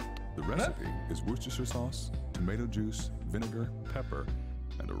hangovers. The recipe is Worcestershire sauce, tomato juice, vinegar, pepper,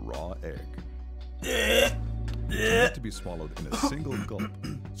 and a raw egg. It's meant to be swallowed in a single gulp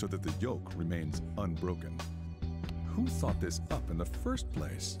so that the yolk remains unbroken. Who thought this up in the first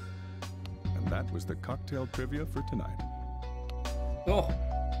place? And that was the cocktail trivia for tonight. Oh.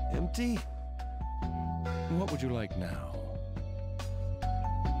 Empty? What would you like now?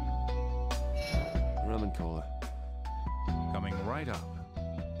 Rum and cola. Coming right up.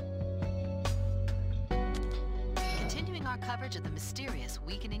 Continuing our coverage of the mysterious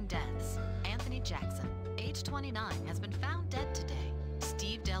weakening deaths, Anthony Jackson, age 29, has been found dead today.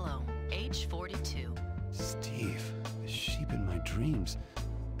 Steve Delhomme, age 42. Steve, the sheep in my dreams.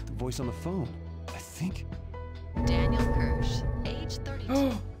 The voice on the phone. I think. Daniel Kirsch, age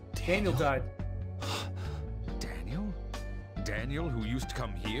 32. Daniel died. Daniel? Daniel, who used to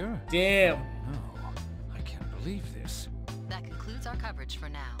come here? Damn. No, I can't believe this. That concludes our coverage for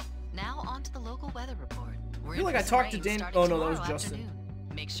now. Now on to the local weather report. I feel like I talked to Daniel. Oh no, that was Justin.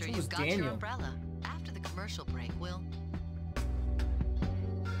 Afternoon. Make sure It was you've got Daniel. your umbrella. After the commercial break, we'll...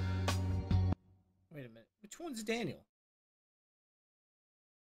 Wait a minute. Which one's Daniel?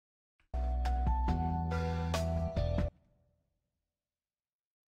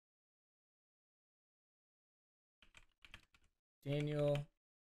 Daniel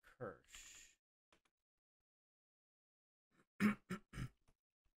Kirsch.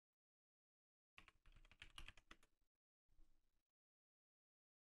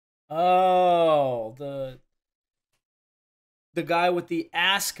 Oh, the guy with the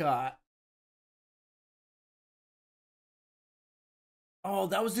ascot. Oh,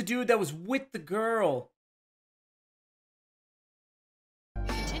 that was the dude that was with the girl.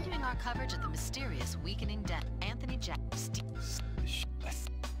 Continuing our coverage of the mysterious weakening death, Anthony Jackson.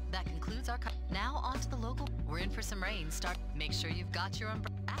 That concludes our now on to the local. We're in for some rain. Make sure you've got your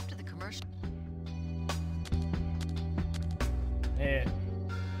umbrella after the commercial. Yeah.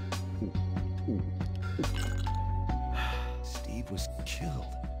 Steve was killed.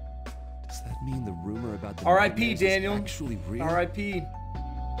 Does that mean the rumor about the R.I.P. nightmares is Daniel. actually real? R.I.P.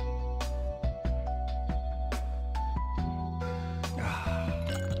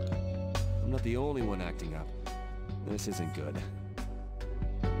 I'm not the only one acting up. This isn't good.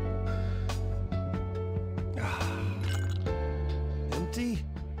 Empty?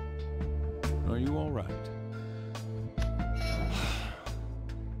 Are you all right?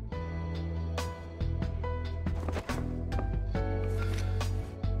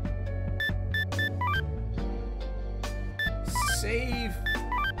 Save.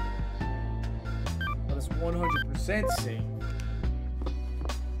 That is 100% safe.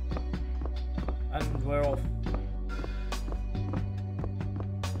 And we're off.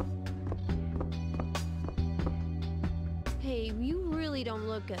 Hey, you really don't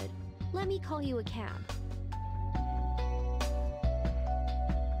look good. Let me call you a cab.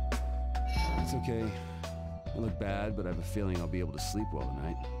 It's okay. I look bad, but I have a feeling I'll be able to sleep well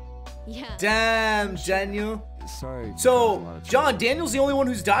tonight. Yeah. Damn, Daniel. Sorry. So, John, Daniel's the only one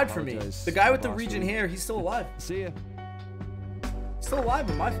who's died for me. Apologize, The guy with the boss Regent man. hair, he's still alive. See ya. Still alive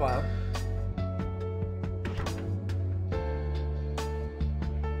in my file.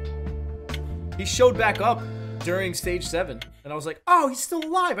 He showed back up during stage 7, and I was like, oh, he's still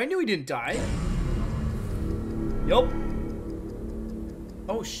alive. I knew he didn't die. Yup.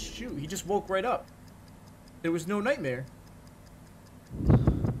 Oh, shoot. He just woke right up. There was no nightmare.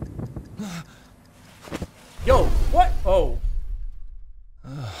 Yo, what? Oh.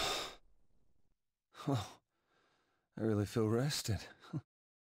 Oh, I really feel rested.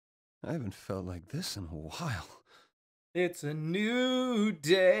 I haven't felt like this in a while. It's a new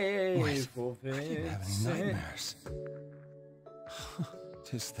day. Wait, for I didn't have any Vincent. nightmares.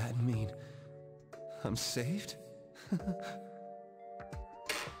 Does that mean I'm saved?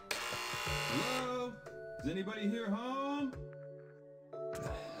 Hello? Is anybody here home?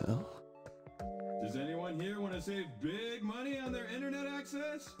 The hell? Does anyone here want to save big money on their internet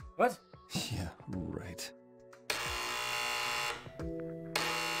access? What? Yeah, right.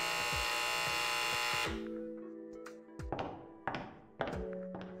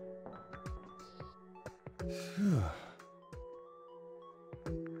 Phew.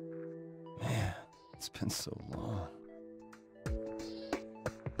 Man, it's been so long.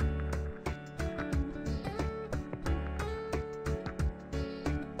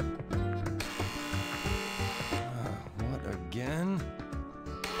 What again?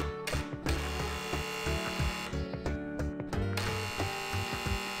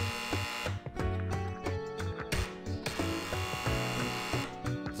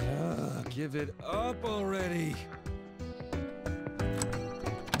 Give it up already.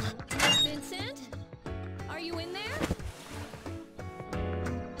 Vincent? Are you in there?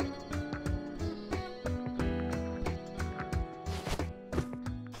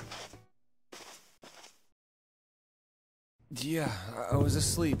 Yeah, I was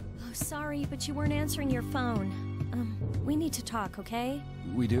asleep. Oh, sorry, but you weren't answering your phone. We need to talk, okay?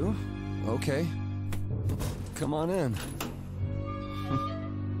 We do? Okay. Come on in.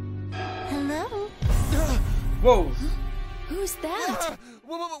 Hello? Whoa. Who's that?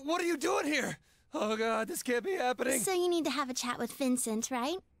 What are you doing here? Oh God, this can't be happening. So you need to have a chat with Vincent,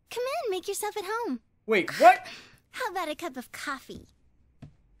 right? Come in, make yourself at home. Wait, what? How about a cup of coffee?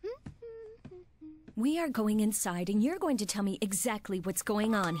 We are going inside, and you're going to tell me exactly what's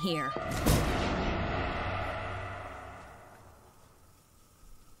going on here.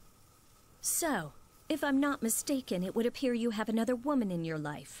 So, if I'm not mistaken, it would appear you have another woman in your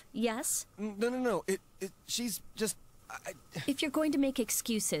life, yes? No. She's just... If you're going to make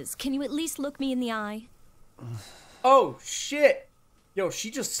excuses, can you at least look me in the eye? Oh, shit. Yo,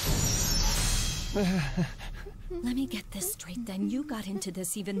 she just... Let me get this straight then. You got into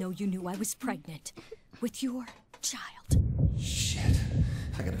this even though you knew I was pregnant. With your child. Shit.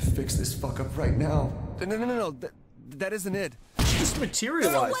 I gotta fix this fuck up right now. No. That isn't it. Just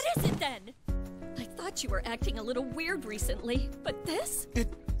materialized. So what is it then? I thought you were acting a little weird recently, but this?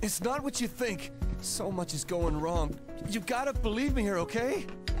 It's not what you think. So much is going wrong. You gotta believe me here, okay?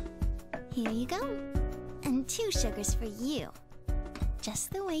 Here you go. And 2 sugars for you.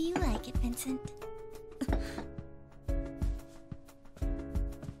 Just the way you like it, Vincent.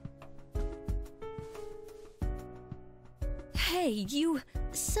 Hey, you...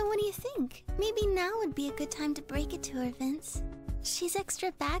 So what do you think? Maybe now would be a good time to break it to her, Vince. She's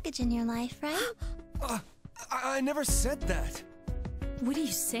extra baggage in your life, right? I never said that. What are you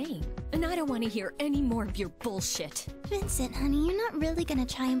saying? And I don't want to hear any more of your bullshit. Vincent, honey, you're not really gonna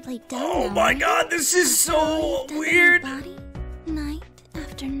try and play dumb. Oh my God, this is so weird. Body, night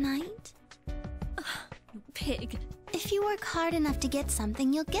after night. You pig. If you work hard enough to get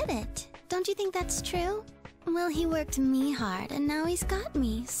something, you'll get it. Don't you think that's true? Well, he worked me hard, and now he's got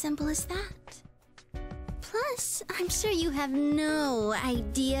me. Simple as that. Plus, I'm sure you have no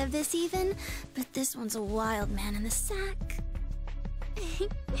idea of this even, but this one's a wild man in the sack.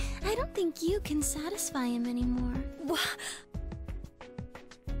 I don't think you can satisfy him anymore.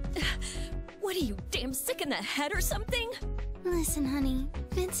 What are you, damn sick in the head or something? Listen, honey,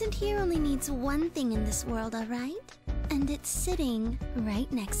 Vincent here only needs one thing in this world, alright? And it's sitting right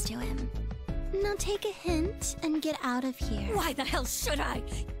next to him. Now take a hint and get out of here. Why the hell should I?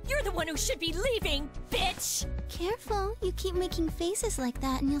 You're the one who should be leaving, bitch! Careful, you keep making faces like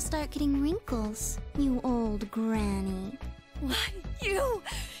that and you'll start getting wrinkles. You old granny. Why, you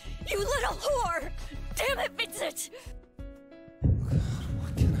little whore! Damn it, Vincent!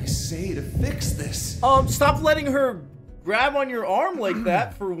 What can I say to fix this? Stop letting her grab on your arm like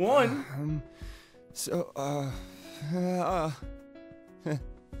that, for one.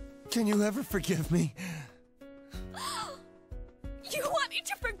 Can you ever forgive me? You want me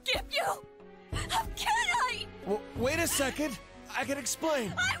to forgive you? How can I? Well, wait a second. I can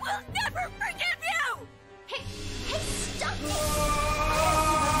explain. I will never forgive you! Hey, stop it!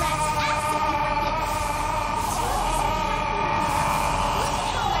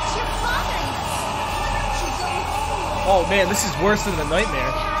 Oh man, this is worse than the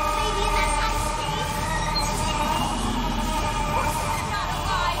nightmare.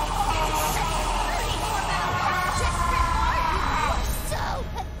 So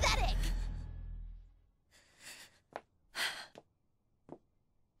pathetic!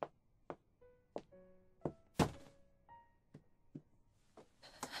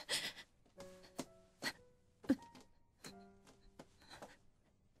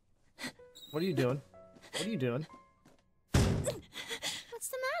 What are you doing? What are you doing? What's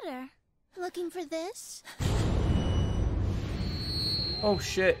the matter? Looking for this? Oh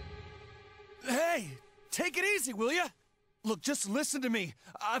shit. Hey, take it easy, will ya? Look, just listen to me.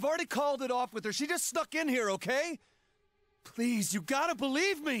 I've already called it off with her. She just snuck in here, okay? Please, you gotta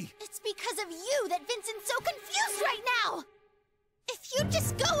believe me. It's because of you that Vincent's so confused right now! If you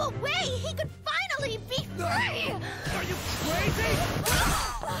just go away, he could finally be free! Are you crazy?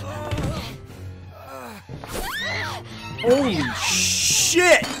 Holy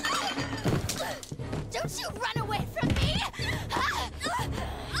shit! Don't you run away from me!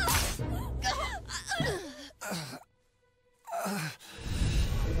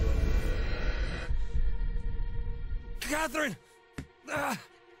 Catherine!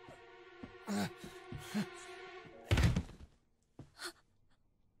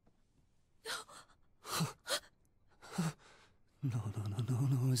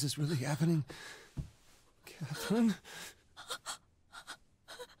 No, is this really happening? Catherine?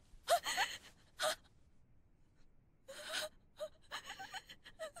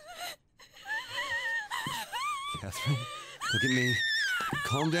 Catherine, look at me.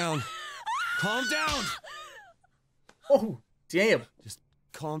 Calm down. Calm down! Oh, damn. Just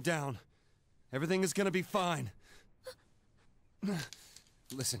calm down. Everything is gonna be fine.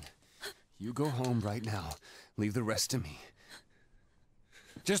 Listen, you go home right now. Leave the rest to me.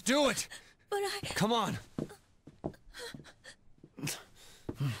 Just do it! But I... Come on!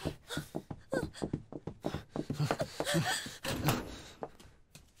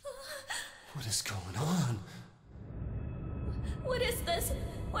 What is going on? What is this?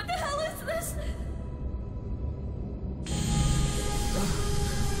 What the hell is this?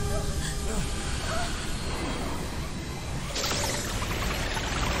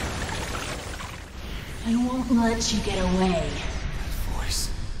 I won't let you get away. That voice.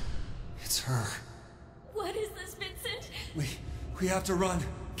 It's her. What is this, Vincent? We have to run.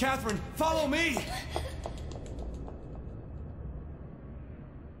 Catherine, follow me!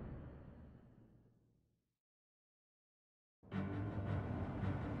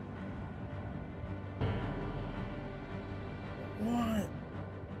 What?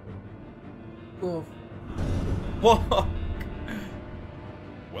 Oh. Whoa.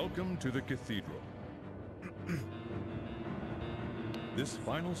 Welcome to the cathedral. This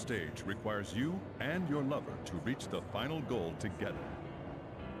final stage requires you and your lover to reach the final goal together.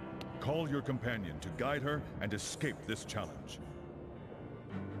 Call your companion to guide her and escape this challenge.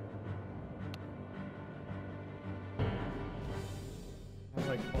 I was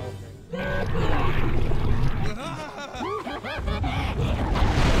like,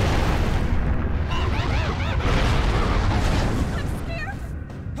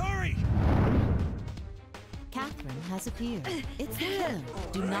 Hurry! Catherine has appeared. It's the killer.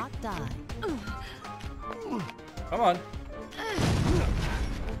 Do not die. Come on.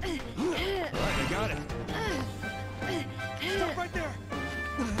 Right, I got it. Stop right there!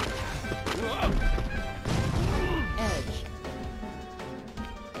 Edge.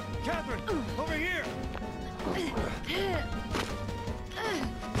 Catherine, over here!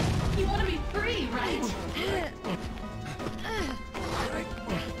 You want to be free, right?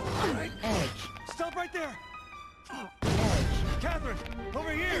 Edge. Stop right there! Catherine,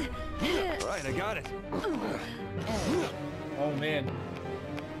 over here! Right, I got it. Oh man.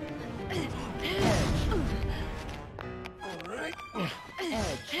 Alright.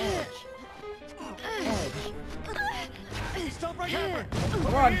 Edge. Stop right here!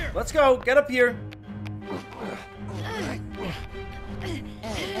 Come on, let's go. Get up here.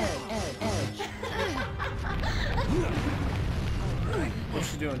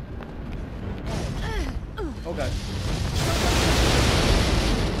 What's she doing? Okay.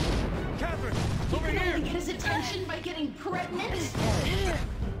 Catherine, You over can here! only get his attention by getting pregnant.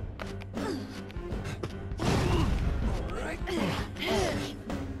 Right.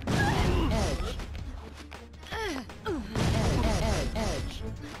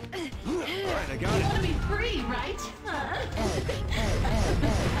 Alright, I got You it. want to be free, right?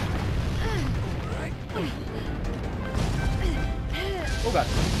 Right. Oh god.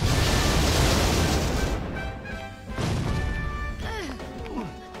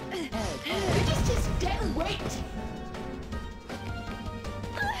 You're just his dead weight.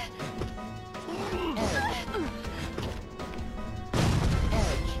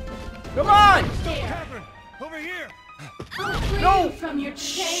 Come on! Catherine, over here! I'll free No! you from your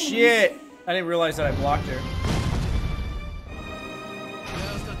chains. Shit! I didn't realize that I blocked her.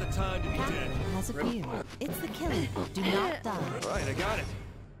 Now's not the time to be dead. Has appeared. It's the killer. Do not die. Right, I got it.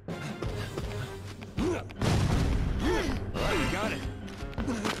 Right, you got it.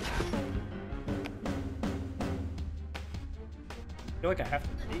 I feel like I have to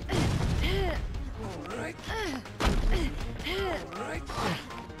take it. Alright. Alright.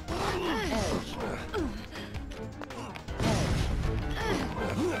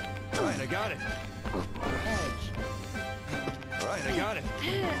 Right, I got it. Right, I got it.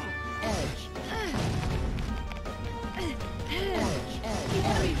 You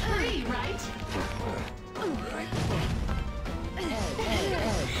want to be free, right?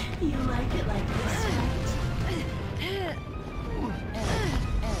 You like it like this, right?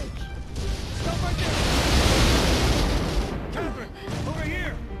 Stop right there! Catherine, over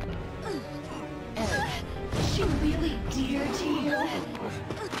here! Is she really dear to you?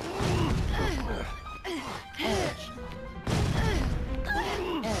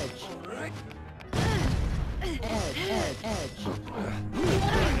 You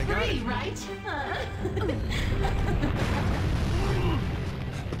want to be free, right?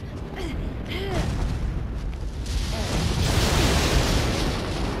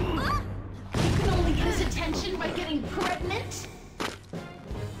 You can only get his attention by getting pregnant?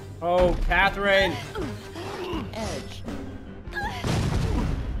 Oh, Catherine!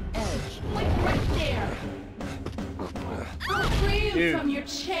 Like right there. I'll free you Dude. from your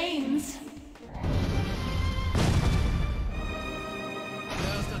chains.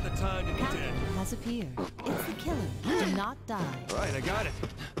 Now's not the time to be dead. Has appeared. It's the killer. Do not die. Right, I got it.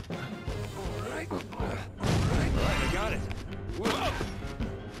 Alright, I got it. Whoa!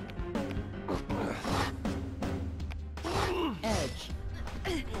 Edge.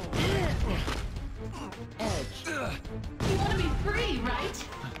 Edge. You want to be free, right?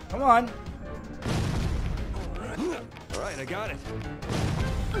 Come on. Alright, I got it.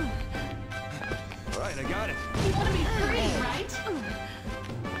 Alright, I got it. You want to be free, right?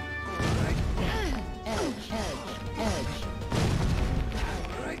 Edge. Edge.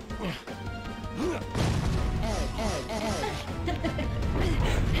 Alright.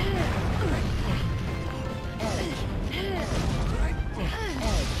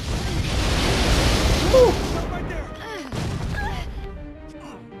 Right there.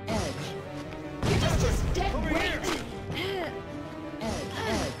 You're just dead weight.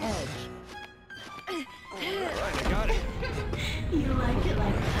 Alright, I got it. You like it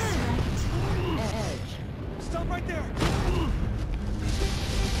like this, right? Stop right there.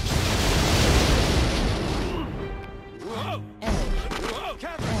 Whoa! Whoa,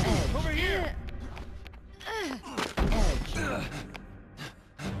 Catherine! Over here!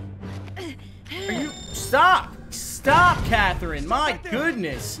 Are you... Stop! Stop, Catherine! My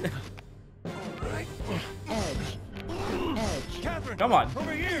goodness! Catherine! Come on.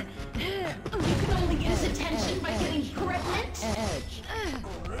 Over here! You can only get his attention by getting pregnant.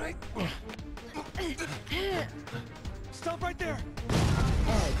 Alright. Stop right there!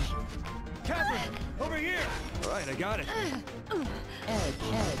 Catherine! Over here! Alright, I got it.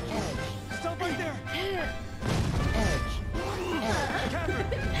 Stop right there! Catherine!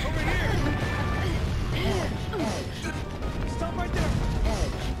 Over here! Stop right there!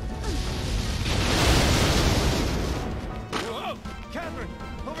 Whoa! Catherine!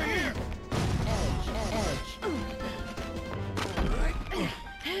 Over here!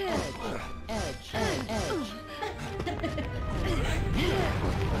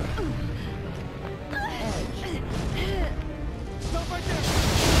 Stop right there!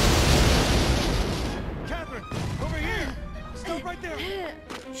 Catherine! Over here! Stop right there!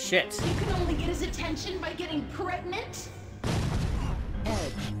 Shit. You can only get his attention by getting pregnant.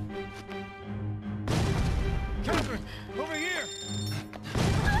 Catherine! Over here!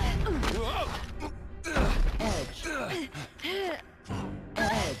 Whoa!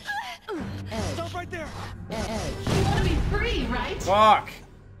 Stop right there! You want to be free, right? Fuck!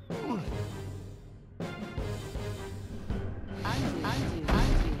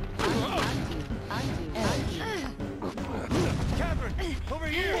 Catherine! Over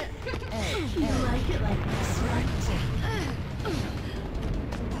here! You like it like this, right?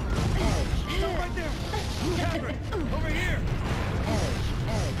 Stop right there! Catherine! Over here!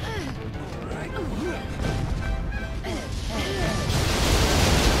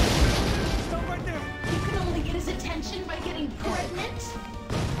 Stop right there! You can only get his attention by getting pregnant.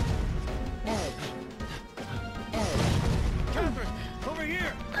 Catherine! Over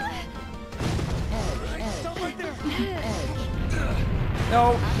here! Stop right there!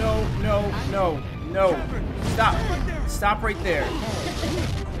 No, no, no, no, no. Stop. Stop right there.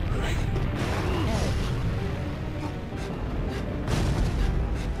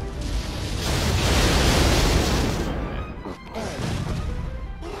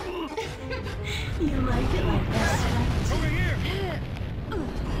 You like it like this, right? Over here!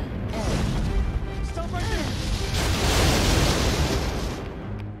 Stop right there!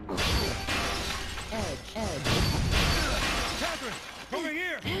 Catherine! Over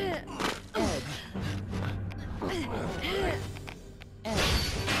here!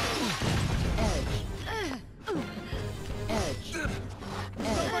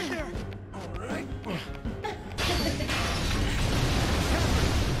 Stop right there! Alright. Catherine!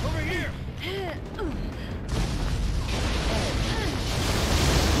 Over here!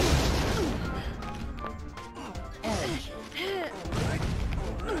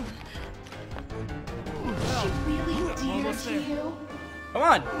 She really dear to you. Come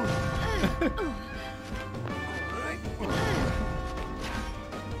on. You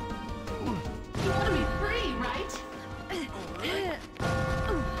want to be free, right?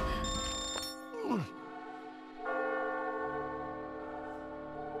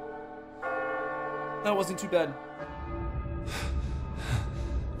 That wasn't too bad.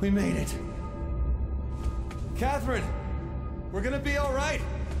 We made it. Catherine! We're gonna be alright!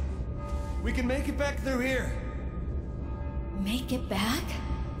 We can make it back through here! Make it back?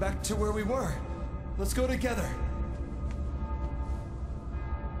 Back to where we were. Let's go together.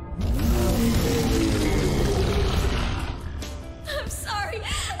 I'm sorry.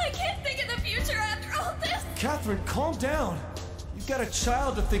 I can't think of the future after all this. Catherine, calm down. You've got a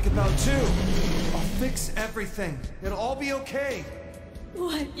child to think about too. I'll fix everything. It'll all be okay.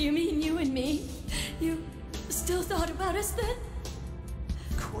 What, you mean you and me? You still thought about us then?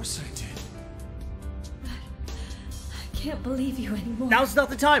 Of course I did. I can't believe you anymore. Now's not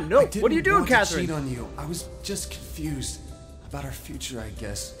the time. No. What are you doing, Catherine? I didn't want to cheat on you. I was just confused about our future, I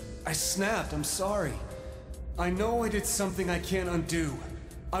guess. I snapped. I'm sorry. I know I did something I can't undo.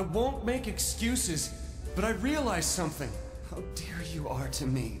 I won't make excuses, but I realized something. How dear you are to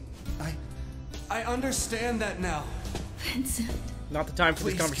me. I understand that now. Vincent. Not the time for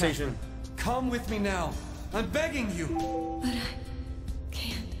this conversation. Catherine, come with me now. I'm begging you. But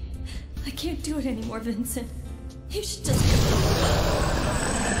I can't do it anymore, Vincent. You should just...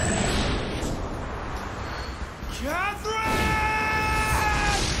 Catherine!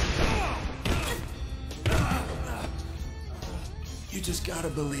 You just gotta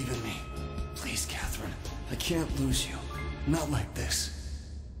believe in me. Please, Catherine. I can't lose you. Not like this.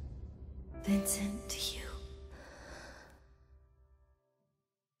 Vincent, to you.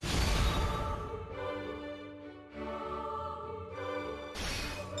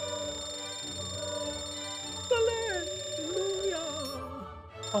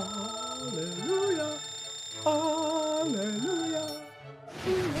 Hallelujah. Hallelujah.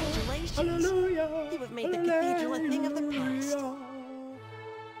 Congratulations. Hallelujah. You have made the cathedral a thing of the past.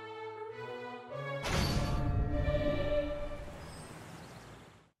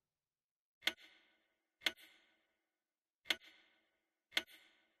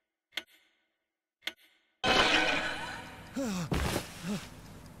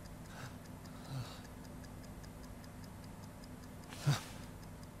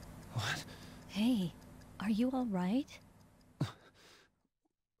 What? Hey, are you all right?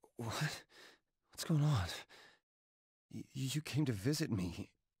 What? What's going on? You came to visit me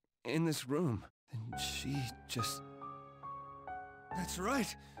in this room, and she just... That's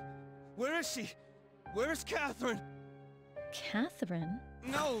right! Where is she? Where's Catherine? Catherine?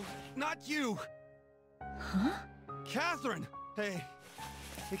 No, not you! Huh? Catherine! Hey,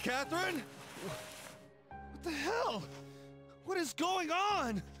 Catherine? What the hell? What is going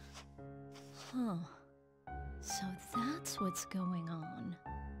on? Huh. So that's what's going on.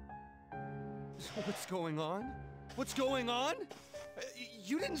 What's going on? What's going on?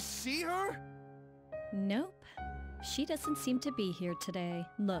 You didn't see her? Nope. She doesn't seem to be here today.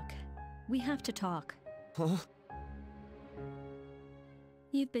 Look, we have to talk. Huh?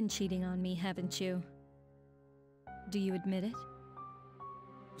 You've been cheating on me, haven't you? Do you admit it?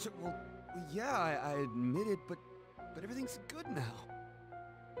 Well, yeah, I admit it, but everything's good now.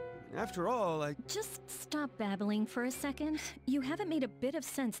 After all, Just stop babbling for a second. You haven't made a bit of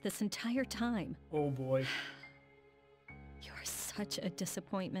sense this entire time. Oh boy. You're such a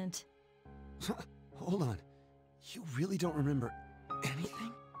disappointment. Hold on. You really don't remember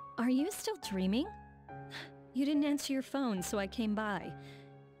anything? Are you still dreaming? You didn't answer your phone, so I came by.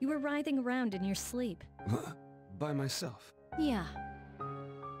 You were writhing around in your sleep. By myself? Yeah.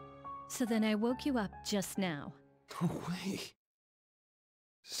 So then I woke you up just now. No way.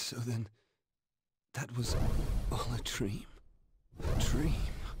 So then, that was all a dream? A dream?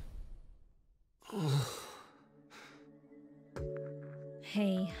 Oh.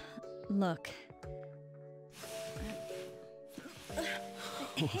 Hey, look.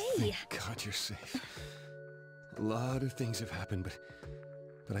 Oh, Hey! Thank God you're safe. A lot of things have happened,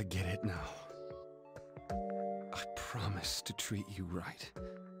 but I get it now. I promise to treat you right.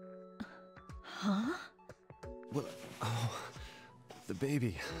 Huh? Well, the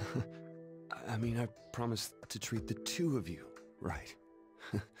baby. I mean, I promise to treat the two of you right.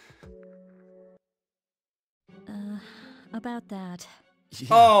 About that. Yeah,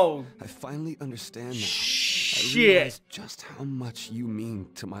 Oh! I finally understand now. Shit! I realize just how much you mean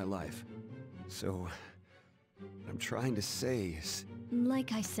to my life. So, what I'm trying to say is...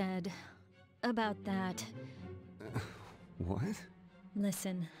 Like I said, about that. What?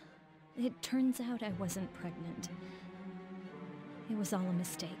 Listen, it turns out I wasn't pregnant. It was all a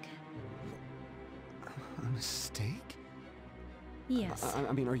mistake. A mistake? Yes.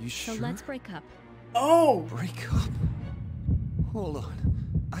 I mean, are you sure? So let's break up. Oh! Break up? Hold on.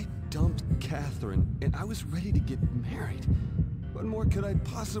 I dumped Catherine, and I was ready to get married. What more could I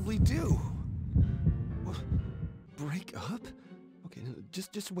possibly do? What? Break up? Okay, no,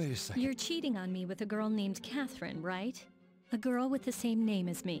 just wait a second. You're cheating on me with a girl named Catherine, right? A girl with the same name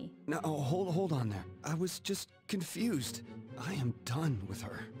as me. No, hold on there. I was just confused. I am done with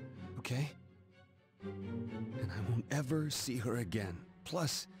her, okay? And I won't ever see her again.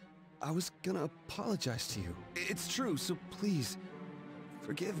 Plus, I was gonna apologize to you. It's true, so please,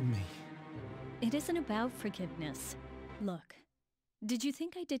 forgive me. It isn't about forgiveness. Look, did you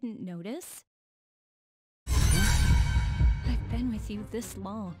think I didn't notice? I've been with you this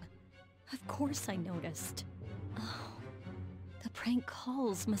long. Of course I noticed. Oh, the prank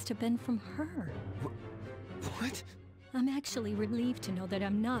calls must have been from her. What? I'm actually relieved to know that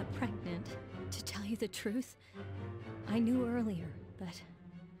I'm not pregnant. To tell you the truth, I knew earlier, but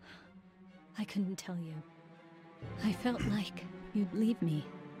I couldn't tell you. I felt like you'd leave me.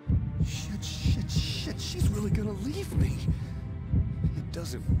 Shit, she's really gonna leave me. It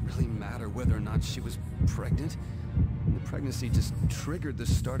doesn't really matter whether or not she was pregnant. The pregnancy just triggered the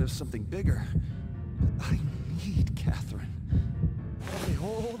start of something bigger. I need Catherine. Okay,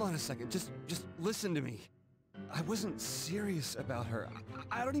 hold on a second. Just listen to me. I wasn't serious about her.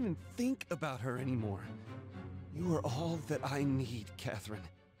 I don't even think about her anymore. You are all that I need, Catherine.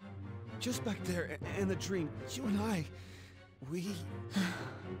 Just back there in the dream, you and I, we...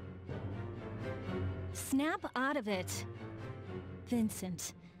 Snap out of it.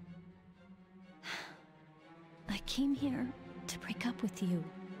 Vincent. I came here to break up with you.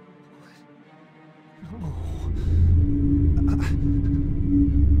 No.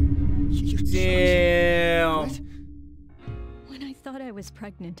 Damn. When I thought I was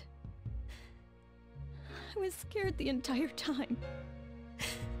pregnant, I was scared the entire time.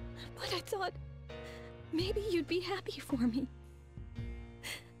 But I thought maybe you'd be happy for me.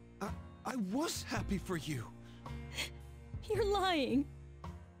 I was happy for you. You're lying.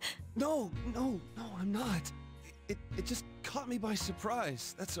 No, I'm not. It just caught me by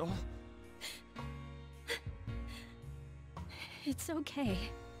surprise, that's all. It's okay.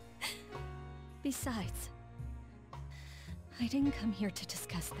 Besides, I didn't come here to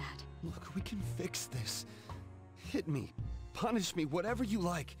discuss that. Look, we can fix this. Hit me, punish me, whatever you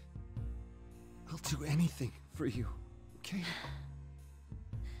like. I'll do anything for you, okay?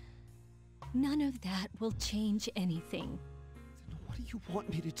 None of that will change anything. Then what do you want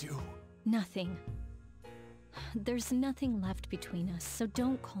me to do? Nothing. There's nothing left between us, so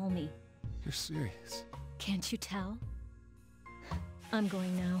don't call me. You're serious? Can't you tell? I'm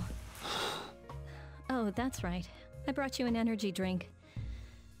going now. Oh, that's right. I brought you an energy drink.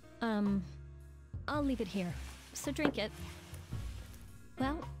 I'll leave it here, so drink it.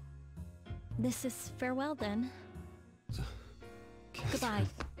 Well, this is farewell then. Goodbye.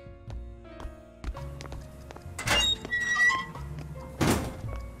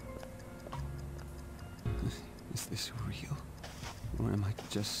 Is this real? Or am I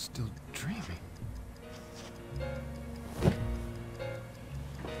just still dreaming?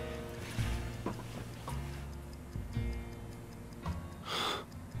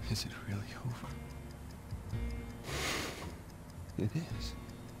 Is it really over? It is.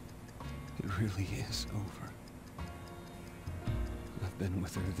 It really is over. I've been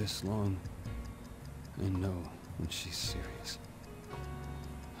with her this long. I know when she's serious.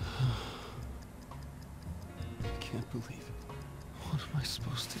 I can't believe it. What am I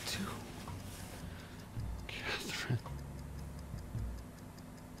supposed to do? Catherine.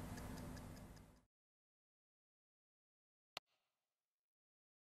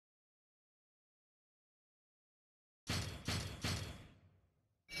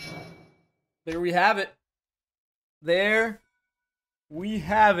 There we have it. There we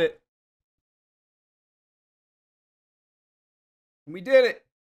have it. We did it.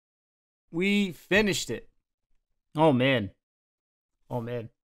 We finished it. Oh, man. Oh, man.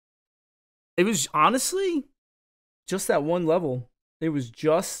 It was honestly just that one level. It was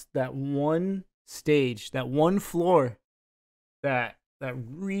just that one stage, that one floor that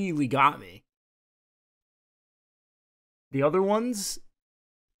really got me. The other ones,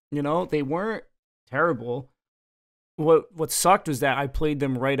 you know, they weren't terrible. What sucked was that I played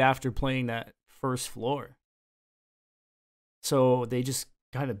them right after playing that first floor. So they just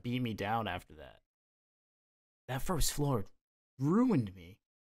kind of beat me down after that. That first floor ruined me.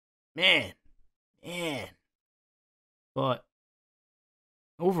 Man. But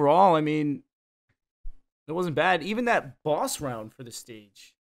overall, I mean, it wasn't bad. Even that boss round for the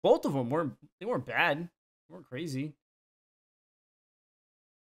stage, both of them weren't bad. They weren't crazy.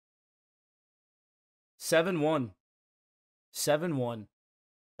 7-1. 7-1.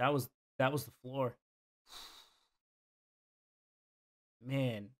 That was the floor.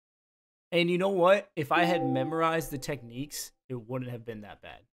 Man. And you know what? If I had memorized the techniques, it wouldn't have been that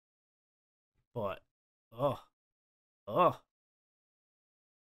bad. But, it's a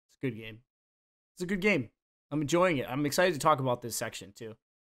good game. It's a good game. I'm enjoying it. I'm excited to talk about this section, too.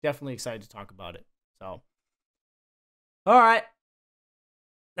 Definitely excited to talk about it. So, all right.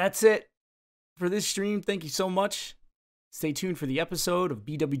 That's it for this stream. Thank you so much. Stay tuned for the episode of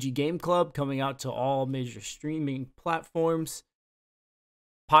BWG Game Club coming out to all major streaming platforms.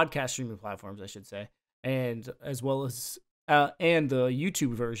 Podcast streaming platforms, I should say. And as well as and the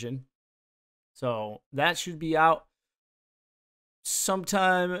YouTube version. So that should be out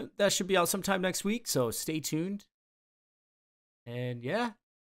sometime. That should be out sometime next week. So stay tuned. And yeah,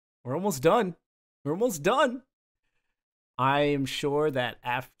 we're almost done. We're almost done. I am sure that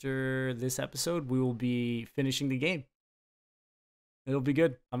after this episode, we will be finishing the game. It'll be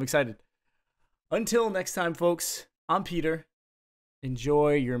good. I'm excited. Until next time, folks, I'm Peter.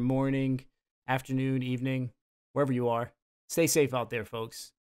 Enjoy your morning, afternoon, evening, wherever you are. Stay safe out there,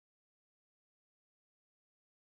 folks.